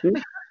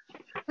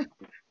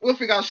 We'll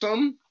figure out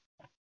something.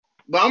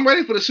 But I'm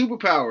ready for the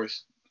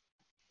superpowers.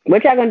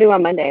 What y'all gonna do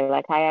on Monday?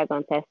 Like, how y'all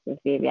gonna test and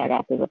see if y'all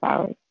got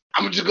superpowers?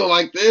 I'm gonna just go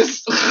like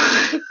this.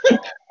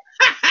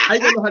 I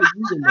don't know how to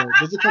use them though.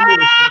 Does it come with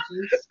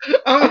instructions?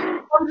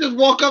 I'm just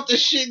walk up the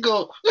shit and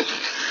go.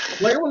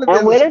 Like, I want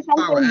And what to if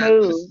something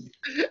moves?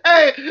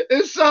 Hey,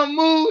 if something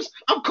moves,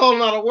 I'm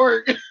calling out of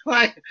work.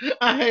 Like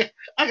I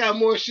got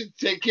more shit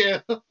to take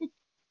care of.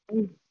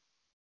 I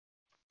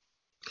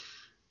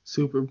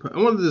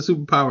wanted the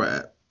superpower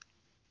app.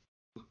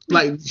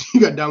 Like,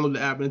 you got to download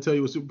the app and tell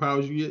you what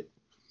superpowers you get.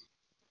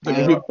 Like,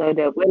 Oh, that's so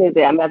dope. What is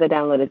it? I'm about to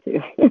download it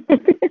too.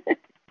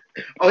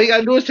 All you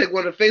gotta do is take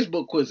one of the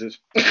Facebook quizzes.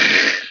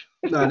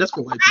 nah, that's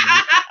for white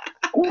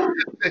people.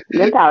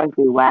 Your powers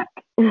be whack.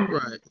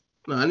 Right.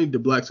 No, I need the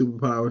black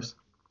superpowers.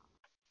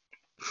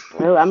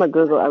 Oh, I'm gonna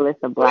Google a list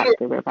of black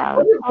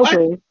superpowers. Black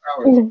Okay.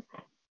 superpowers.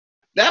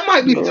 That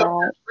might be Black. something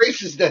that's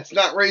racist. That's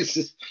not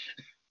racist.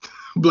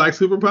 Black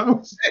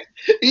superpowers?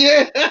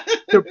 Yeah.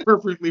 to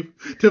perfectly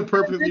Did they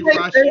fried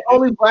say chicken.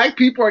 only black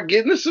people are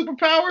getting the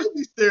superpowers?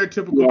 These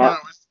stereotypical Yeah.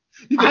 powers.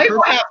 You I can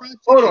don't perfectly have. fried chicken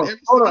Hold on. every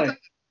Hold single on.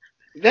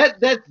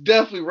 That's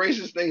definitely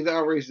racist things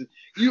are racist.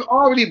 You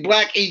already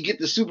black and you get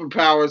the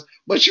superpowers,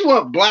 but you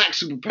want black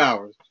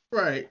superpowers.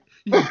 Right.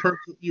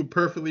 You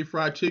perfectly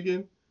fried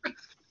chicken.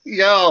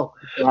 Yo,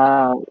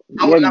 I would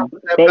Your not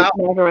put that baked power.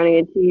 macaroni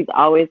and cheese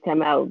always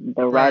come out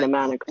the right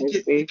amount of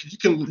You crispy.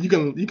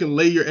 can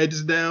lay your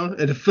edges down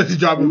at the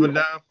drop of a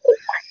dime.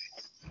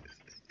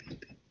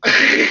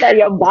 So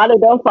your body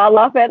don't fall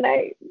off at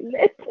night.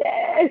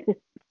 Listen.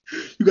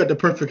 You got the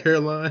perfect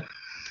hairline.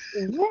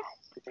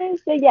 Yes.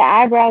 So your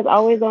eyebrows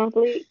always on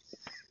fleek.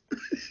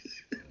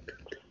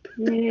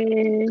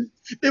 Man.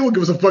 They will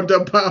give us some fucked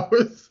up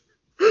powers.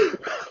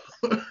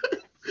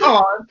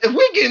 Oh, if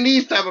we getting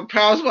these type of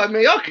powers, like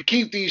man, y'all can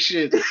keep these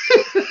shit.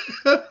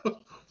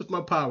 What's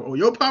my power? Oh,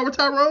 your power,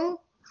 Tyrone?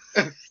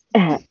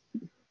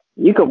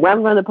 You could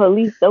run from the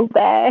police so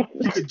fast.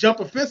 You could jump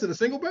a fence in a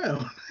single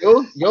bound.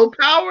 Your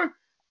power?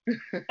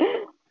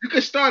 You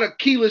could start a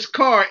keyless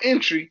car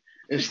entry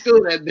and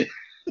steal that bitch.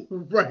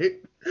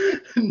 Right.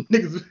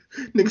 Niggas.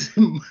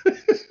 I'm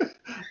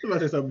about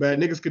to say something bad.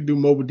 Niggas could do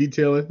mobile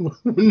detailing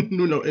with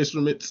no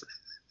instruments.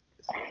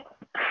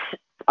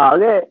 All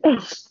good.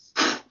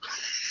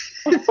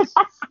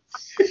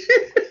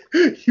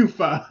 You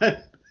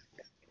fine.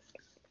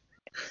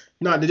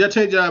 Nah, did y'all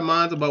change your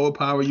minds about what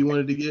power you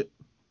wanted to get?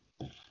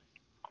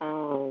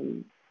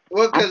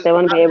 Well, I still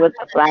want to be able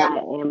to fly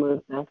and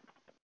move stuff.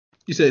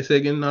 You say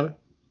again, Nada?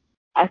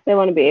 I still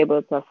want to be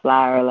able to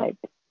fly or like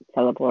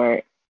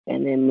teleport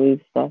and then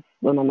move stuff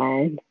with my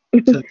mind.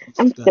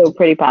 I'm still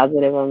pretty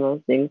positive on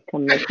those things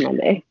come next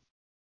Monday.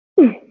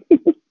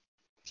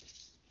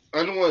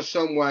 I don't want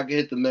something where I can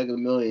hit the Mega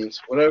Millions.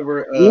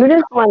 Whatever. You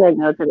just want to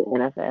go to the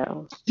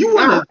NFL. You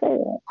want I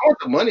want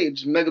the money,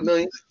 just Mega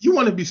Millions. You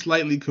want to be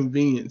slightly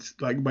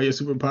convenienced, like by your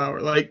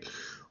superpower, like,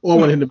 or I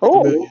want him to make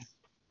 $1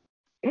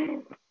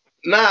 million.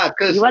 Nah,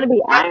 cause you want to be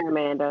Iron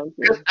Man, don't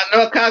you? I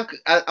know.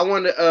 I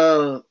want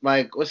to.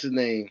 Like, what's his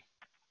name?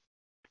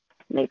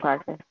 Nate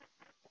Parker.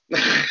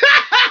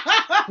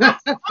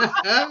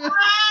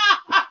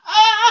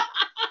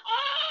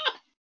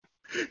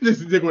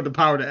 This is nigga with the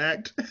power to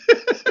act.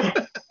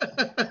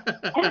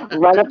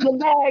 Run up the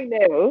bag,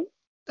 though.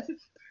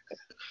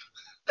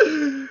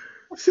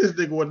 This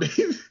nigga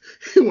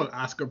want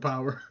Oscar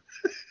power.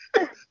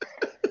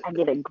 I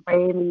get a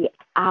Grammy,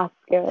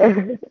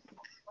 Oscar.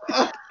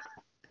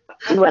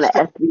 You want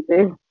an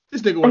SBC?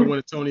 This nigga want to win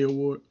a Tony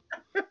Award.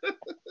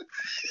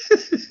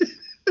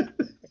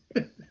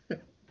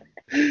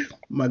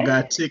 My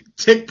guy,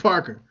 Tick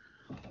Parker.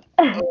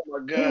 Oh my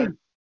god,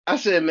 I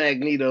said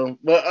Magneto,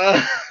 but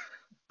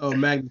oh,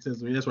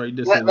 magnetism. That's right. You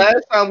did say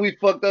last time we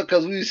fucked up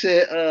because we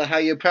said how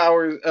your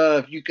power,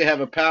 if you could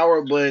have a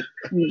power, but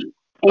you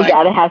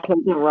gotta have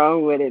something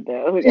wrong with it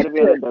though. We gotta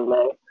be able to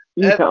delay.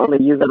 You can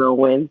only use it on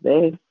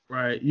Wednesday.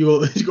 Right.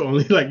 You can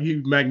only like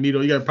you Magneto.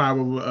 You got power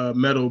of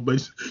metal,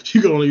 but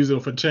you can only use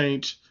it for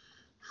change.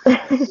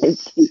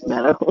 Cheap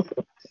metal.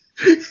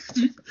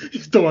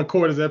 He's throwing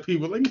quarters at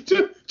people like get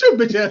your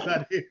bitch ass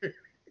out of here.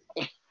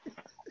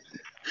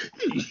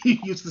 You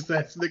useless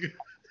ass nigga.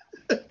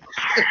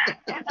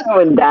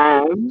 Throwing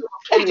dimes.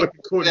 Fucking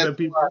quarters at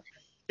people.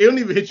 It don't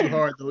even hit you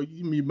hard though.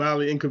 You can be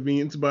mildly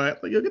inconvenienced by it.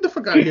 Like, yo, get the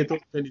fuck out of here,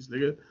 throwing pennies,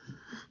 nigga.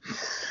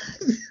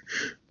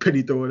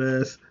 Penny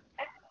throwing ass.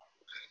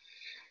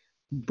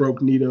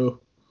 Broke Nito.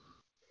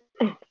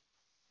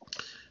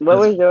 What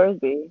would yours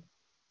be?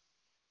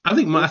 I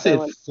think I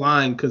said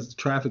flying because the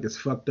traffic is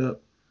fucked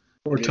up.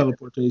 Or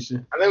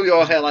teleportation. I think we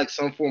all had like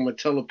some form of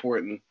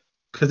teleporting.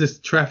 Because this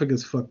traffic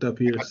is fucked up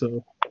here,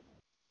 so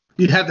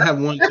You'd have to have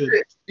one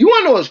to. You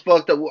want to know what's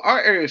fucked up? Well,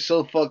 our area is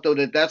so fucked up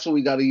that's what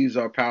we got to use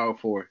our power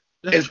for.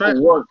 That's It's trash.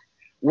 for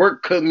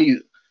work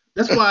commute.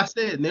 That's why I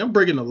said, nigga, I'm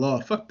breaking the law.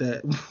 Fuck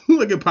that.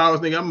 Look at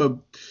powers, nigga.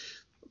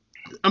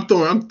 I'm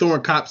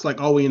throwing cops like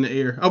all the way in the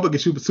air. I'm gonna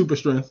get super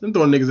strength. I'm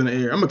throwing niggas in the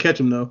air. I'm gonna catch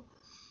them though.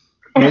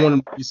 I don't want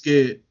them to be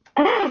scared.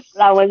 I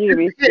want you to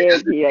be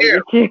scared. Just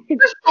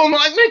going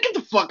like, man, get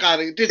the fuck out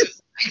of here.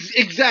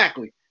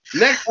 Exactly.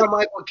 Next time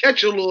I gonna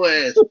catch your little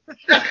ass.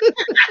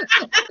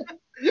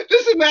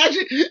 Just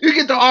imagine you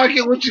get to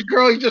argue with your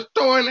girl, you just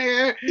throw in the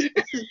air.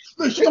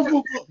 Man, shut the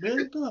fuck up,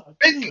 man. God.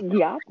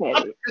 Yeah,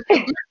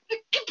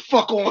 Get the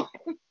fuck on.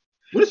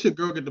 What if your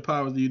girl get the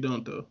powers that you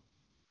don't though?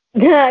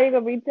 Nah, you're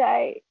gonna be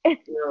tight. If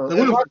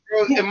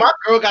my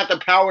girl got the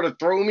power to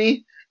throw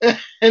me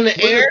in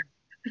the air.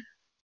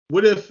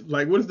 What if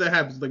that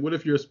happens? Like, what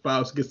if your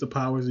spouse gets the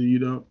powers and you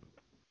don't?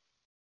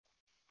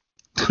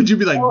 Would you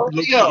be like,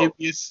 looking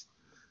envious?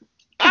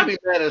 I'd be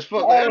mad as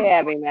fuck. Oh, yeah,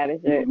 I'd be mad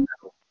as shit.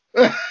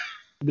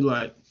 Be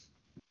like,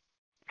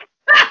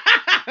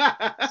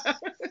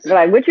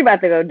 what you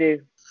about to go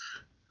do?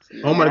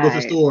 I'm gonna go to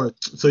the store.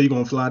 So you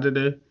gonna fly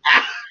today?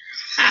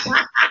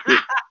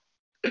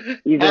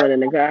 You going in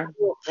the car?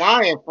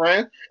 Flying,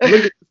 friend.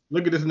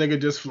 Look at this nigga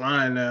just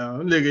flying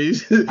now.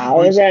 Nigga, I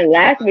was there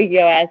last week.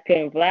 Your ass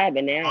couldn't fly,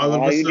 but now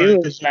all you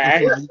do is fly.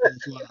 You can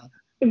fly.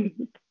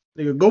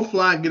 Nigga, go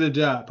fly and get a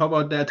job. How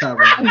about that,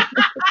 Tyrone?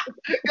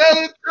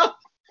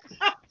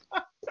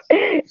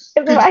 It's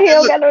like he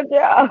don't got no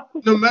job.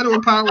 No matter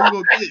what power we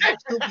gonna get, you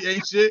still be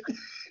ain't shit.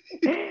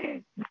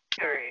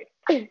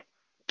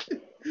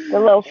 The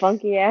little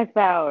funky ass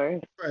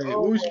powers. Right. Where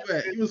was you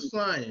at? You was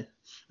flying.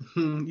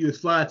 You was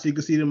flying so you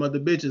could see them other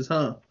bitches,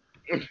 huh?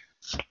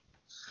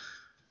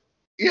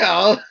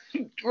 Yo,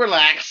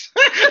 relax.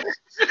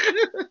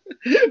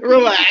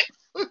 Relax.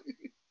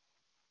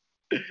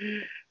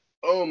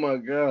 Oh my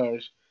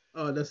gosh.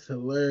 Oh, that's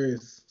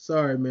hilarious.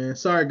 Sorry, man.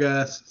 Sorry,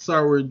 guys.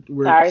 Sorry,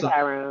 we're sorry,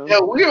 Tyrone. Yeah,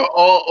 we are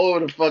all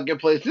over the fucking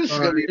place. This is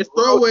gonna be. It's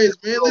throwaways,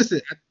 man.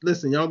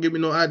 Listen. Y'all don't give me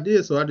no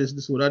ideas, so this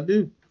is what I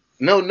do.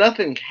 No,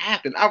 nothing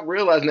happened. I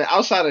realized that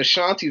outside of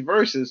Shanti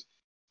verses.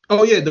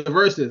 Oh yeah, the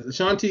verses.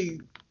 Ashanti.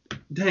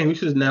 Dang, we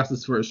should have announced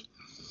this first.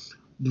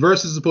 The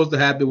verse is supposed to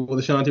happen with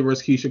Ashanti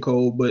versus Keisha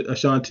Cole, but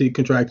Ashanti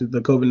contracted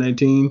the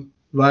COVID-19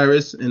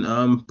 virus,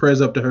 and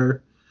prayers up to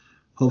her.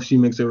 Hope she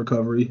makes a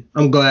recovery.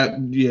 I'm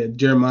glad. Yeah,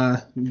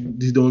 Jeremiah,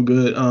 he's doing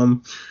good.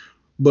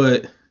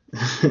 But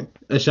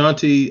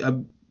Ashanti's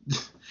gonna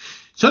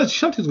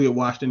get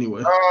watched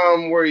anyway.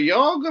 Were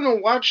y'all gonna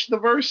watch the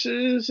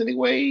verses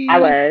anyway? I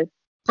was.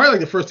 Probably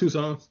like the first two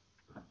songs.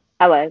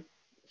 I was.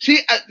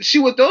 See,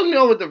 what throws me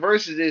off with the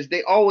verses is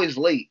they always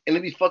late, and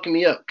it be fucking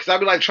me up because I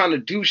be like trying to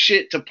do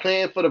shit to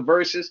plan for the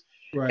verses,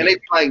 right. And they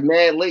be like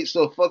mad late,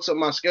 so it fucks up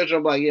my schedule.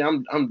 I'm like, yeah,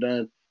 I'm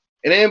done.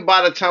 And then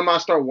by the time I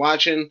start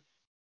watching,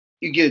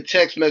 you get a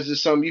text message or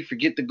something, you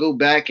forget to go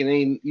back, and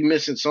then you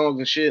missing songs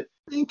and shit.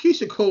 I mean,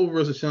 Keisha Cole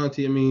versus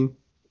Ashanti. I mean,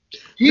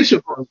 Keisha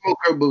Cole smoke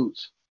her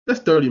boots. That's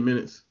 30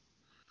 minutes.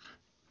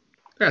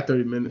 They got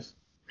 30 minutes.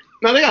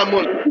 No, they got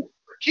more.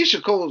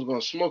 Keisha Cole is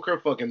gonna smoke her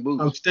fucking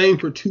boots. I'm staying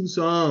for 2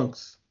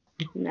 songs.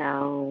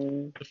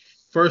 No. The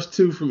first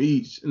 2 from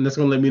each, and that's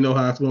gonna let me know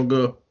how it's gonna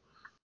go.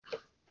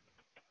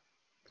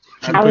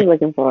 I was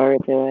looking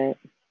forward to it.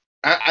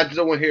 I just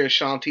don't want to hear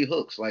Shanti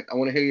hooks. Like, I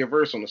want to hear your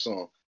verse on the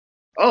song.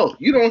 Oh,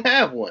 you don't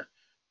have one.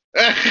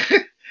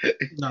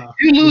 Nah.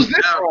 You lose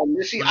this one,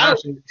 Missy. I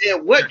don't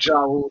understand what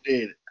Ja Rule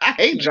did. I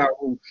hate Ja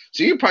Rule.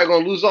 So you're probably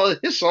gonna lose all of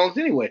his songs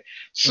anyway.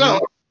 So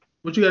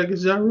what you gotta get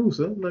Ja Rule,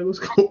 son? Like, what's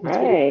going on?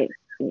 Right.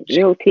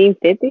 You Team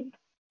 50?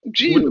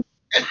 G.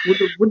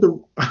 With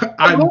the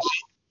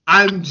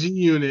I'm G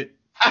Unit.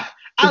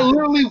 I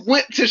literally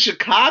went to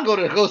Chicago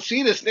to go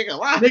see this nigga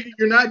live. Nigga,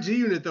 you're not G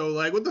Unit though.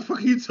 Like, what the fuck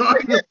are you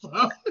talking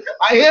about?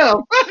 I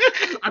am.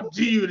 I'm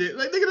G Unit.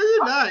 Like, nigga, no,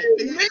 you're not.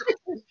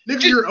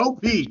 Nigga, you're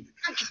OP.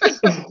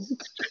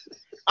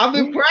 I've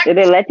been practicing.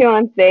 Did they let you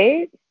on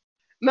stage?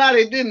 Nah,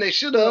 they didn't. They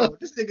should have.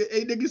 This nigga,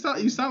 hey,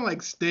 nigga, you sound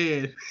like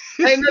Stan.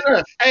 Hey,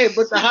 no. Hey,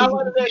 but the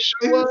highlight of that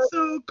show was. It's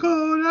so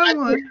cold, I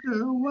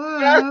wonder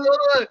why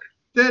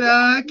that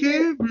I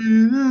can't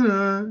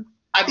breathe.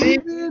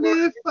 Even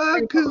if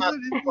I could,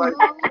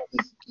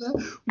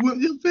 with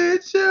your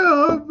picture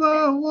on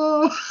my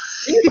wall.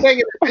 He's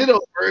making a ditto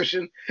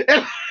version.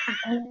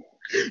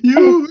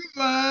 You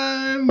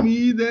remind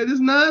me that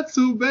it's not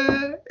so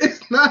bad.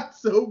 It's not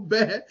so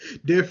bad.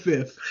 Dear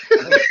Fifth.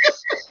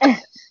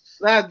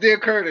 Nah, Dear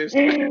Curtis.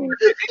 Dear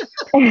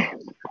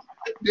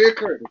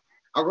Curtis.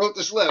 I wrote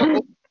this letter. I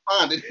hope you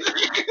find it.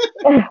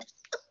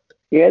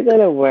 You guys are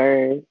the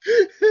worst.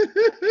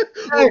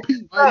 Oh,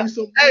 Pete, why are you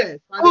so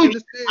mad? I don't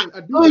understand. I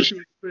do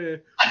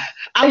understand.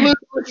 I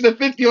listened to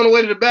 50 on the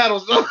way to the battle,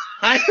 so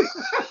I got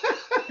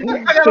to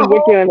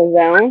get you in the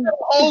zone. A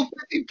whole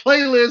 50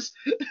 playlist.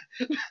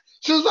 As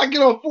soon as I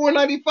get on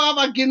 495,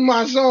 I get in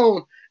my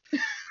zone.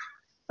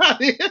 Oh,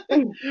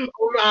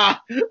 nah.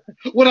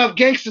 What up,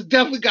 gangster?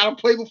 Definitely got to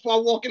play before I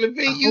walk in the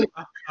venue.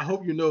 I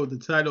hope you know the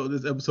title of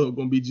this episode is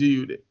going to be G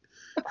Unit.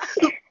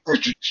 Oh,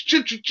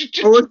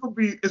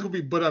 it's gonna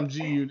be but I'm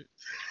G Unit.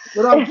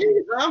 But I'm G.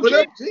 But I'm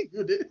G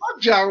Unit.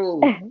 Fuck Ja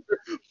Rule.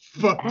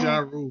 Fuck Ja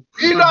Rule.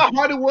 You know how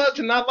hard it was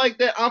to not like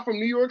that I'm from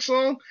New York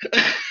song?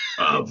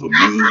 I'm from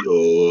New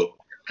York.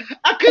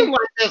 I couldn't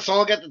like that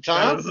song at the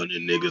Got time.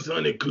 100 niggas,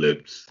 100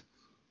 clips.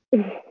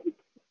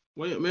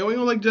 Wait, man, why you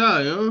don't like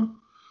Ja, huh?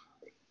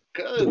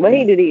 What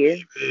he did to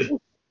you?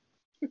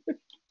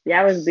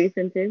 Y'all was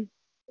decent too.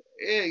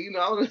 Yeah, you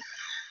know.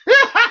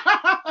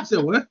 You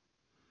said what?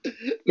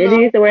 Did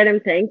you used to wear them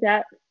tank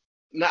tops?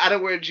 No, I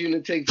didn't wear G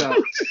in tank top.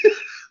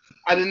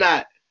 I did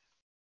not.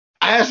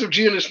 I had some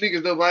G in the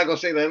sneakers though, but I ain't gonna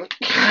say that.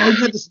 Oh, you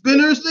got the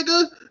spinners,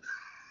 nigga?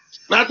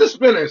 Not the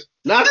spinners.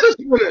 Not the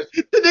spinners.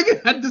 The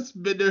nigga had the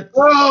spinners.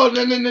 Oh,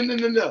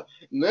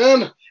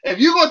 no. If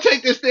you gonna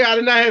take this there, I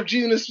did not have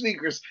G in the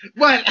sneakers.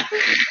 But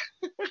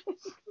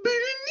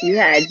You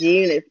had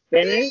G unit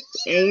spinners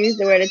and you used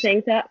to wear the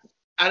tank top?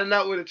 I did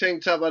not wear the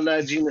tank top. I did not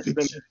have G in the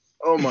spinners.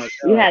 Oh my god.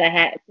 You had a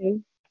hat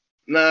too?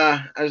 Nah,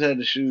 I just had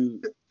the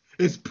shoes.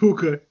 It's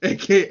Puka,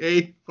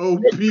 aka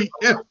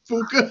OPF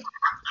Puka.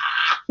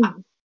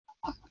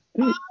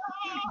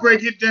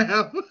 Break it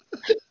down.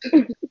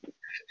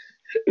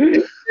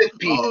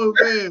 Oh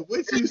man,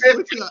 wait till I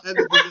edit this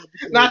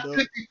episode. Not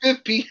dog.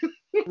 50-50.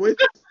 Wait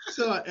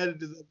till I edit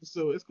this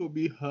episode. It's gonna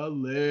be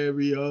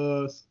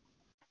hilarious.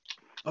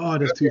 Oh,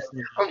 that's too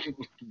funny. I'm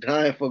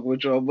dying fucking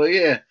with y'all, but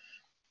yeah.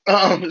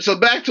 So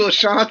back to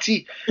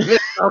Ashanti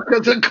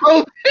because of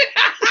COVID.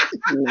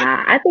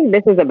 Nah, I think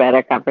this is a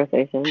better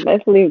conversation.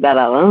 Let's leave that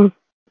alone.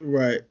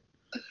 Right.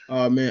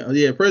 Oh man,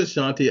 yeah.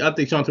 President Shanti. I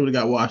think Shanti would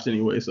have got washed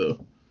anyway.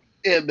 So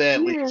Yeah,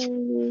 badly.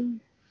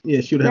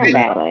 yeah, she would have. Not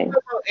Had badly.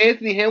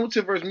 Anthony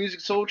Hamilton versus Music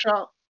Soul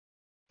Child.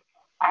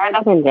 I heard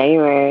that's in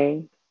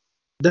January.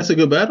 That's a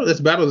good battle. This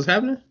battle is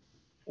happening.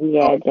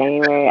 Yeah,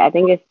 January. I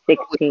think it's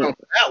 16th.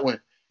 That one.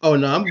 Oh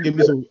no, I'm gonna give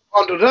me some.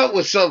 Bundled up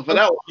with something for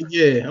that one.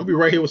 Yeah, I'll be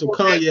right here with some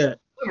cognac.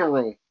 Living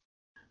room.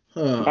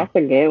 That's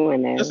a good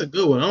one then. That's a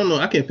good one. I don't know.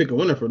 I can't pick a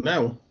winner for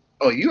that one.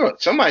 Oh,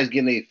 somebody's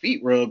getting their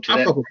feet rubbed to I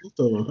that. fuck with both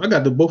of them. I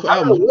got the both I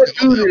don't know albums. what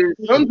dude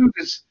is. Some dude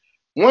is.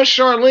 Once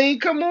Charlene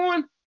come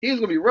on, he's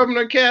gonna be rubbing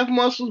her calf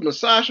muscles,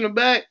 massaging her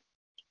back.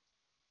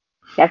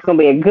 That's gonna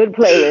be a good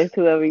playlist.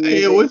 Whoever you.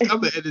 Hey, I'm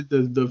gonna edit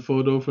the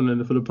photo for the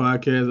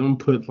podcast. I'm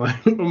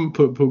gonna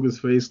put Puka's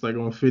face like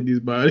on 50's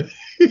body.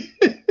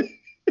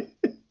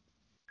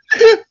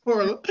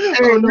 Or, oh no,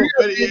 I'm gonna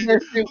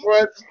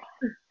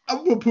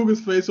put Puka's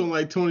face on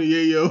like Tony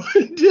Yayo.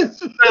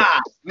 Just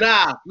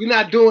Nah, we're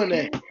not doing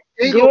that.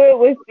 Do it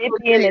with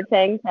 50 in the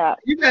tank top.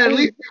 You gotta at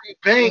least give me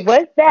banks.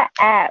 What's that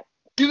app?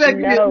 You gotta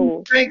give No.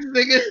 me banks,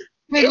 nigga.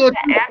 What's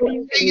the app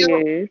you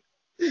use?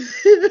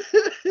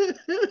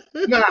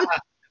 Nah.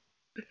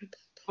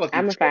 I'm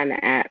gonna find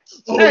the app.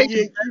 Oh yeah,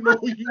 you know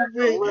who you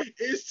win.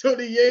 It's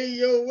Tony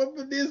Yayo. What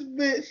for this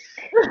bitch?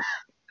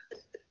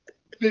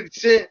 50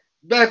 Cent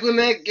back on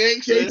that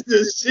gangster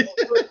shit.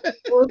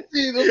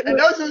 And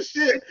that was some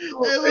shit.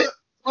 Hey, look.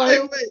 Hey,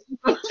 wait.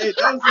 Hey,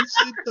 that was his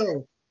shit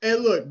though. Hey,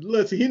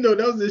 look. See, he know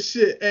that was his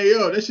shit. Hey,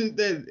 yo, that shit.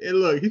 That. Hey,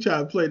 look, he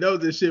trying to play. That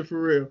was his shit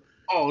for real.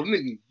 Oh,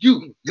 nigga,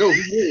 you know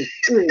who is.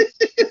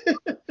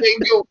 Hey,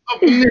 yo,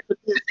 up in there.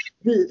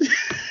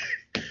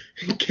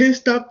 You can't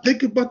stop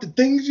thinking about the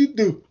things you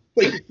do.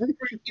 Wait,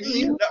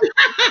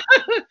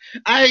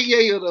 I ain't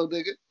Yayo though,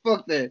 nigga.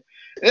 Fuck that.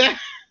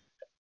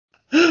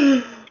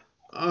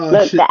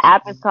 Look, shit. The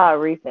app is called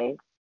Reface.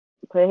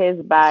 Put his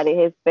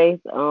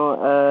face on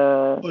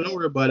oh, don't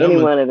worry about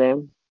any one of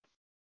them.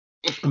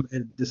 I'm gonna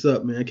edit this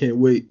up, man. I can't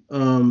wait.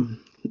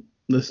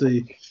 Let's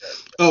see.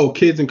 Oh,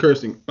 kids and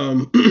cursing.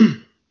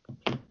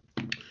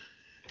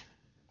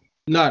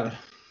 Nada.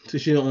 So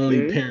she's the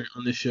only parent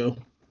on this show.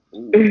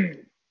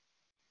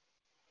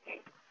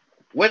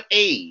 What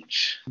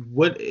age?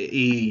 What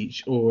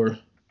age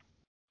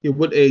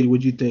what age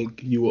would you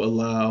think you will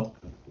allow,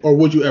 or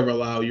would you ever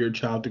allow your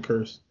child to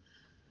curse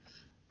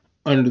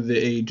under the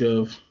age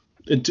of,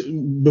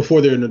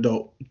 before they're an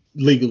adult,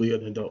 legally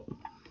an adult?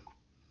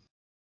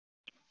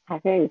 I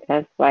think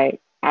that's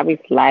like, I'll be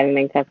sliding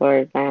in cuss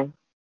words now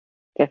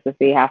just to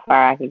see how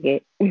far I can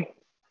get.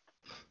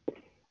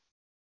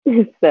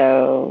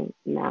 So,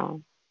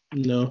 no.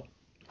 No.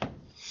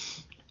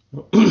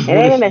 It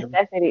ain't a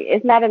necessity.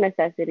 It's not a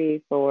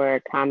necessity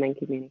for common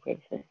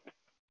communication.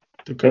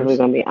 If we're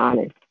gonna be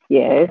honest,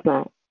 yeah, it's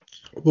not.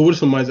 But what if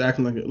somebody's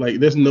acting like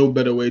there's no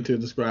better way to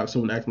describe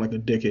someone acting like a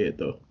dickhead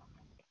though?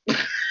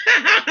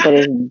 But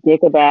is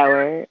dick a bad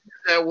word?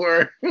 That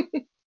word.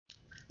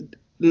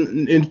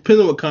 It depends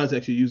on what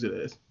context you use it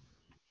as.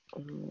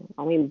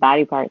 I mean,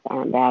 body parts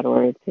aren't bad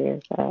words here,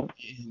 so.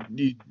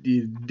 You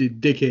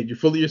dickhead, you're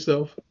full of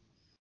yourself.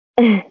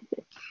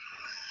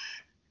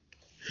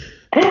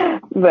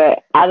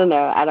 But I don't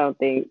know. I don't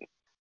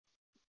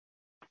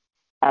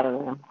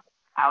know.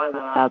 I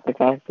wasn't allowed to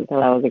cuss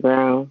until I was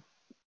grown.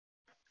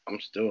 I'm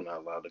still not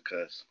allowed to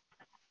cuss.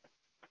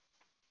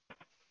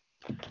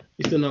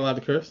 You still not allowed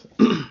to curse?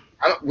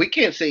 We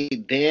can't say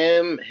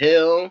damn,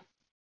 hell.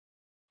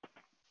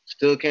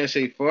 Still can't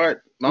say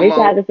fart. We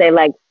tried to say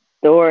like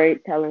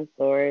telling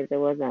stories. It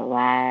wasn't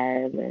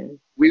live, and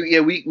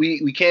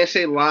We can't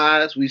say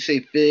lies. We say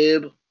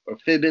fib or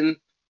fibbing,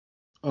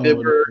 Oh,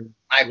 fibber. no.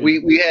 Like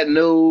we had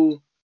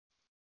no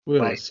We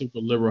have a like super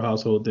liberal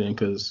household thing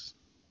because,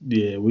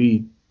 yeah,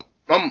 we.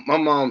 my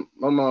mom.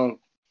 I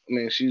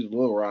mean, she's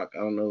Little Rock. I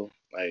don't know,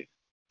 like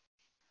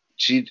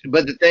she.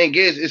 But the thing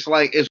is, it's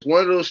like it's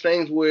one of those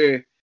things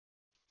where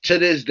to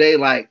this day,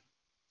 like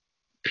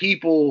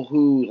people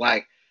who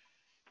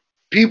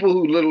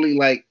literally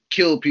like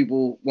kill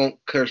people won't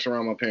curse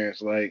around my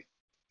parents. Like,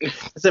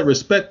 It's that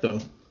respect, though.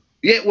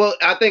 yeah, well,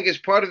 I think it's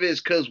part of it is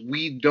because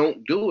we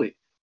don't do it.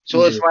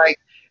 So it's Yeah. like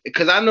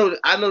because I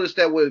noticed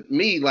that with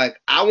me,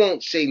 like I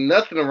won't say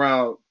nothing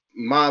around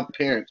my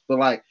parents, but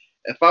like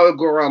if I would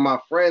go around my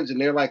friends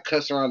and they're like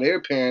cussing around their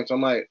parents,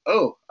 I'm like,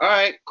 oh, all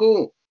right,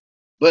 cool.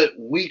 But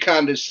we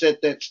kind of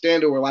set that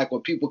standard where like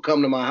when people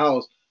come to my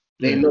house,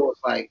 they Yeah. know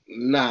it's like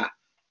nah.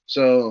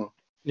 So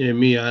Yeah,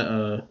 me,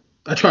 I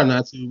try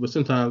not to, but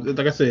sometimes,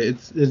 like I said,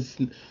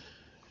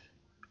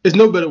 it's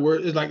no better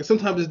word. It's like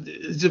sometimes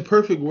it's a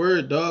perfect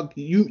word, dog.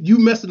 You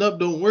messing up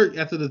don't work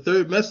after the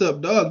third mess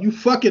up, dog. You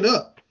fuck it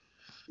up.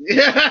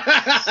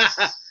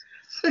 yeah.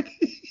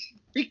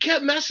 He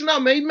kept messing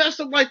up, man. He messed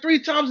up like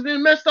 3 times and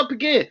then messed up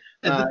again.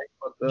 And He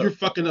fucked up. you're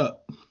fucking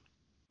up.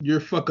 You're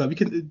a fuck up.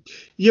 You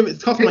haven't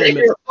talk somebody a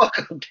mess You're up.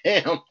 a fuck up,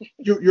 damn.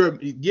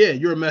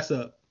 You're a mess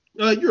up.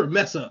 You're a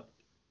mess up.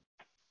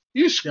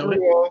 You screw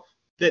off.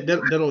 That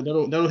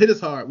don't hit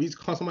us hard. We just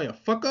call somebody a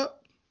fuck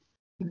up.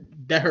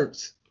 That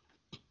hurts.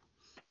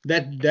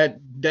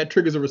 That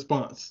triggers a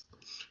response.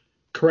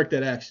 Correct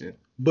that action.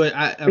 But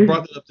I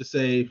brought it up to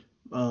say,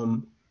 my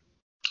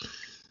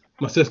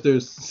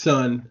sister's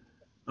son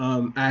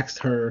asked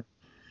her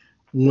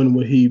when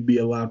would he be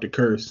allowed to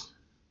curse.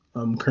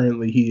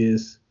 Currently he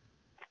is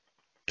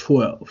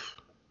 12.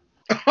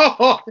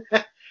 Oh,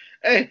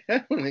 hey,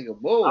 that nigga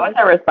bold. what's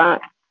her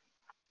response?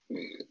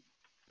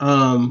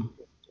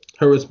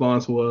 Her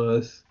response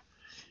was,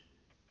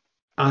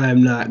 I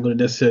am not going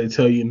to necessarily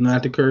tell you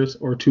not to curse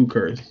or to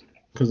curse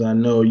because I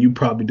know you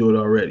probably do it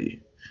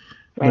already,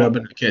 but I'm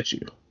going to catch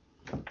you.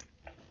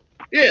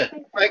 Yeah,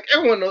 like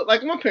everyone knows.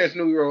 Like my parents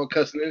knew we were all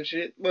cussing and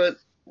shit, but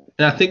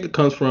And I think it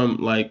comes from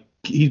like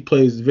he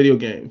plays video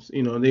games,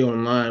 and they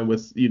online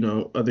with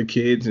other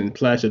kids and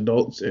 /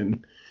 adults,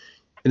 and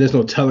there's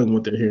no telling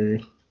what they're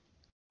hearing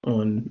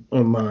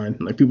online.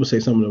 Like people say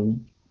some of the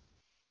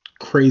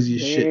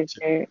craziest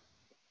shit.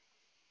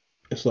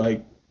 It's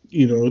like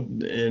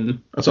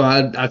and so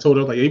I told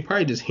her like he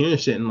probably just hearing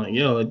shit and like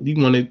yo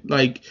you want to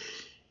like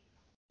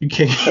you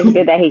can't. It's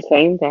good that he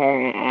came to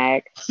her and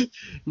asked.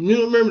 You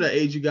don't remember that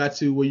age you got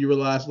to where you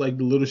realized like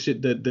the little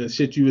shit that the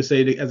shit you would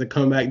say as a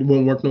comeback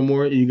won't work no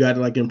more and you got to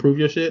like improve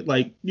your shit,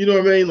 like you know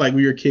what I mean, like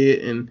when you're a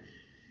kid and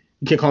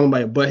you can't call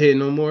somebody a butthead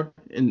no more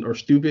or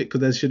stupid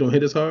because that shit don't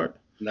hit as hard.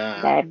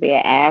 Nah, That'd be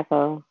an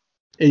asshole.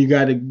 And you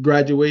got to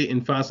graduate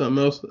and find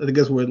something else. I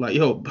guess where like,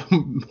 yo,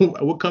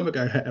 what comeback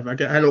I have? I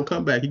had no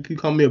comeback. He could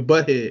call me a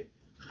butthead.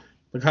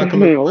 Like how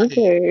come?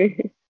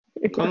 Okay.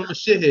 Call him a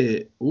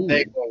shithead. Ooh. that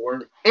ain't gonna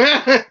work.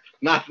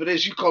 Not for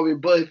this. You call me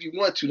bud if you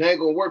want to. That ain't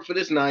gonna work for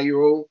this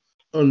 9-year-old.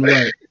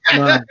 Right.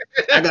 Nah,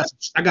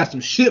 I got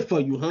some shit for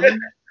you, homie.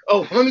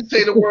 Oh, let me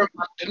say the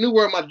new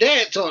word my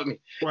dad taught me.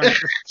 Right, I got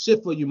some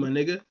shit for you, my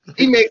nigga.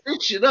 He made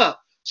this shit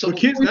up. So but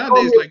kids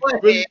nowadays, like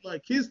really,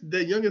 like kids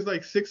that young as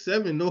like 6,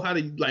 7, know how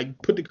to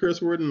like put the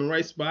curse word in the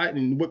right spot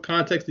and what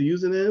context to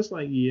use it in. It's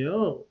like,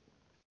 yo,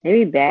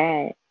 They be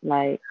bad.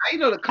 Like how you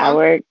know the I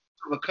work.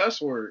 of a cuss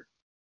word?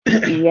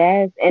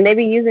 Yes, and they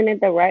be using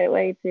it the right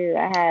way too.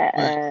 I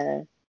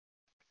had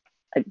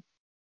a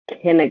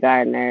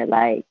kindergartner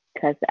like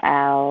cuss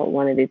out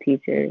one of the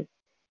teachers,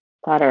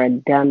 called her a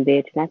dumb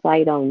bitch, and that's why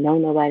you don't know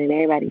nobody and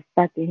everybody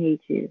fucking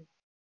hates you.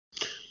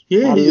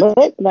 yeah,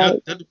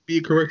 Like that'd be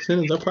a correct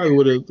sentence. I probably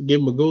would have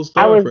given him a gold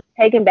star. I was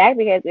taken back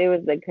because it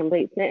was a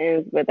complete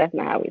sentence, but that's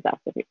not how we talk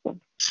to people.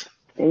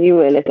 And you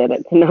wouldn't have said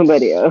that to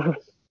nobody else.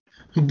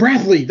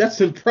 Bradley, that's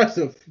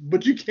impressive,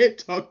 but you can't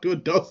talk to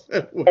adults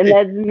that way. And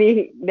that's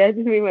me. That's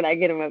me when I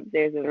get them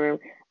upstairs in the room.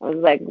 I was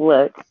like,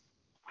 look,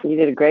 you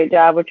did a great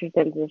job with your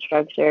sentence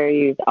structure.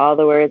 You used all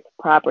the words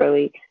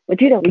properly,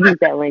 but you don't use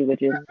that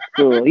language in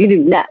school. You do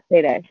not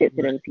say that shit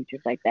to them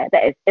teachers like that.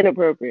 That is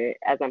inappropriate,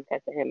 as I'm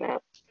cussing him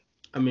out.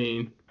 I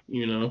mean,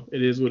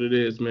 it is what it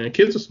is, man.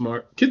 Kids are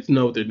smart. Kids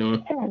know what they're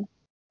doing. Yeah,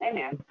 they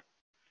do.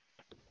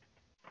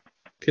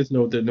 Kids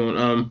know what they're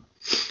doing.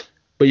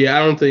 But yeah,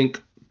 I don't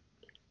think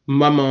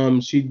my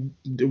mom, she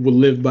will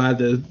live by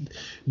the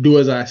do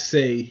as I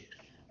say.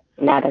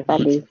 Not as I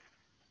do.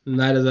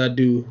 Not as I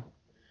do.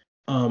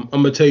 I'm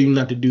gonna tell you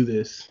not to do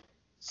this.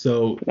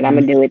 So but I'm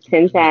gonna do it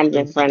 10 times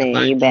in front of you.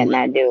 You better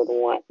not do it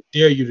once.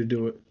 Dare you to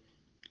do it.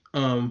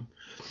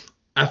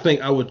 I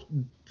think I would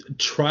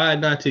try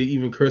not to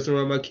even curse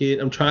around my kid.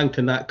 I'm trying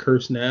to not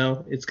curse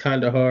now. It's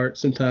kind of hard.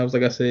 Sometimes,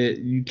 like I said,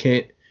 you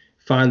can't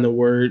find the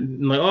word.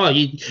 I'm like, oh,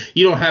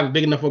 you don't have a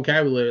big enough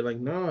vocabulary. Like,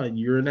 no,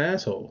 you're an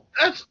asshole.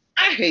 I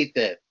hate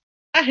that.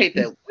 All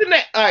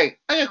right,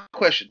 I got a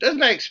question. Doesn't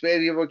that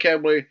expand your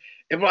vocabulary?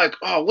 If like,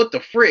 oh, what the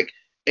frick?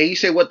 and you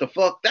say what the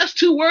fuck, that's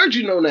 2 words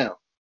you know now.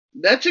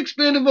 That's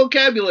expanded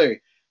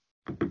vocabulary.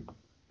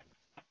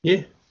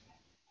 Yeah.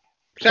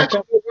 That's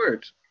Okay. 4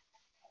 words.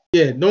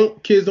 Yeah,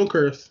 kids don't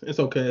curse. It's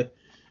okay.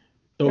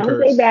 Don't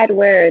Don't say curse. bad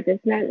words.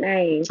 It's not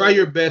nice. Try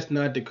your best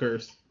not to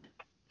curse.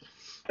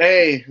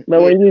 Hey.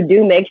 But when you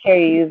do, make sure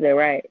you use it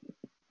right.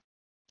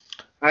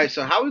 All right,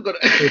 so how we gonna?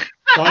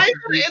 Thoughts and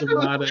views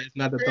of Nada is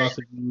not the thoughts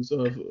and views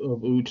of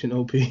Ooch and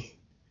OP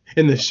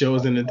in the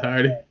shows in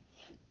entirety.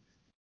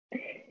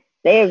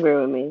 They agree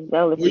with me.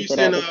 They'll What listen you to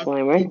saying? that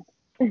disclaimer.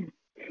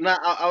 Nah,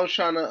 I was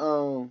trying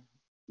to.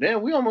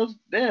 We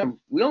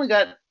only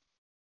got.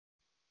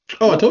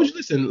 Oh, I told you.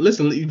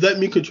 Listen. You let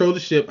me control the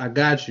ship. I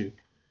got you.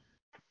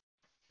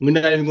 We're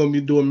not even gonna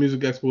be doing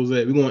music expose.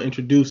 We're gonna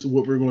introduce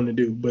what we're gonna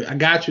do. But I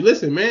got you.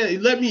 Listen, man.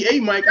 You let me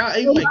Mike.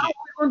 I'll Mike it.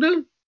 What we gonna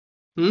do?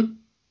 Hmm?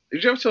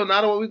 Did you ever tell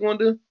Nada what we gonna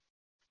do?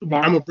 I'm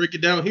gonna break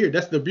it down here.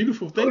 That's the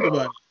beautiful thing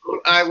about it. All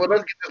right, well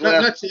let's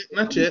get this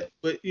Not yet.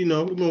 But we're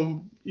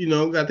gonna.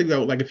 I think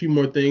about like a few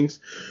more things.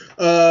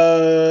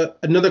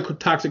 Another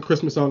toxic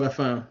Christmas song I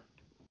found.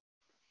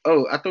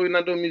 Oh, I thought we were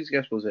not doing music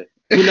expose.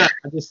 We're not.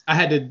 I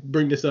had to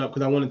bring this up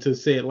because I wanted to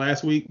say it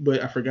last week,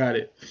 but I forgot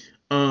it.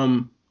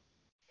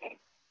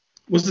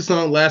 What's the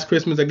song? Last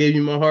Christmas I Gave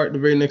You My Heart. The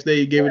very next day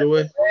you gave it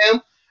away.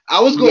 Damn, I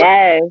was going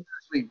last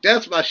week.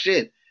 That's my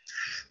shit.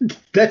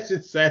 That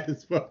shit's sad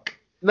as fuck.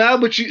 Nah,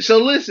 but so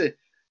listen,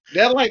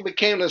 that like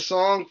became the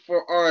song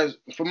for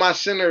my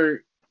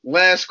center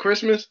last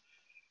Christmas,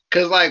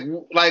 cause like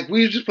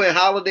we was just playing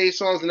holiday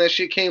songs and that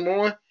shit came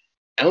on,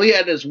 and we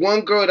had this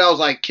one girl that was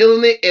like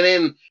killing it, and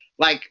then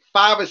like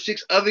 5 or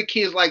 6 other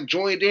kids like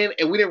joined in,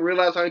 and we didn't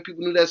realize how many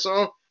people knew that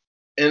song,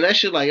 and that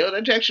shit like yo,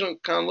 that Jackson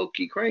kind of low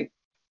key crank.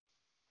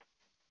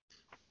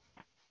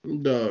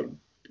 Dog.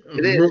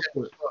 It is,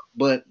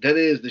 but that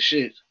is the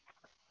shit.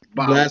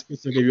 Last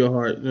Christmas I Gave You a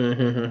Heart.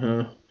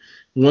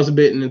 Once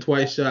bitten and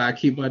twice shy, I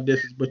keep my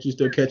distance, but you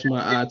still catch my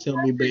eye. Tell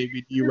me,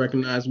 baby, do you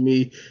recognize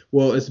me?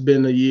 Well, it's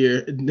been a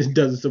year. It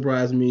doesn't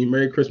surprise me.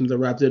 Merry Christmas. I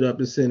wrapped it up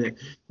and sent it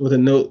with a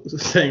note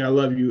saying I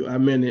love you. I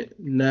meant it.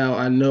 Now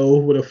I know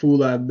what a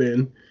fool I've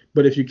been.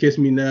 But if you kiss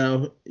me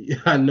now,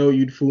 I know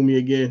you'd fool me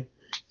again.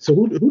 So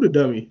who the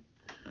dummy?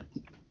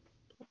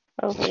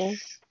 Okay.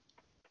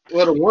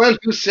 Well, the one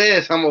who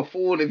says I'm a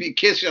fool, if you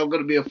kiss you, I'm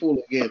gonna be a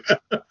fool again.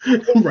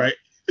 Right.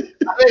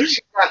 I think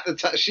she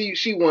got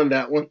she won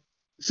that one.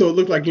 So it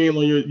looked like you ain't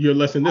on your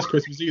lesson this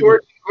Christmas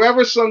either.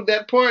 Whoever sung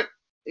that part,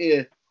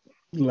 yeah.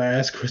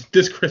 This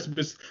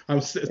Christmas,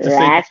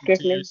 last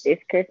Christmas, this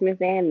Christmas,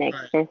 and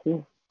next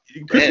Christmas.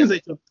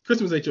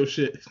 Christmas ain't your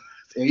shit.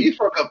 Yeah, you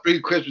fuck up 3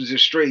 Christmases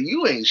straight.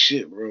 You ain't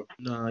shit, bro.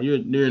 Nah,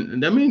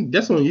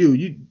 that's on you.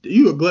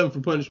 You a glutton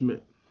for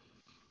punishment.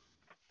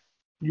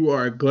 You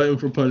are a glutton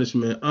for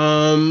punishment.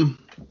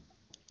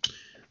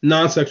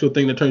 Non-sexual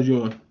thing that turns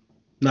you on.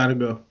 Not a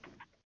go.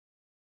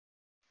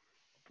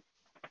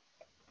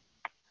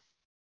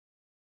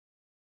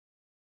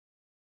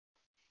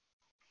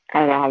 I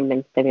don't know. I haven't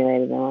been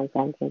stimulated in a long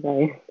time, so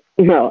sorry.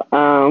 No.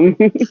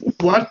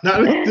 Why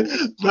not?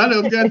 Why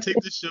don't we gotta take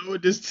the show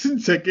and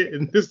just take it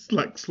and just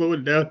like slow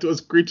it down to a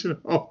screeching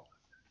halt?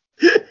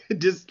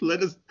 Just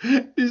let us.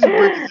 Just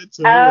bring us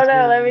into. I don't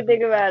know. Let me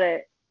think about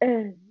it.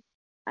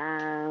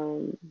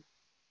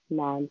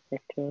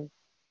 Non-sexual.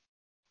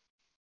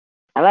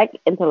 I like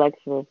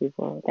intellectual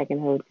people that can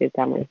hold good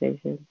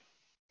conversations,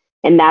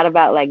 and not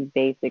about like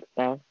basic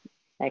stuff.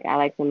 Like I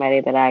like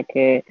somebody that I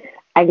can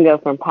go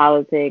from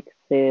politics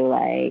to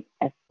like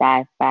a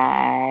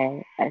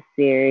sci-fi, a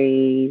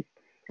series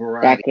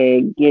that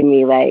could give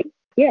me like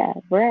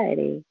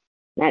variety,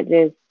 not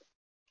just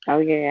oh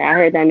yeah, I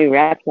heard that new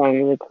rap song.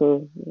 It was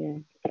cool. Yeah.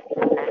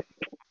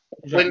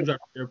 You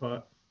dropped your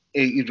AirPod.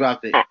 You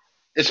dropped it. I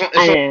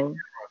know.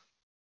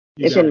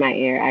 It's in my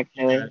ear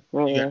actually.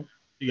 You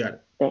got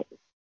it.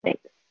 Thanks.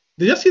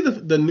 Did y'all see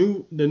the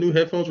new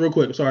headphones real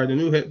quick? Sorry, the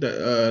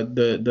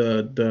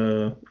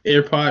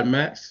AirPod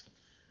Max.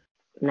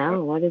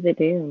 No, what does it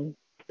do?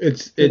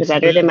 It's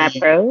better than my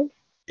Pros?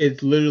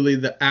 It's literally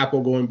the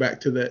Apple going back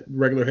to the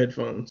regular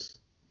headphones.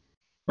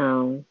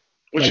 Oh.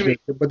 What you mean?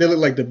 But they look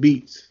like the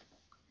Beats.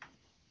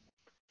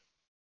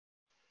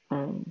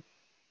 Oh,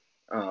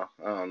 I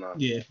don't know.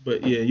 Yeah,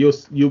 but yeah,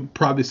 you'll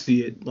probably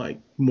see it like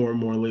more and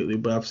more lately.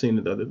 But I've seen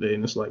it the other day,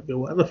 and it's like, yo,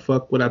 why the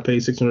fuck would I pay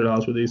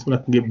 $600 for these when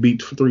I can get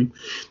Beats for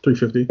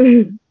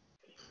 $350?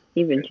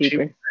 Even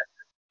cheaper.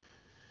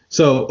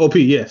 So OP,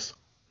 yes,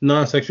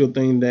 non-sexual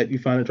thing that you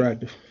find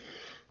attractive.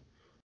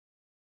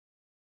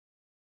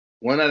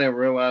 One I didn't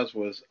realize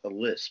was a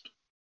lisp.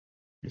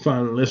 You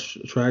find a lisp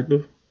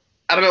attractive?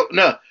 I don't know.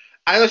 No,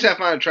 I honestly I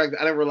find it attractive.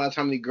 I didn't realize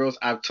how many girls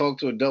I've talked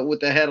to adult with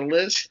that had a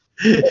lisp.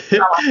 You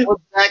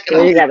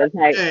gotta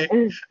type.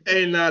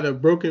 Hey, the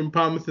broken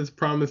promises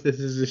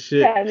is the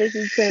shit.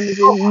 Promises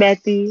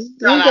methy.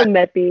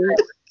 Methy.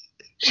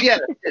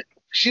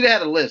 She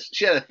had a list.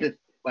 She had a fifth.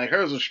 Like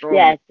hers was strong.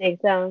 Yeah, sing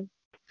song.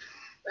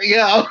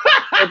 Yeah.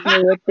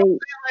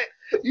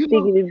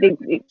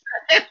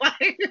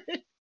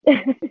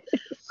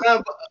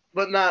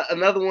 But not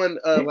another one.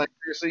 Like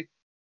seriously,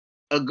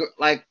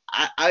 like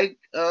I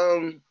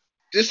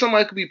just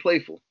somebody could be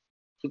playful.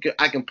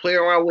 I can play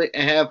around with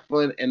and have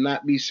fun and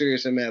not be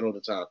serious and mad all the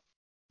time.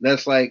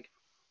 That's like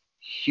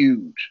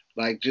huge.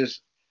 Like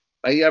just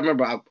like yeah, I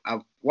remember I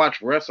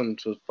watched wrestling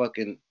for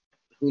fucking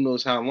who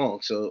knows how long.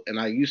 So and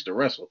I used to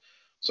wrestle.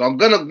 So I'm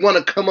gonna want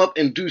to come up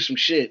and do some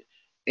shit.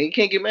 And you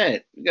can't get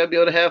mad. You gotta be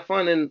able to have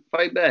fun and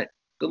fight back.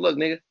 Good luck,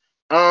 nigga.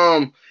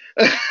 Um,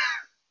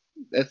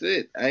 that's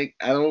it. I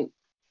don't.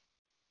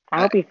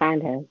 I hope you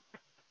find her.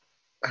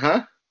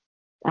 Huh?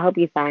 I hope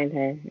you find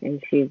her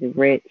and she's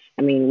rich.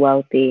 I mean,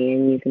 wealthy,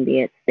 and you can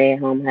be a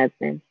stay-at-home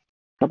husband.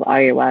 Hope all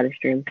your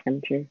wildest dreams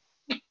come true.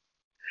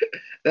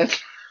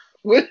 That's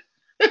what.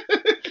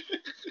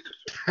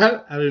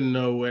 I didn't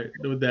know what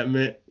that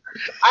meant.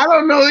 I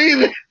don't know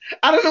either.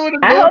 I don't know what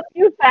I hope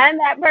you find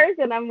that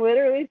person. I'm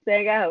literally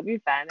saying I hope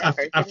you find that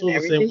person. I feel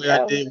the same way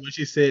I did when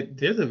she said,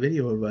 "There's a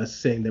video of us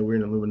saying that we're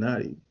in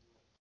Illuminati."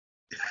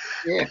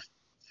 Yeah.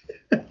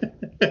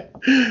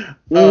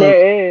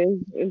 There is.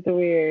 It's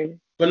weird.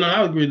 But no,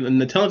 I agree.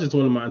 And intelligence is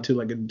one of mine too.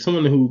 Like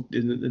someone who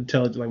is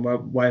intelligent, like my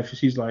wife,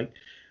 she's like,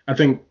 I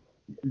think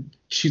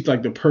she's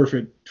like the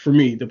perfect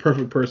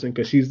person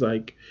because she's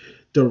like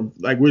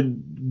we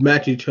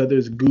match each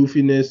other's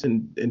goofiness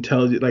and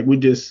intelligence. Like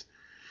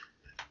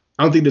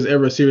I don't think there's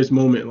ever a serious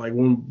moment like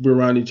when we're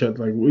around each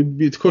other. Like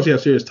of course we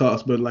have serious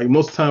talks, but like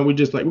most of the time we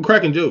just like we're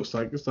cracking jokes.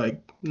 Like it's like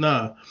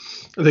nah.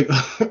 I think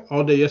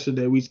all day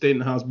yesterday we stayed in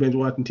the house binge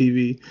watching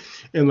TV,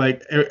 and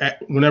like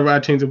whenever I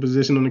changed a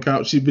position on the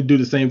couch, she would do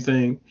the same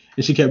thing,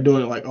 and she kept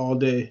doing it like all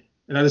day.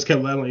 And I just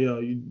kept laughing like,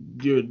 yo,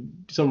 you're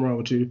something wrong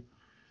with you,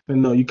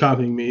 and no, you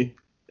copying me.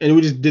 And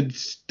we just did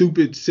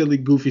stupid, silly,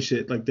 goofy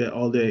shit like that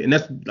all day. And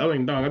I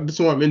mean, dog, that's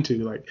what I'm into.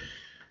 Like,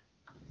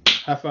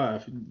 high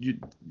five, you're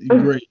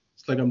great.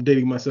 It's like I'm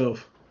dating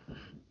myself.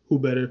 Who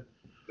better?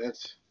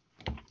 It's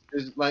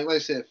like I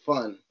said,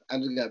 fun. I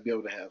just gotta be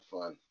able to have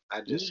fun.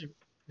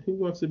 Who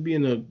wants to be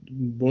in a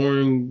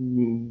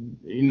boring,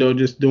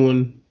 just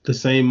doing the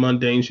same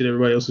mundane shit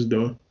everybody else is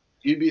doing?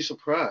 You'd be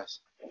surprised.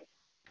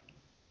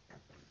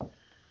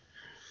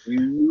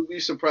 You'd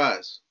be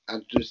surprised. I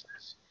just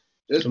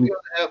be able to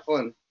have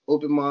fun,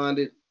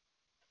 open-minded.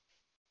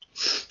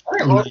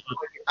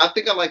 I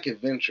think I like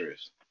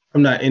adventurous.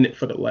 I'm not in it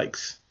for the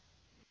likes.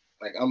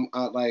 Like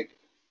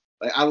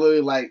I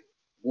literally like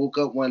woke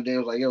up one day and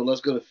was like, yo,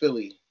 let's go to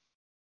Philly.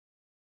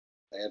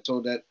 And I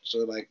told that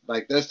so like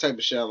that's the type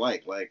of shit I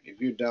like. Like if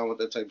you're down with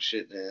that type of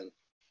shit, then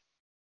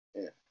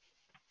yeah.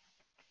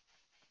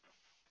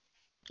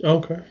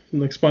 Okay.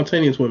 Like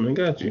spontaneous women.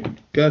 Got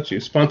you.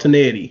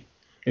 Spontaneity,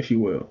 if you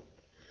will.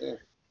 Yeah.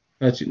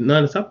 Got you.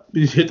 No, stop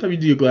you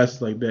do your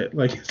glasses like that.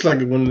 Like it's like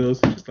one of those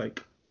just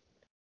like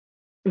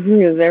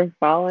because they're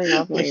falling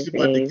off my she's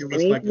face. about to give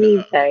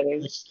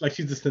us like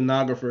she's the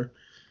stenographer.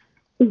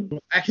 Well,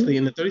 actually,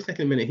 in the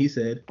 32nd minute, he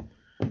said,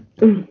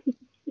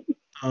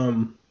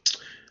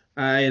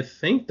 I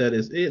think that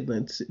is it.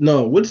 Let's see.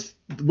 No, what is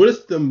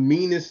the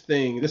meanest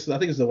thing? I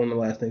think it's one of the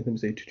last things. Let me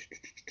say.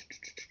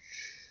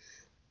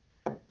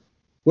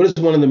 What is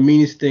one of the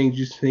meanest things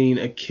you've seen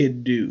a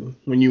kid do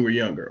when you were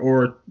younger,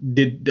 or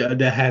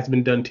that has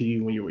been done to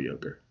you when you were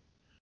younger?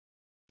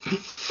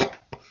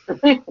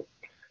 I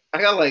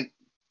got like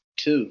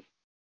two.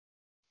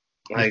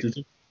 Like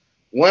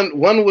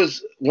one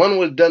was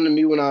done to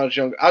me when I was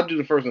younger. I'll do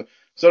the first one.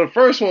 So the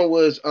first one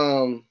was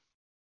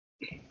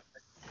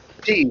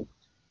T.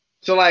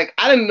 So like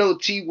I didn't know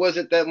T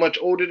wasn't that much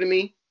older than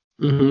me.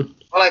 Mm-hmm.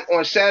 But like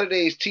on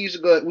Saturdays, T used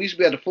to go. We used to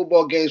be at the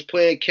football games,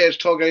 playing catch,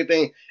 talking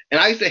everything. And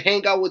I used to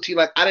hang out with T.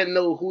 Like I didn't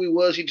know who he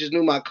was. He just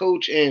knew my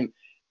coach, and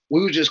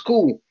we were just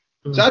cool.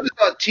 Mm-hmm. So I just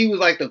thought T was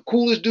like the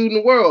coolest dude in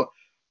the world.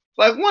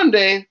 Like one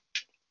day,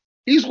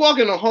 he's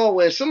walking the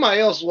hallway, and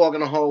somebody else was walking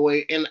the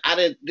hallway, and I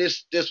didn't.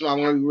 This one I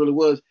learned he really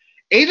was.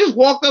 And he just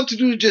walked up to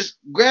dude, just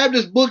grabbed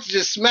his books,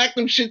 just smacked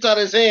them shits out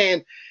of his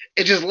hand,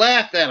 and just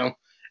laughed at him.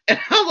 And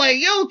I was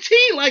like, "Yo, T,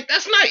 like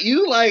that's not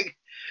you." Like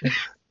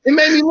it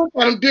made me look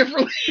at him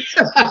differently.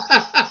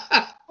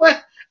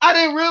 But I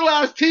didn't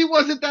realize T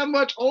wasn't that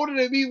much older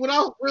than me. When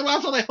I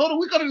realized, I was like, "Hold on,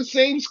 we go to the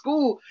same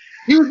school."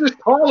 He was just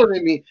taller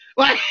than me.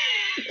 Like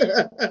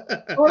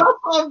when I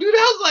saw him do that,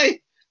 I was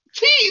like,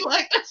 T,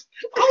 like that's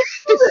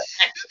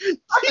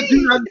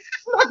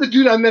not the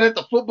dude I met at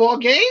the football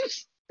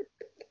games.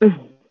 I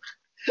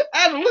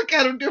had to look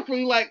at him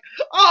differently, like,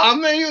 oh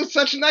man, you was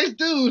such a nice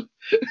dude.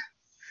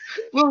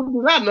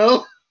 Little did I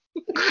know.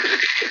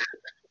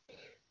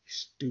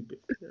 Stupid.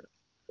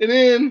 And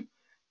then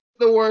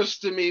the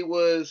worst to me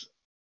was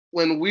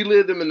when we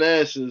lived in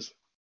Manassas,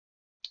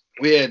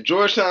 we had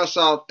Georgetown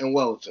South and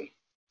Wellington.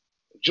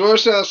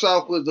 Georgetown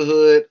South was the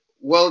hood,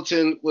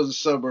 Wellington was the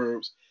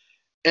suburbs.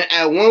 And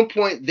at one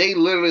point, they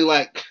literally,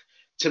 like,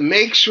 to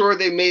make sure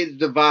they made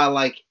the divide,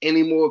 like,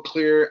 any more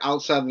clear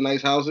outside the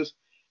nice houses,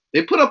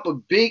 they put up a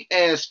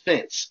big-ass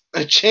fence,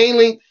 a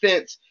chain-link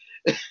fence,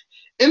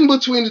 in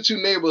between the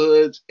two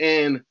neighborhoods.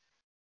 And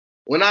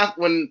when I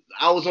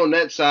was on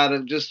that side,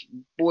 of just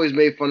boys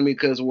made fun of me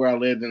because of where I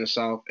lived in the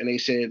South. And they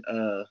said,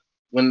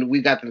 when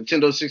we got the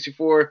Nintendo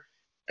 64,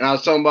 and I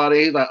was talking about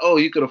it, he's like, oh,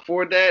 you could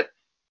afford that?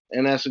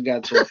 And that's what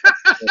got to it.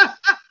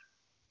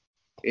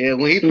 Yeah,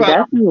 when he That's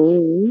probably,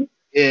 mean.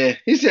 yeah,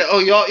 he said, "Oh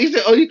y'all," he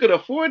said, "Oh, you could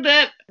afford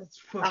that." That's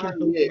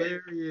fucking Yeah.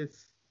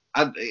 hilarious.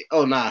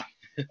 Oh nah,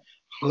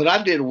 what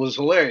I did was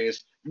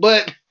hilarious,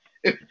 but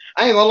I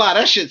ain't gonna lie,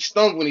 that shit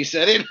stunk when he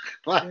said it.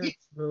 Like, That's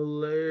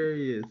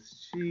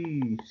hilarious.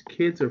 Jeez,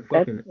 kids are That's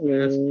fucking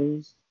mean.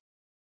 assholes.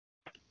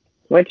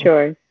 What's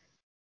yours?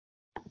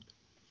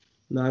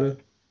 Nada,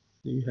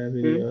 do you have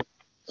any Hmm?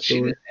 she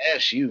story? just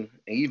asked you,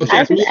 and you Oh, she just I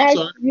asked just me. I'm asked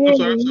sorry. I'm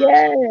sorry. I'm you. sorry.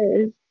 I'm sorry.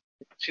 Yes.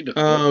 she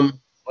deflected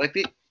Um,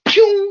 it.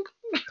 Pew!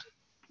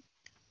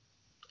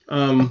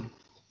 um,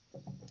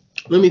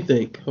 let me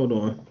think. Hold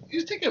on. You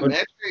just take a What-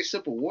 imaginary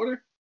sip of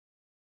water.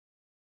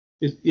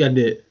 Yeah, I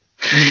did.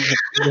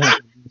 You have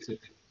to rinse it.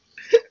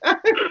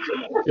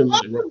 Feel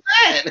What it, right? was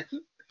that?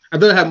 I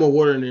thought I had more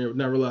water in there,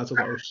 and I realized I was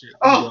like, oh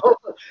shit.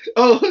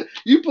 Oh,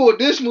 you pulled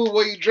this move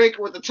where you drink it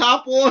with the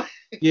top on.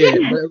 Yeah,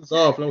 but it was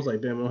off, and I was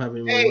like, damn, I don't have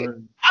any more Hey,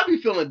 water. I be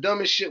feeling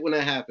dumb as shit when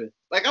that happened.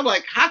 Like I'm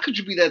like, how could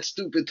you be that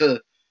stupid to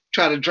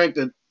try to drink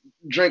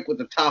with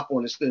the top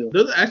on it still?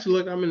 Does it actually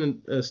look like I'm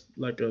in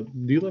like a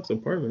deluxe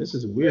apartment? This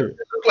is weird. It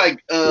look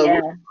like Yeah.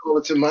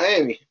 it's in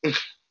Miami. Yeah,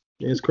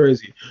 it's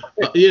crazy.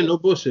 Yeah, no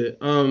bullshit.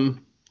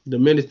 The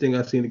meanest thing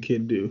I've seen a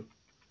kid do.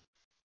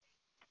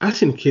 I've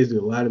seen kids do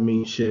a lot of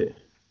mean shit.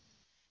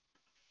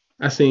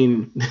 I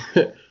seen,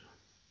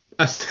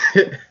 I, s-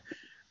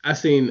 I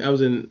seen. I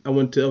was in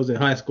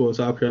high school in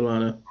South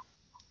Carolina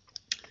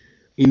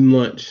eating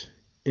lunch,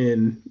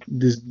 and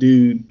this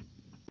dude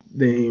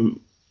named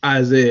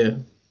Isaiah,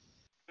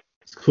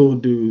 cool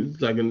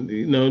dude, like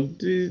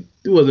he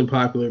wasn't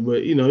popular,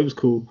 but he was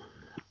cool.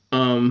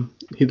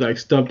 He like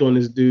stumped on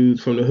this dude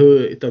from the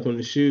hood, he stumped on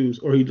his shoes,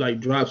 or he like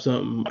dropped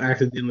something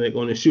accidentally like,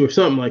 on his shoe or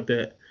something like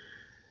that.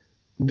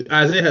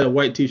 Isaiah had a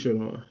white t-shirt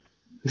on.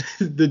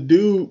 The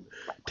dude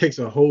takes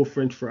a whole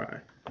French fry,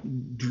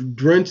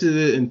 drenches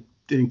it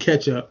in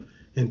ketchup,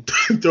 and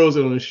throws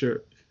it on his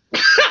shirt.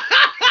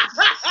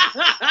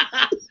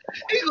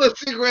 He gonna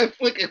cigarette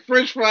flick and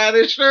French fry in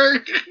his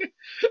shirt.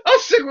 A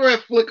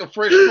cigarette flick of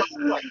French fry.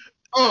 Like,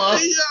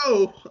 Hey,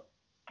 yo,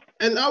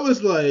 and I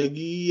was like,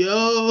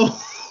 yo,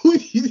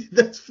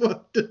 that's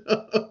fucked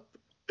up.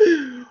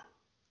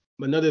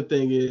 Another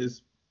thing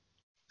is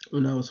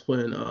when I was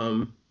playing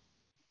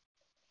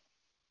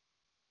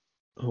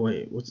oh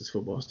wait, what's this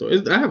football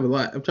story? I have a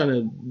lot. I'm trying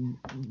to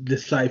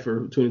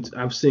decipher between.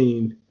 I've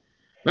seen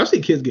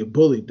kids get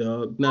bullied,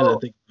 dog. Now that I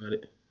think about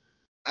it.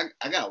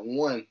 I got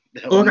one.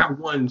 Oh, I got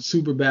one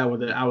super bad one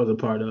that I was a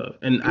part of,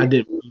 and I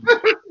didn't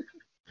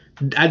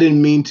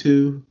mean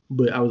to,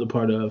 but I was a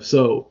part of.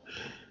 So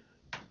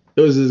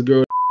there was this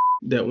girl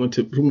that went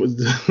to when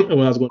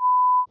I was going.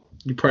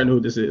 You probably know who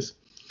this is.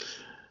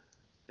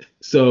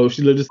 So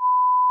she lived this,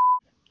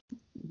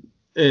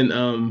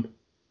 and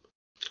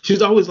she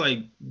was always like,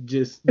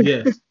 just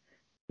yes.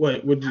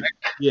 What would you?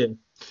 Yeah.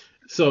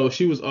 So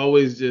she was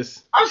always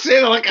just. I'm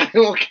saying it like I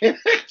don't care.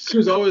 She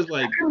was always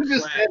like.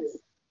 Just said it.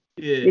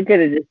 Yeah. You could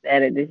have just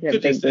said it. Just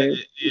Could just think said this.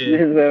 it. Yeah.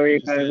 This is what we're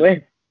going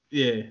with.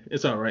 Yeah,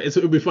 it's all right.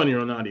 It'll be funnier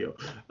on audio.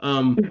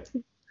 But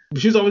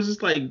she was always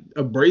just like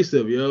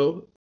abrasive,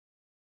 yo.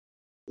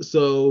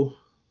 So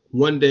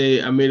one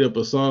day I made up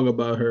a song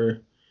about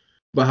her,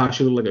 about how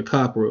she looked like a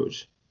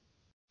cockroach.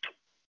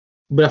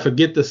 But I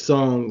forget the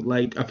song,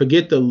 like I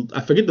forget the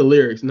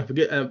lyrics, and I'm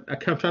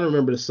trying to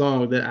remember the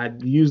song that I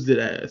used it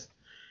as,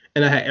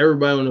 and I had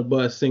everybody on the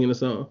bus singing the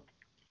song,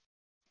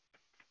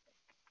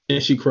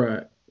 and she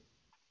cried,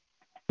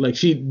 like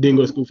she didn't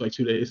go to school for like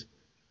 2 days.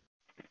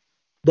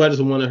 But I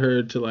just wanted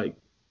her to like,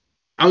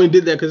 I only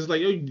did that because it's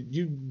like, yo,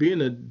 you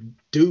being a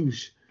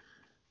douche.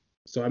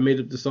 So I made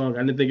up the song. I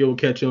didn't think it would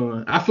catch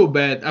on. I feel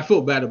bad. I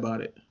feel bad about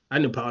it. I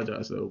didn't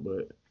apologize though,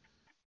 but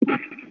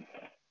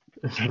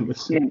You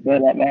didn't feel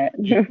that bad.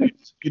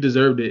 you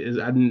deserved it.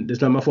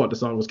 It's not my fault. The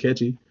song was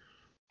catchy.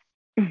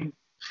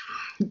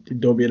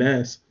 Don't be an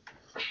ass.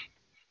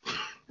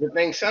 Good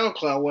thing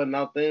SoundCloud wasn't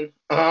out then.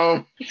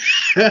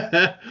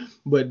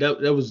 But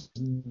that was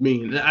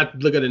mean. I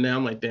look at it now.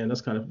 I'm like, damn,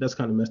 that's kind of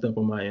messed up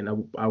on my end.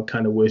 I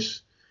kind of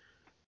wish.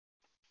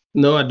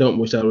 No, I don't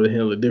wish I would have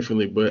handled it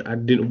differently, but I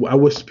didn't. I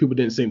wish people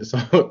didn't sing the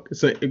song.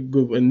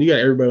 And you got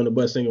everybody on the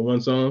bus singing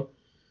one song,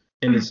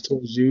 and it's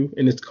towards you,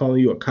 and it's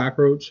calling you a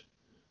cockroach.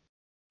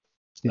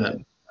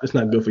 It's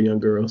not good for young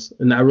girls,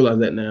 and I realize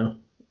that now.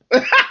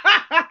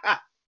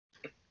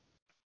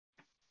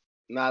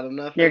 Not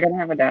enough. You're gonna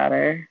have a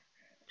daughter.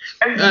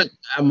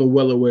 I'm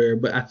well aware,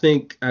 but I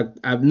think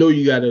I know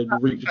you got to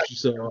reach what you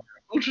saw.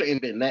 Ultra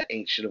ain't been that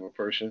ain't shit of a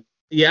person.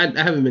 Yeah,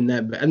 I haven't been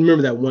that bad. I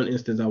remember that one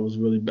instance I was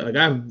really bad. Like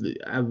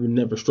I've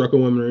never struck a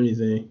woman or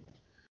anything.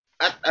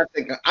 I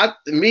think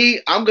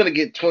I'm gonna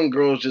get twin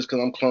girls just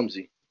because I'm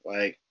clumsy.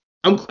 Like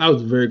I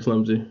was very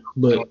clumsy,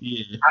 but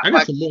yeah, I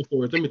got some more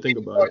stories. Let me think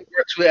about it.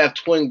 To have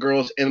twin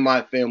girls in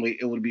my family,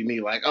 it would be me.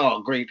 Like,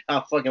 oh great,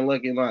 how fucking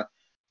lucky am I?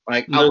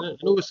 Like, I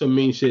know some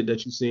mean shit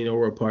that you seen or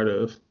were a part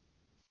of.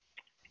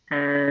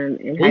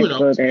 In Women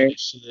high school, mean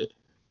shit.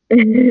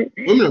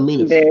 Women are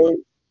mean as fuck.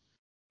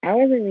 I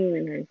wasn't mean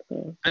in high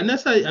school. And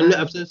that's how I'm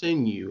not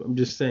saying you. I'm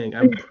just saying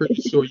I'm pretty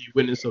sure you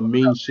witnessed some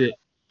mean shit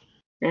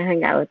I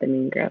hung out with the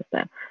mean girls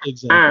though.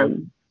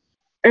 Exactly.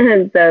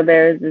 And so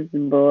there's this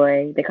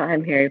boy. They call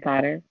him Harry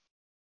Potter.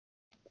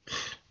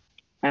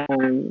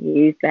 He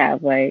used to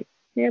have like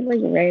he had like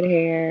red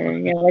hair.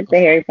 He had like the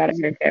Harry Potter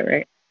haircut,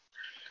 right?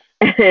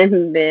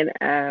 And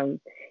then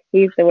he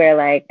used to wear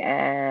like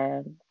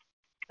a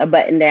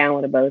button down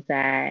with a bow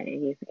tie, and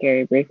he used to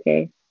carry a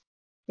briefcase.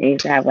 And he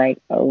used to have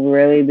like a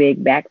really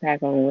big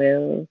backpack on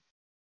wheels,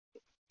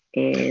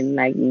 and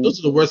like Those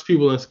are the worst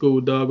people in school,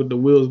 dog, with the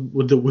wheels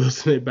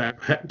in their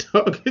backpack,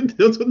 dog.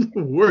 Those are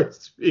the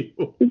worst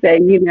people.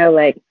 so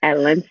like at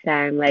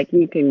lunchtime, like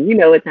you can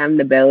what time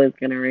the bell is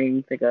gonna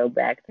ring to go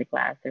back to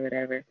class or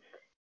whatever.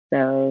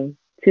 So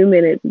 2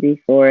 minutes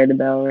before the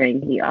bell rang,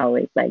 he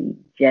always like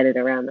jetted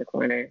around the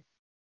corner.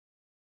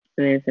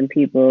 And then some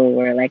people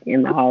were like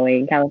in the hallway.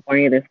 In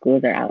California, the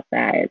schools are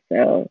outside,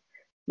 so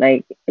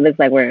like it looks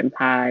like we're in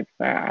pods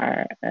for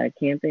our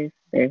campus.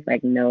 There's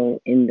like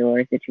no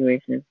indoor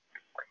situation.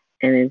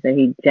 And then so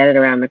he jetted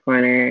around the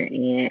corner,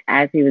 and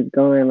as he was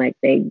going, like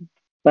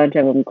bunch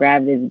of them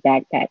grabbed his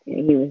backpack,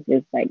 and he was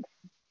just like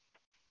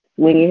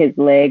swinging his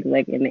legs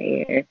like in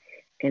the air,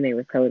 and they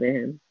were holding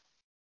him.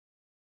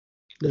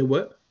 They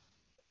what?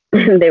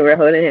 They were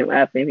holding him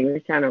up, and he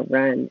was trying to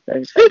run. So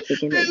he's like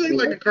kicking his It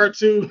looked like a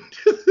cartoon.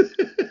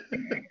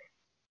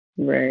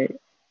 Right.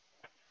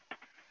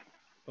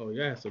 Oh,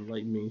 yeah, I had some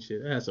like mean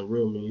shit. I had some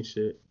real mean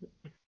shit.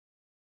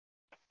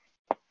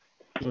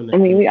 I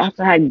mean, we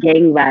also had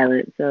gang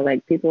violence, so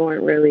like people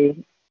weren't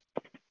really.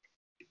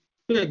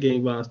 We had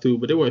gang violence too,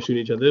 but they weren't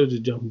shooting each other. They were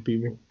just jumping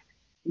people.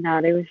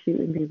 No, they were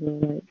shooting people.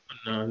 Like.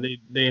 No,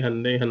 they had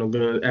no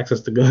gun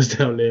access to guns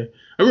down there.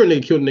 I remember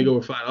they killed a nigga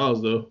over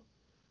 $5 though.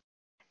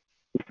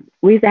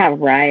 We used to have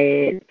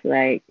riots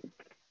like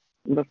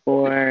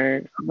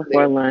before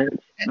lunch,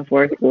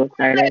 before school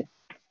started.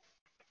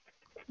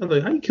 I was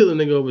like, how you kill a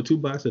nigga over 2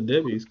 boxes of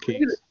Debbie's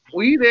cakes?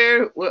 Were you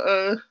there with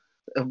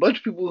a bunch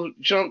of people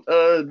jumped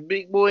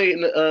Big Boy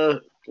in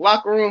the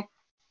locker room?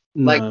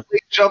 Nah. Like they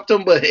jumped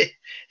him, but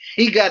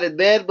he got it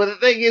bad. But the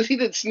thing is, he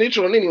didn't snitch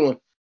on anyone.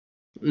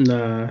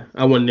 Nah,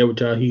 I wasn't there with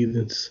y'all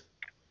heathens.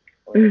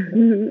 I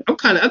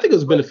think it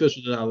was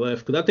beneficial that I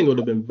left because I think it would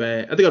have been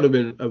bad. I think I would have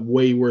been a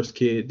way worse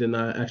kid than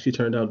I actually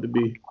turned out to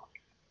be.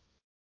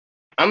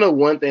 I know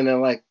one thing that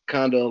like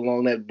kind of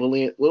along that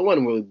bullying. Well, it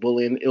wasn't really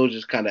bullying. It was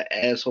just kind of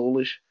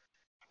assholish.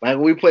 Like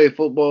when we played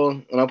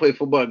football, when I played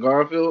football at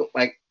Garfield,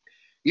 like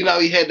you know,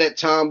 we had that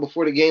time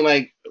before the game.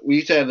 Like we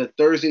used to have the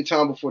Thursday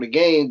time before the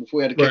game, before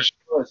we had to catch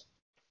the bus.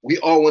 We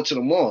all went to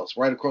the malls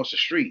right across the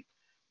street.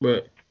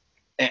 Right.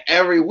 And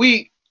every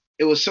week,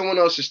 it was someone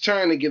else's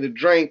turn to get a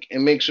drink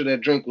and make sure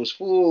that drink was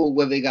full,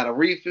 whether they got a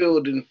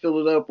refill, didn't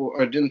fill it up,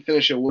 or didn't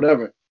finish it, or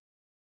whatever.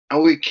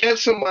 And we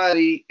catch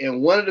somebody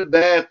in one of the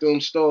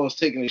bathroom stalls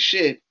taking a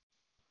shit,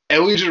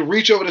 and we just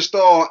reach over the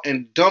stall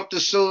and dump the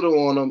soda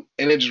on them,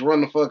 and then just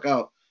run the fuck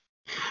out.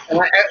 And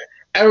like,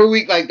 every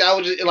week, like that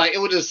was just like it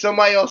was just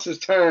somebody else's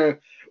turn.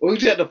 We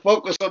just had to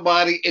fuck with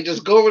somebody and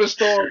just go over the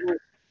stall.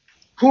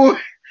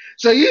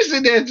 So you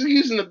sit there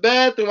using the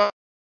bathroom.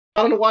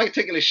 I don't know why you're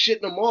taking a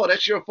shit in the mall.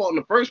 That's your fault in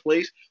the first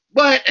place.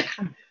 But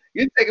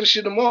you're taking a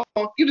shit in the mall.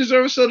 You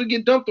deserve a soda to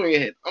get dumped on your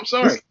head. I'm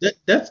sorry.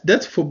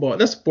 That's football.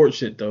 That's sports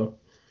shit though.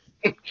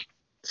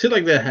 Shit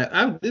like that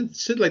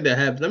happens. Shit like that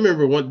happens. I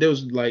remember they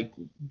was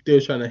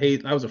trying to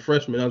haze. I was a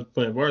freshman. I was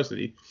playing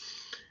varsity,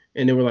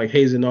 and they were like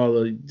hazing all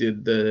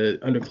the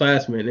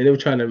underclassmen, and they were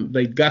trying to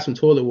like got some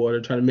toilet water,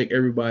 trying to make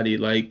everybody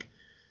like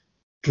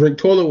drink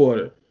toilet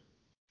water.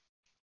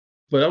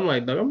 But I'm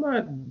like, dog, I'm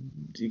not.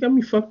 You got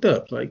me fucked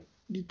up. Like,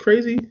 you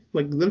crazy?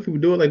 Like, let people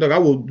do it. Like,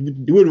 dog,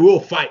 we'll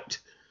fight.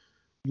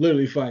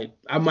 Literally fight.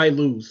 I might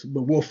lose,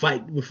 but we'll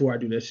fight before I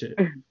do that shit.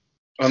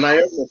 Oh, now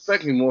you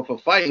respect me more for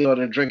fighting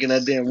than drinking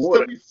that damn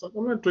water.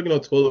 I'm not drinking no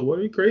toilet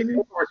water. Are you crazy?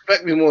 You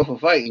respect me more for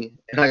fighting.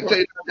 And I tell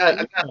you, I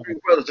got 3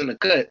 brothers in the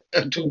cut.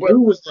 Dude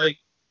was like,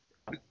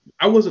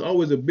 I wasn't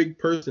always a big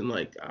person.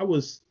 Like, I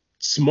was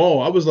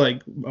small. I was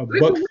like a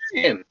buck.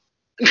 Win.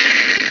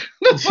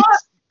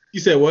 You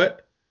said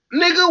what?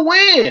 Nigga,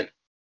 win.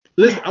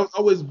 Listen, I was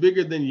always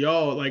bigger than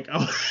y'all. Like,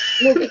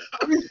 Nigga,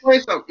 let me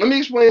explain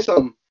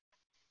something.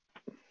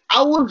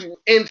 I was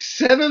in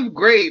 7th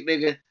grade,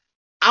 nigga.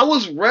 I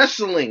was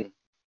wrestling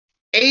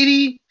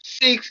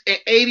 86 and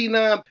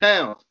 89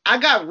 pounds. I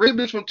got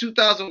ribbons from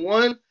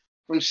 2001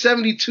 from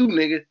 72,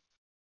 nigga.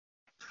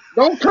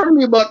 Don't tell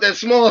me about that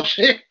small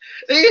shit.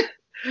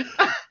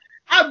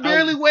 I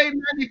barely weighed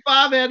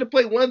 95 and had to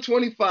play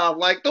 125.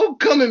 Like, don't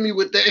come at me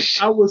with that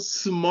shit. I was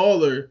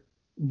smaller,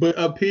 but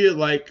up here,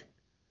 like,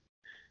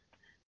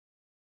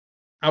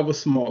 I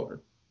was smaller.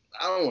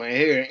 I don't want to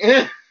hear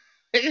it.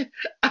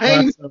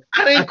 I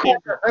didn't cross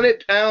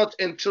 100 pounds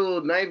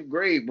until 9th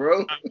grade, bro.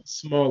 I was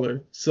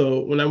smaller.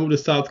 So when I moved to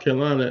South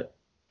Carolina,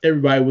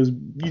 everybody was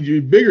usually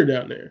bigger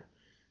down there.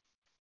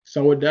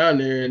 So I went down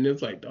there and it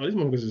was like, oh, these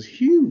motherfuckers is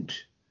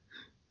huge.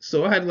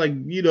 So I had like,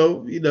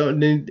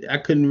 and then I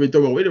couldn't really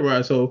throw my weight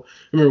around. So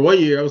I remember one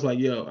year I was like,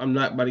 yo, I'm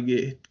not about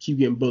to keep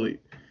getting bullied.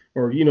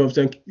 Or, what I'm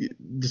saying?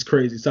 Just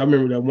crazy. So I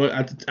remember that one,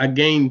 I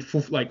gained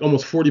like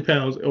almost 40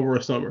 pounds over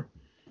a summer.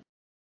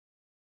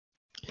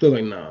 So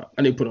like, nah,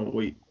 I need to put on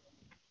weight.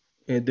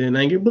 And then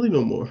I ain't get Billy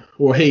no more.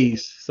 Or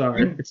Hayes.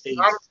 Sorry. It's Hayes.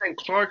 Jonathan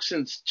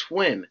Clarkson's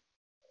twin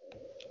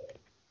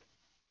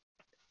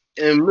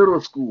in middle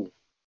school.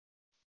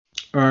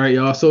 All right,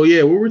 y'all. So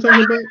yeah, what were we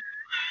talking about?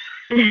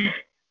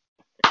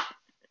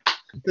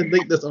 I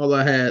think that's all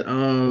I had.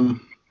 You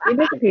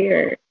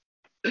disappeared.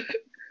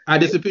 I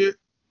disappeared.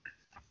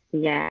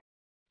 Yeah.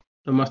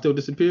 Am I still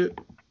disappeared?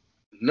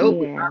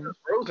 Nope, Yeah. not as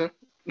frozen.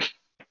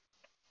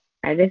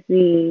 I just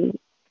see.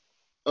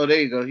 Oh,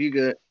 there you go. You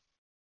good.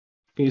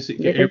 Can you see?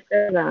 This is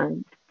still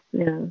on.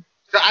 Yeah.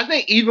 So I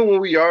think even when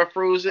we are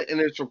frozen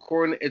and it's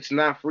recording, it's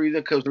not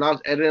freezing because when I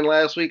was editing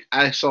last week,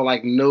 I saw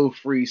like no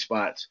freeze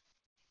spots.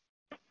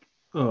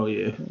 Oh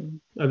yeah,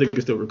 I think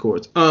it still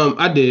records.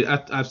 I did.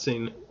 I've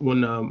seen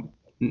when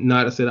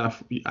Nada said I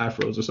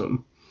froze or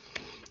something.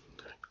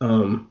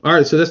 All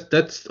right, so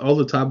that's all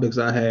the topics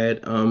I had.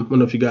 I don't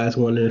know if you guys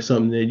wanted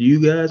something that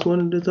you guys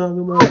wanted to talk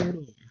about.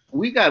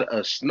 We got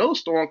a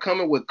snowstorm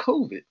coming with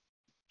COVID.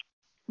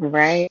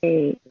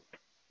 Right.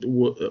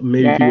 Well,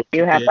 maybe Yeah, people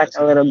you have keep like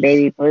their a ass little in the house.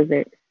 baby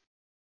blizzard.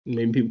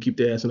 Maybe people keep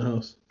their ass in the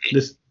house.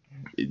 This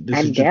I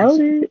is doubt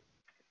just it.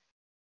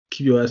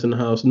 keep your ass in the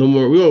house. No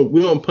more.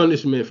 We on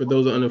punishment for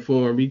those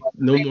uninformed.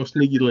 No more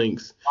sneaky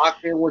links.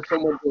 Locked in with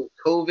someone with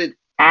COVID.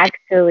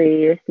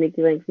 Actually, your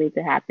sneaky links need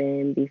to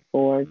happen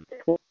before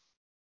 5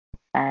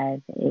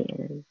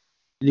 a.m.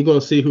 You're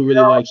gonna see who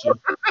really likes you.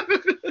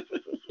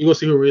 You're gonna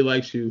see who really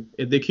likes you.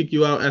 If they kick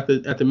you out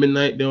after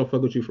midnight, they don't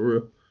fuck with you for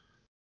real.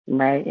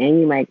 Right, and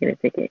you might get a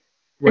ticket.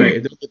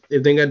 Right.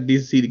 If they got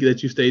decency to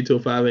let you stay till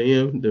 5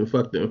 a.m., then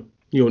fuck them.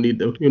 You don't need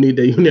them. You need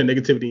that. You need that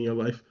negativity in your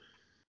life.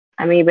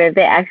 I mean, but if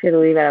they actually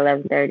leave at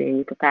 11:30 and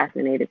you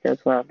procrastinated till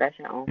 12, that's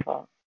your own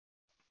fault.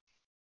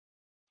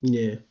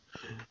 Yeah.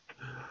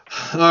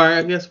 All right.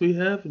 I guess we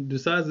have.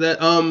 Besides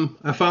that,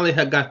 I finally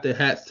got the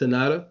hats to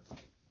Nada,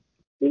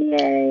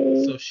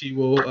 Yay. so she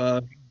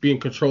will be in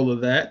control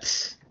of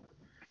that.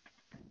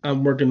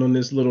 I'm working on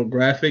this little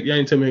graphic. Y'all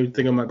didn't tell me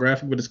anything on my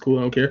graphic, but it's cool.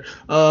 I don't care.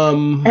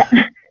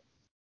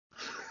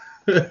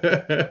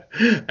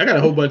 I got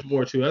a whole bunch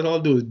more too. That's all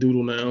I do is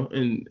doodle now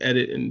and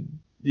edit and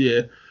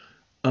yeah.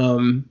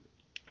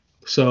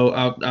 So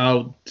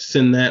I'll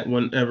send that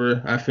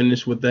whenever I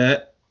finish with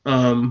that.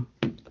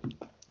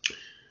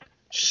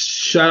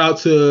 Shout out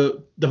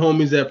to the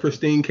homies at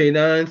Pristine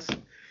K9s.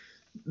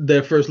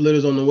 Their first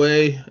litter's on the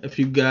way. If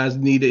you guys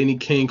need any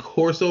Cane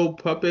Corso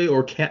puppy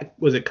or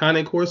was it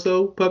Cane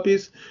Corso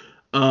puppies,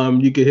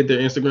 you can hit their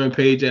Instagram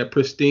page at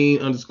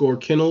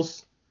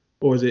pristine_kennels,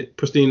 or is it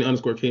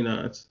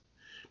pristine_K9s?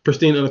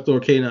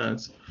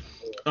 Pristine_K9s.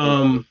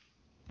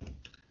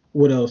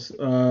 What else? Do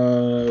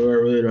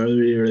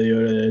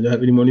I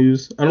have any more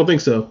news? I don't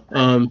think so.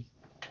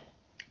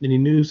 Any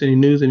news? In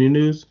the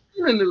news.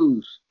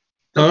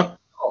 Huh?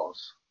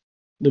 Playoffs.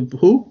 The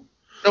who?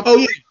 Oh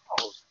yeah,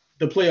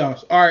 the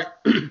playoffs. All right.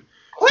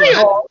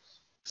 Playoffs.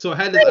 So I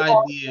had this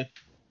idea.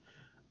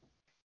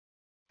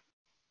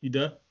 You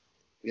done?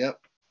 Yep.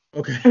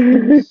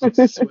 Okay.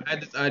 So I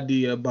had this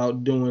idea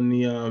about doing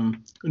the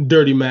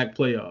Dirty Mack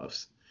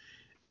playoffs.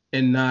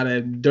 And not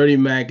a Dirty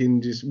Mac,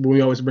 and just when we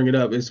always bring it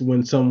up, it's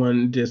when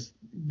someone just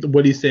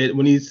what he said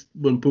when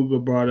Puka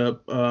brought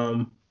up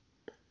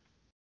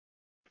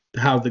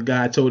how the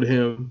guy told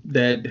him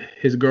that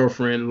his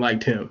girlfriend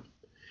liked him.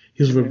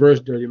 He was reverse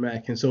Dirty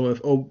Mac, and so if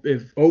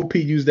OP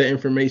used that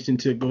information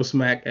to go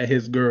smack at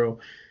his girl,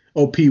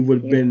 OP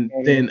would have been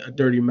then a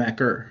Dirty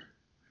Macker.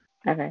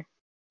 Okay.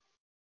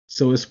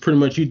 So it's pretty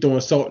much you throwing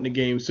salt in the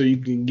game so you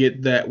can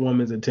get that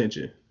woman's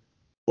attention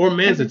or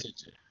man's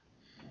attention.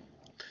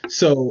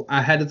 So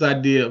I had this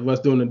idea of us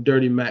doing a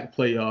Dirty Mac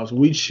playoffs.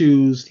 We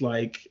choose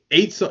like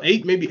eight,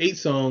 maybe eight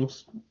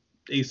songs.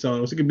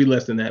 It could be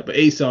less than that, but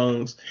 8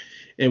 songs,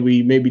 and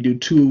we maybe do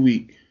 2 a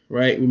week,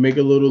 right? We make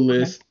a little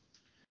list,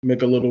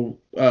 make a little,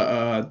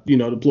 the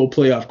little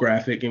playoff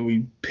graphic, and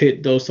we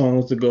pit those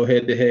songs to go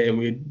head to head, and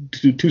we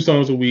do 2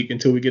 songs a week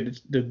until we get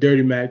the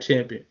Dirty Mac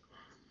champion.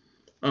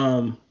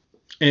 And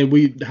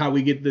how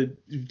we get the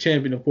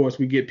champion, of course,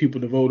 we get people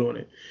to vote on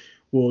it.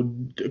 We'll,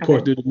 of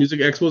course, do the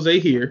music expose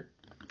here.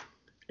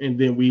 And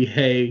then we,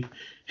 hey,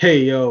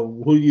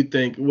 yo, who do you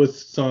think?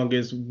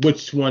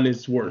 Which one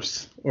is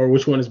worse? Or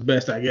which one is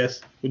best, I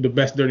guess, with the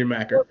best Dirty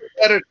Macker?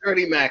 Better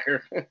Dirty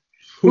Macker.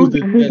 Who's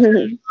the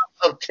best?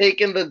 Of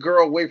taking the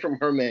girl away from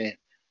her man.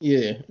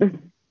 Yeah.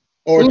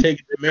 Or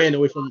taking the man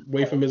away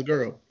from his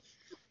girl.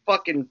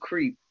 Fucking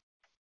creep.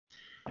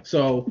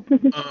 So,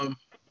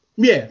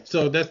 yeah.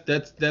 So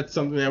that's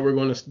something that we're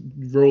going to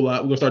roll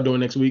out. We're going to start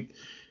doing next week.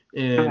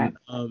 And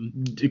of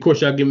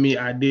course, y'all give me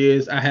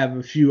ideas. I have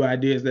a few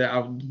ideas that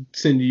I'll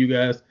send to you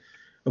guys,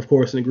 of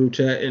course, in the group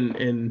chat.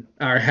 And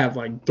I have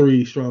like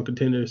 3 strong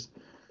contenders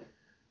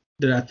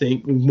that I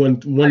think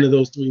one of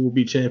those 3 will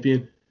be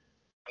champion.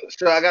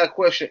 So I got a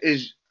question: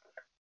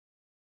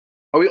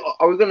 are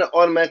we gonna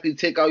automatically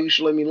take out "You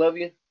Should Let Me Love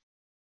You"?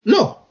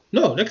 No,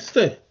 that can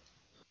stay.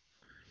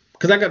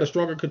 Cause I got a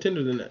stronger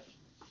contender than that.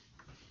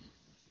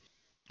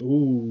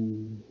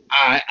 Ooh.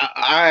 All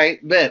right,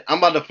 bet. I'm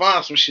about to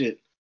find some shit.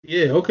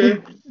 Yeah, okay.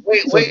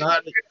 Wait, So wait.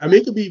 not, I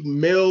mean, it could be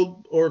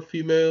male or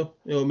female.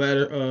 It don't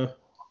matter.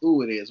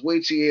 Who it is?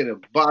 Wait till you hear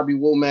the Bobby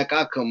Womack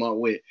I come up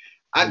with.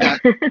 I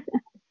got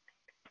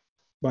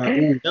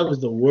That was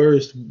the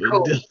worst.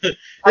 code. There's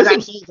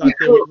some songs out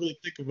there when you really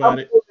think about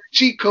it.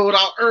 Cheat code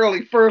out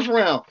early, first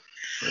round.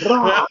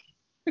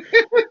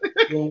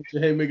 Going to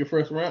Haymaker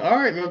first round. All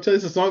right, man. I'm telling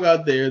you, there's a song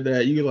out there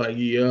that you're like,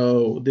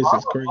 yo, this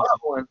is crazy.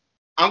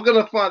 I'm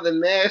gonna find the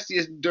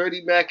nastiest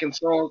Dirty Mack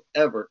song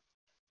ever.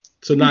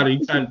 So now do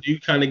you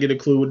kind of get a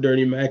clue what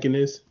Dirty Mack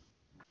is?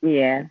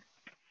 Yeah.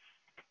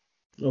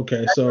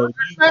 Okay, so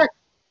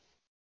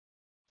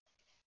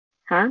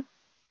Huh?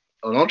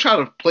 Oh, don't try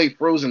to play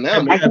Frozen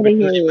now. I couldn't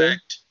hear you.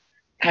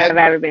 Have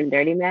I ever been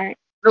Dirty Mac?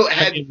 No,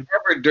 have you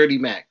ever Dirty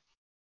Mack?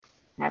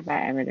 Have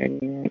I ever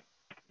Dirty Mac?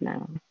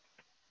 No.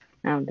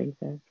 I don't think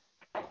so.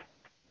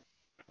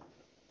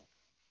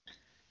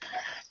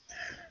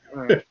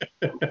 Right.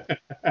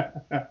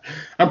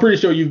 I'm pretty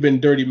sure you've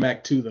been Dirty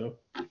Mac too, though.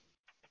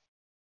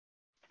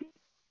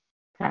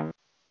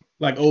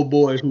 Like old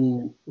boy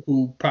who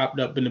popped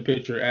up in the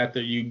picture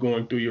after you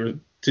going through your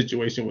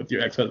situation with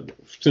your ex-husband,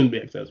 soon-to-be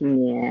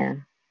ex-husband. Yeah.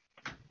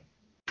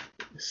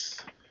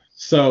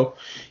 So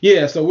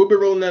yeah, so we'll be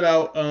rolling that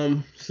out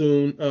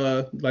soon.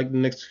 Like the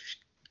next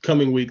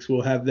coming weeks,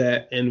 we'll have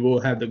that, and we'll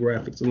have the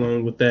graphics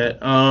along with that.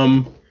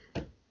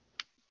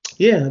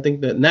 Yeah, I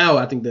think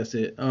that's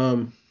it.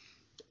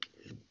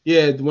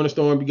 Yeah, the winter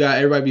storm. You got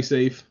everybody be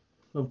safe,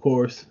 of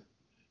course.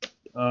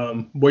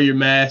 Wear your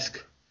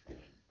mask.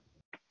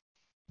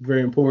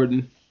 Very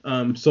important.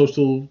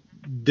 Social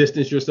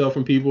distance yourself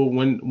from people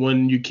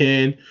when you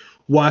can.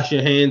 Wash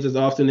your hands as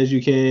often as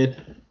you can.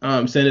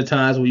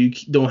 Sanitize when you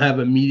don't have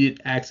immediate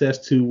access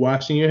to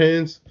washing your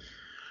hands.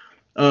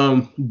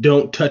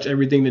 Don't touch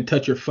everything that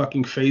touch your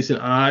fucking face and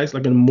eyes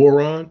like a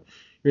moron.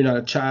 You're not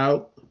a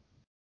child.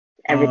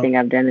 Everything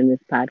I've done in this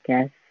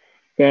podcast,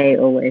 stay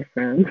away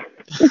from.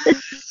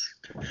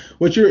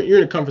 But you're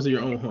in the comforts of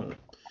your own home.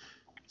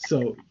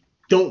 So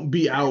don't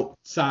be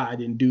outside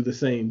and do the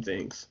same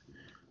things.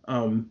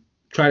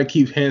 Try to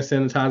keep hand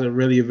sanitizer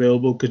readily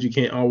available because you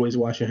can't always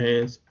wash your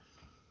hands.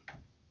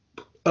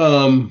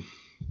 Do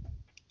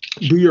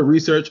your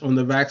research on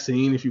the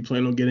vaccine if you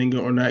plan on getting it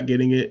or not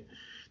getting it.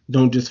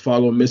 Don't just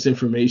follow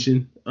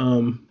misinformation.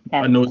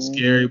 I know it's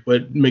scary,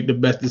 but make the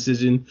best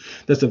decision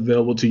that's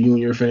available to you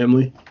and your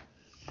family.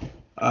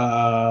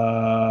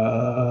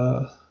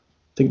 I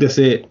think that's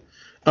it.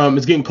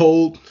 It's getting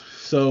cold,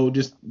 so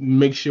just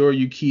make sure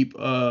you keep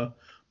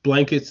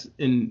blankets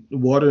and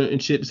water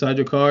and shit beside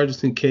your car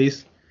just in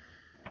case.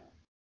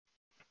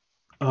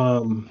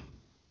 I'm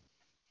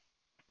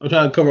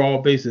trying to cover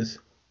all bases.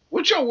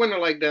 What's your winter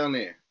like down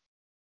there?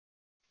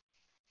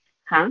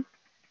 Huh?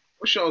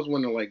 What's y'all's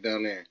winter like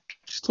down there?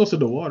 Just close to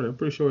the water. I'm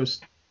pretty sure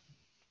it's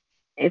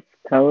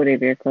cold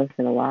if you're close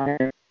to the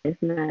water. It's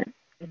not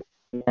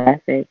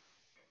graphic.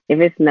 If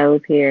it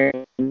snows here,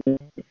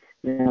 it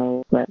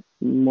snows, but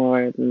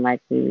more than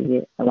likely we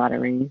get a lot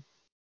of rain.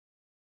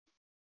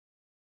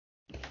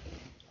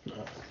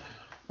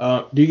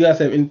 Do you guys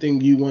have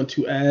anything you want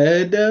to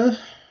add?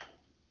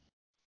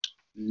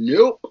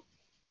 Nope.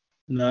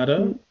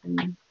 Nada?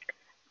 No.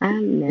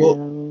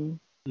 Well,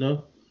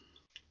 no?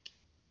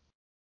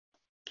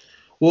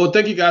 Well,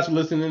 thank you guys for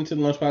listening to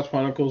the Lunchbox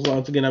Chronicles.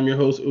 Once again, I'm your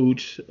host,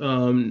 Ooch.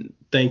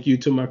 Thank you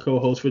to my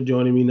co-host for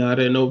joining me,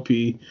 Nada and OP.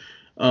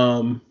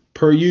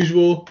 Per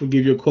usual, we'll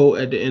give you a quote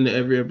at the end of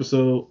every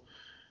episode.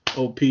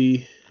 OP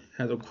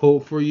has a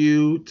quote for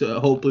you to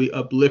hopefully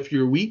uplift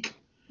your week.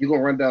 You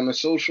gonna run down the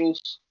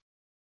socials?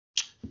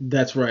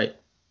 That's right.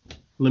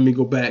 Let me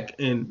go back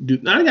and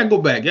do. I gotta go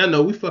back. Y'all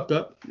know we fuck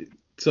up.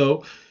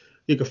 So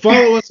you can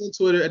follow us on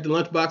Twitter at the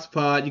Lunchbox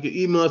Pod. You can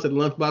email us at the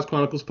Lunchbox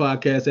Chronicles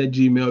Podcast at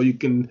Gmail. You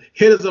can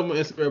hit us up on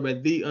Instagram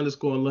at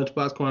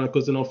 _Lunchbox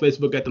Chronicles and on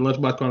Facebook at the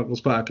Lunchbox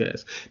Chronicles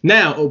Podcast.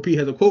 Now OP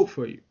has a quote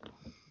for you.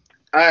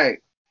 All right.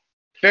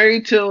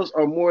 Fairy tales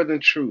are more than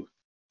truth,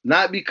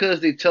 not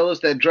because they tell us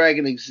that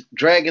dragons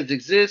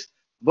exist,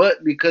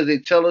 but because they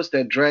tell us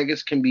that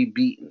dragons can be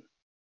beaten.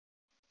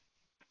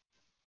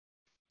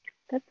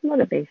 That's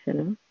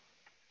motivational.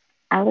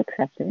 I'll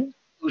accept it.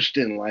 Ooch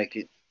didn't like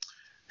it.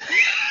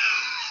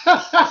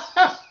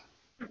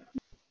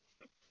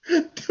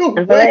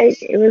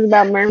 It was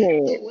about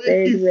mermaids.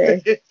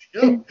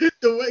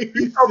 The way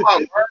he talk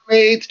about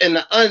mermaids and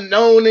the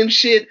unknown and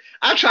shit.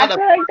 I feel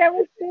like that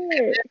was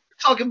good.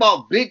 Talking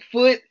about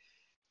Bigfoot.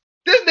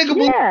 This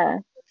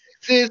nigga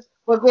says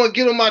we're going to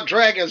get on my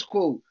dragons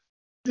quote.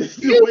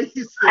 The way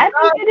he said, I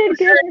think it did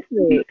good this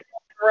week.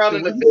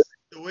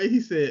 The way he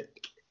said,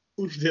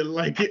 Ooch didn't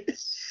like it.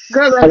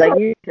 Girl, like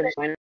you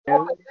that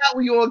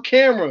when you on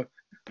camera.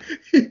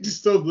 He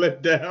just so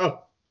let down.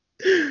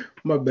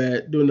 My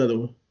bad. Do another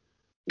one.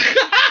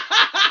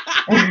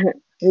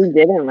 He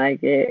didn't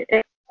like it.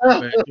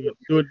 Man,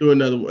 do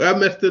another one. I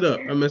messed it up.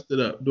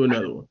 Do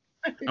another one.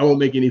 I won't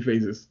make any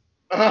faces.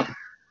 I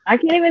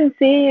can't even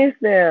see you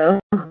still.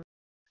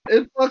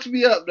 It fucks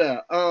me up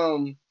now.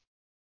 All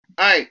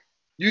right.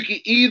 You can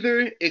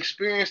either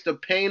experience the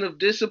pain of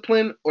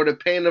discipline or the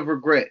pain of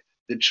regret.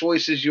 The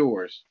choice is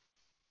yours.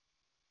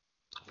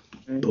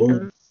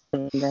 Boom.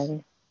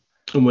 Better.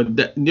 And with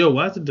that, yo,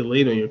 why is it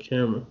delayed on your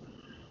camera?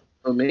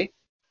 For me?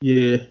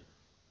 Yeah.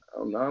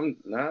 Oh, no, I'm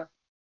not.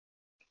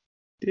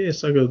 Yeah,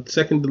 it's like a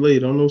second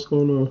delayed. I don't know what's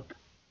going on.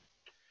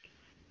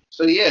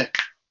 So, yeah.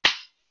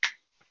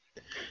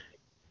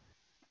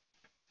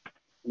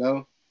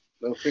 No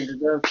finger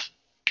guns?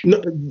 No,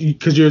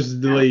 because yours is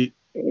delayed.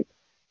 Is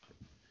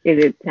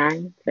it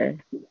time to?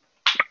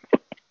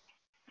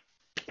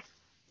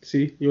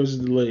 See, yours is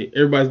delayed.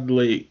 Everybody's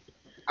delayed.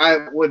 All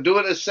right, we'll do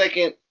it a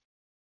second.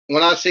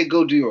 When I say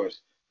go, do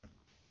yours.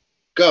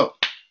 Go.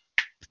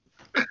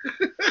 Do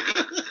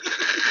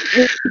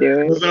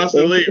It was it.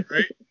 delayed,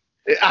 right?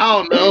 I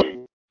don't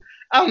know.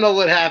 I don't know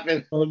what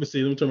happened. Oh, let me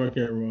see. Let me turn my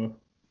camera on.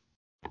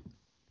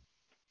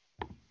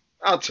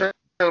 I'll turn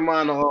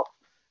mine off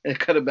and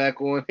cut it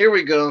back on. Here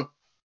we go.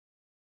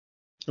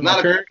 Am I Not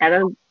a current?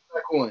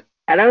 back on.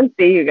 I don't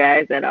see you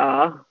guys at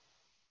all.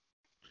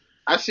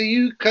 I see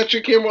you. Cut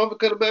your camera off and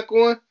cut it back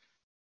on.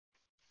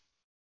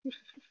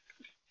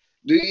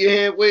 Do your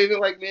hand waving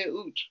like me and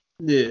Ooch.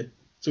 Yeah.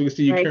 So we can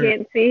see you current.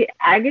 can't see.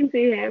 I can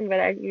see him, but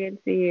I can't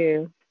see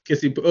you. Can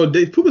see. Oh,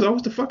 poop is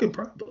always the fucking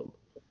problem.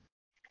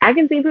 I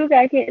can see Puka.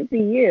 I can't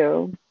see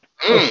you.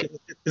 Oh, shit.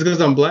 It's because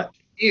I'm black.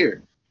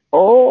 Here.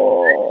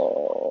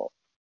 Oh.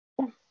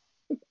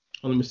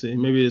 Oh, let me see.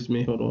 Maybe it's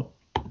me. Hold on.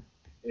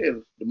 Yeah,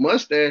 the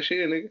mustache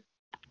here,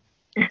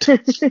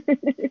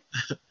 nigga.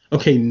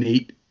 Okay,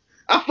 Nate.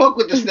 I fuck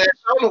with the stash.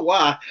 I don't know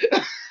why.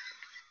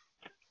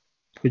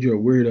 Because you're a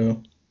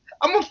weirdo.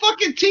 I'm a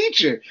fucking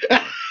teacher.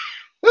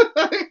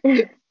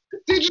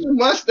 Teachers and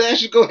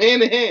mustaches go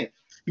hand in hand.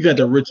 You got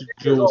the Richard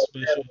Jewell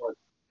special.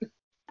 I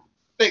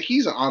think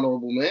he's an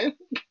honorable man.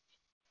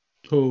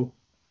 Who?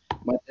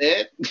 My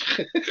dad.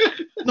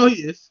 No,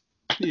 he is.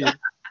 He is.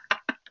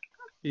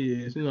 He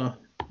is. You know,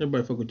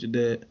 everybody fuck with your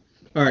dad.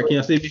 All right, can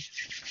I see you?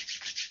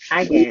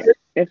 I can't.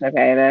 It's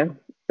okay though.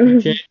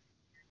 You can't?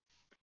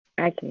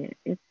 I can't.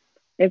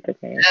 It's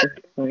okay at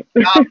this point.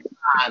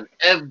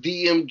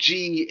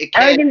 FDMG.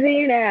 I can see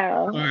you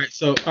now. All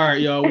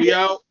right, y'all. We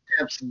out.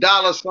 $,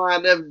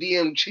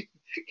 FDMG.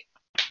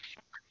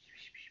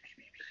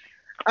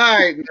 All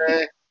right,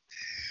 man.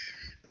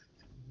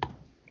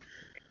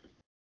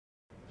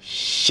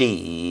 Shit.